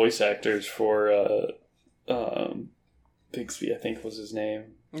same voice actors for Bixby, I think was his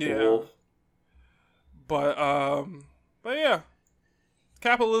name. Yeah. Wolf. But yeah,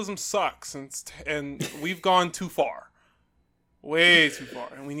 capitalism sucks, and we've gone too far, way too far,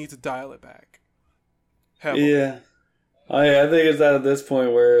 and we need to dial it back. Heavily. Yeah, I think it's at this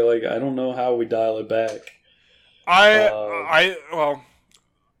point where I don't know how we dial it back. Well,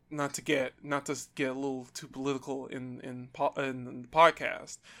 not to get a little too political in the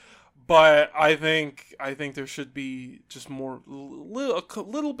podcast, but I think there should be just a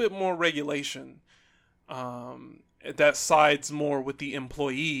little bit more regulation that sides more with the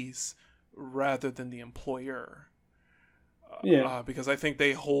employees rather than the employer. Because I think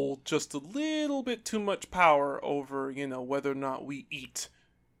they hold just a little bit too much power over whether or not we eat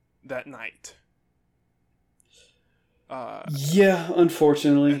that night. Yeah,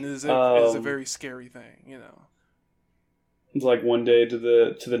 unfortunately, and it is a very scary thing, It's like one day to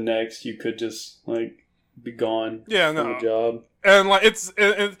the next, you could just be gone. Yeah, from the job, and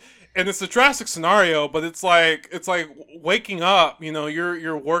it's a drastic scenario, but it's like waking up.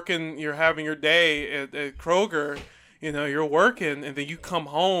 You're working, you're having your day at Kroger. You're working, and then you come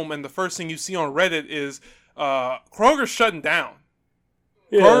home, and the first thing you see on Reddit is Kroger's shutting down.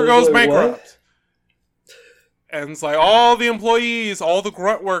 Yeah, Kroger goes bankrupt. What? And it's like all the employees, all the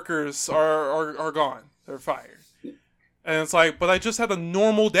grunt workers are gone. They're fired. And it's like, but I just had a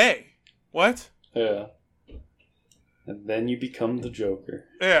normal day. What? Yeah. And then you become the Joker.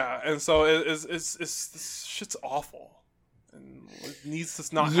 Yeah, and so it's this shit's awful. And it needs to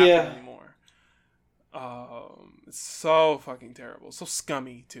not happen anymore. It's so fucking terrible. So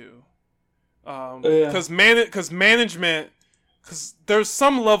scummy, too. Because management... Because there's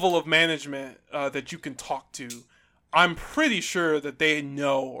some level of management that you can talk to. I'm pretty sure that they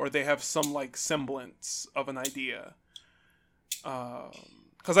know or they have some semblance of an idea.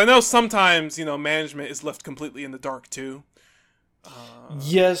 Because I know sometimes management is left completely in the dark too.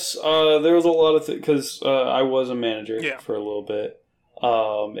 Yes, there was a lot of because I was a manager for a little bit,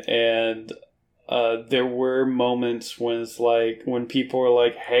 and there were moments when it's when people are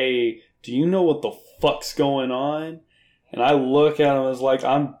like, "Hey, do you know what the fuck's going on?" And I look at him as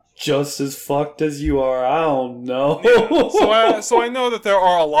I'm just as fucked as you are. I don't know. Yeah. So I know that there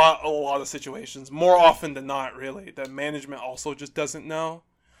are a lot of situations, more often than not, really, that management also just doesn't know.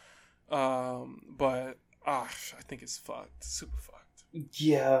 But I think it's fucked, super fucked.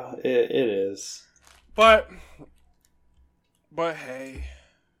 Yeah, it is. But hey,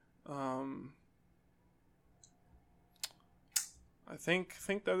 I think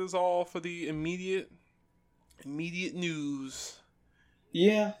that is all for the immediate news.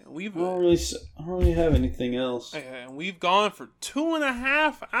 Yeah, We've I don't really have anything else. and we've gone for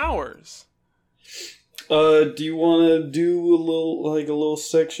 2.5 hours. Do you want to do a little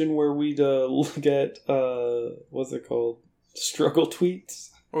section where we look at what's it called? Struggle tweets.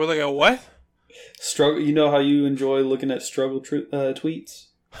 Or like a what? Struggle. You know how you enjoy looking at struggle tweets.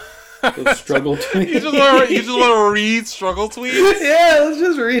 Those struggle tweets. You just want to read struggle tweets? Yeah, let's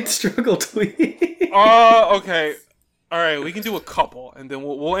just read struggle tweets. Okay. All right, we can do a couple, and then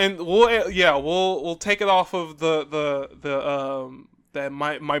we'll take it off of that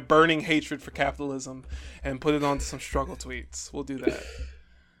my burning hatred for capitalism, and put it onto some struggle tweets. We'll do that.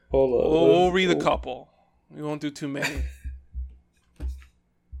 Hold on. We'll read a couple. We won't do too many.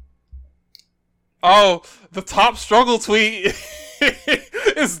 Oh, the top struggle tweet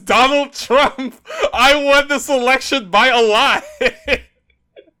is Donald Trump. I won this election by a lot. And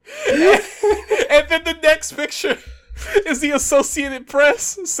then the next picture is the Associated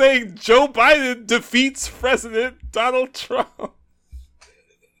Press saying Joe Biden defeats President Donald Trump.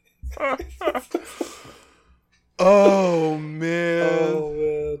 Oh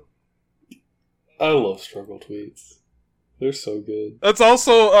man. I love struggle tweets. They're so good. That's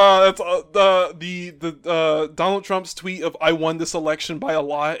also the Donald Trump's tweet of "I won this election by a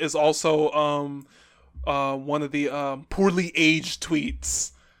lot" is also one of the poorly aged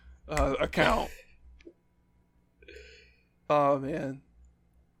tweets account. Oh man.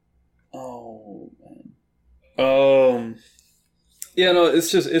 Yeah, no,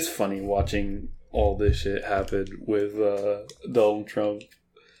 it's funny watching all this shit happen with Donald Trump.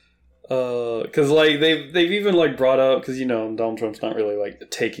 Because like they've even like brought up, because Donald Trump's not really like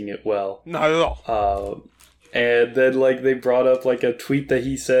taking it well. Not at all. And then like they brought up like a tweet that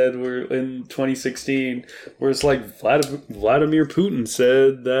he said in 2016 where it's like Vladimir Putin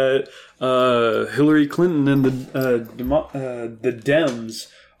said that Hillary Clinton and the Dems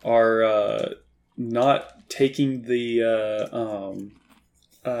are not taking the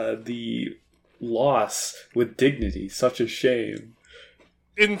loss with dignity. Such a shame.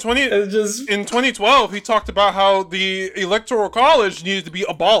 In 2012, he talked about how the Electoral College needed to be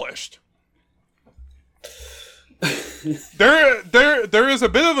abolished. There is a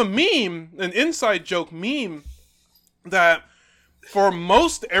bit of a meme, an inside joke meme, that for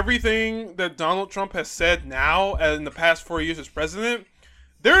most everything that Donald Trump has said now and in the past 4 years as president,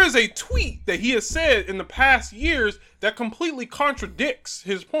 there is a tweet that he has said in the past years that completely contradicts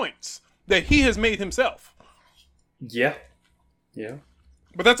his points that he has made himself. Yeah. Yeah.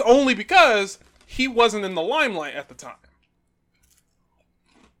 But that's only because he wasn't in the limelight at the time.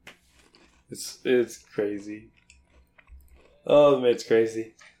 It's crazy. Oh, man, it's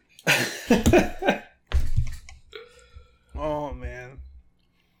crazy. Oh, man.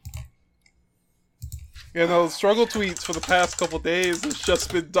 Yeah, no, struggle tweets for the past couple days has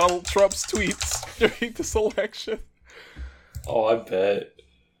just been Donald Trump's tweets during this election. Oh, I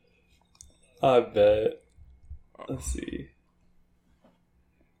bet. Let's see.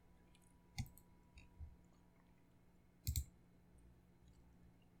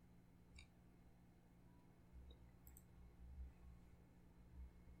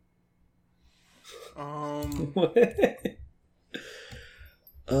 What?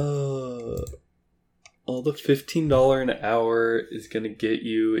 All the $15 an hour is gonna get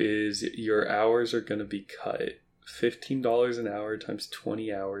you is your hours are gonna be cut. $15 an hour times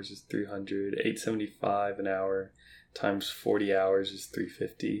 20 hours is $300. $8.75 an hour times 40 hours is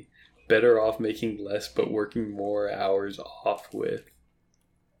 $350. Better off making less but working more hours off with.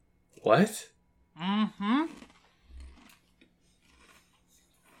 What? Mm-hmm.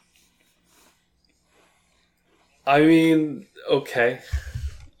 I mean, okay.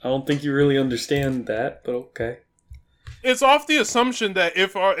 I don't think you really understand that, but okay. It's off the assumption that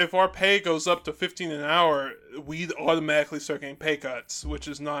if our pay goes up to $15 an hour, we'd automatically start getting pay cuts, which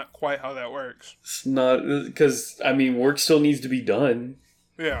is not quite how that works. It's not, because, I mean, work still needs to be done.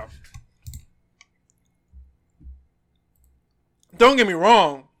 Yeah. Don't get me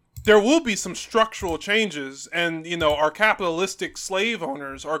wrong. There will be some structural changes, and, our capitalistic slave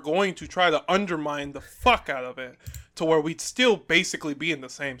owners are going to try to undermine the fuck out of it to where we'd still basically be in the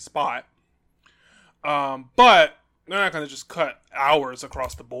same spot. But they're not going to just cut hours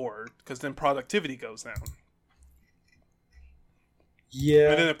across the board, because then productivity goes down.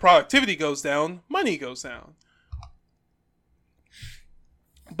 Yeah. And then if productivity goes down, money goes down.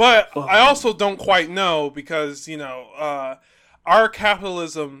 But I also don't quite know, because, our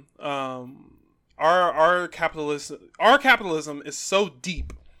capitalism, our capitalism is so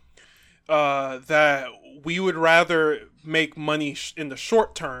deep that we would rather make money in the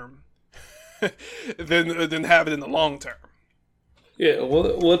short term than have it in the long term. Yeah,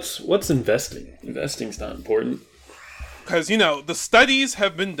 well, what's investing? Investing's not important. Because, the studies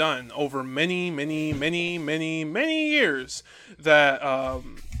have been done over many, many, many, many, many years that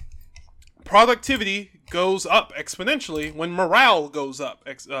productivity goes up exponentially when morale goes up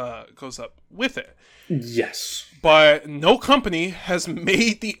with it. Yes. But no company has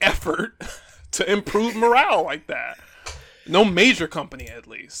made the effort to improve morale like that. No major company, at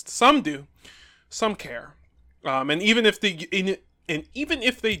least. Some do. Some care. And even if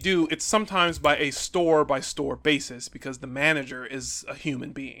they do, it's sometimes by a store-by-store basis because the manager is a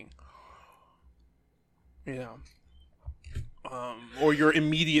human being. Or your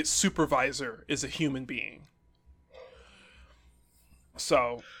immediate supervisor is a human being.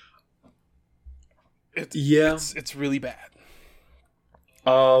 So, it's really bad.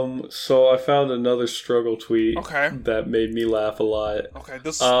 So I found another struggle tweet. Okay. That made me laugh a lot. Okay,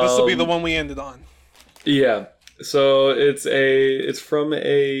 this will be the one we ended on. Yeah. So it's from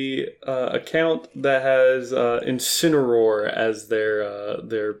a account that has Incineroar as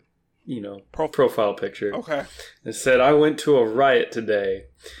their profile picture. Okay. It said, "I went to a riot today,"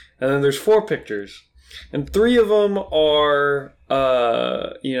 and then there's 4 pictures, and 3 of them are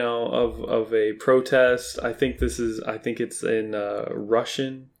of a protest. I think it's in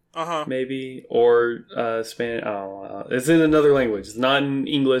Russian. Maybe, or Spanish. I don't know. It's in another language. It's not in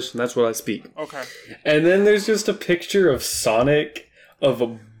English, and that's what I speak. Okay. And then there's just a picture of Sonic, of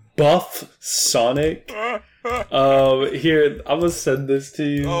a buff Sonic. Here, I'm gonna send this to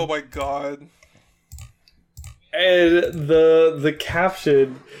you. Oh my god. And the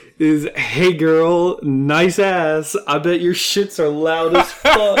caption is, "Hey girl, nice ass. I bet your shits are loud as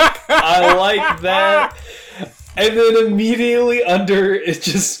fuck." I like that. And then immediately under, it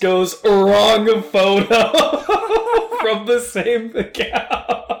just goes, "Wrong photo," from the same account.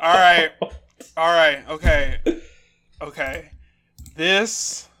 Alright, okay.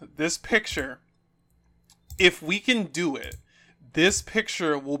 This picture, if we can do it, this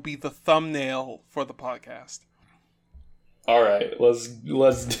picture will be the thumbnail for the podcast. Alright, let's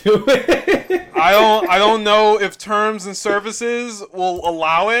do it. I don't know if terms and services will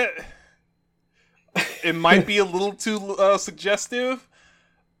allow it. It might be a little too suggestive,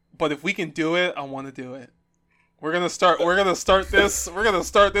 but if we can do it, I want to do it. We're gonna start this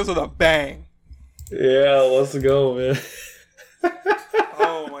with a bang. Yeah, let's go, man.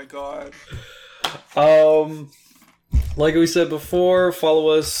 Oh my god. Like we said before, follow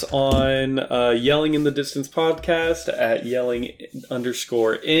us on Yelling in the Distance podcast at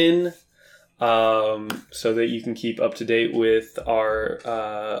yelling_in, so that you can keep up to date with our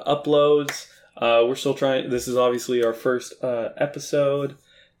uploads. We're still trying. This is obviously our first episode,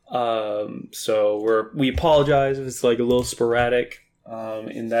 so we apologize if it's like a little sporadic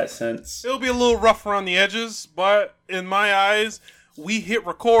in that sense. It'll be a little rough around the edges, but in my eyes, we hit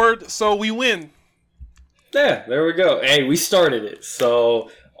record, so we win. Yeah, there we go. Hey, we started it, so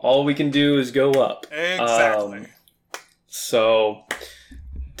all we can do is go up. Exactly. So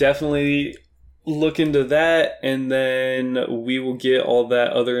definitely look into that, and then we will get all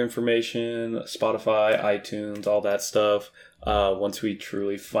that other information, Spotify, iTunes, all that stuff, once we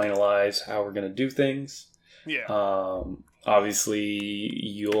truly finalize how we're going to do things. Yeah. Obviously,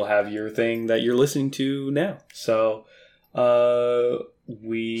 you'll have your thing that you're listening to now. So,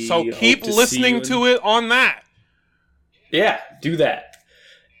 keep listening to it on that. Yeah, do that.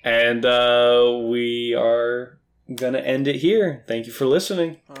 And we are going to end it here. Thank you for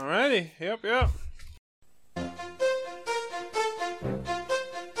listening. Alrighty. Yep.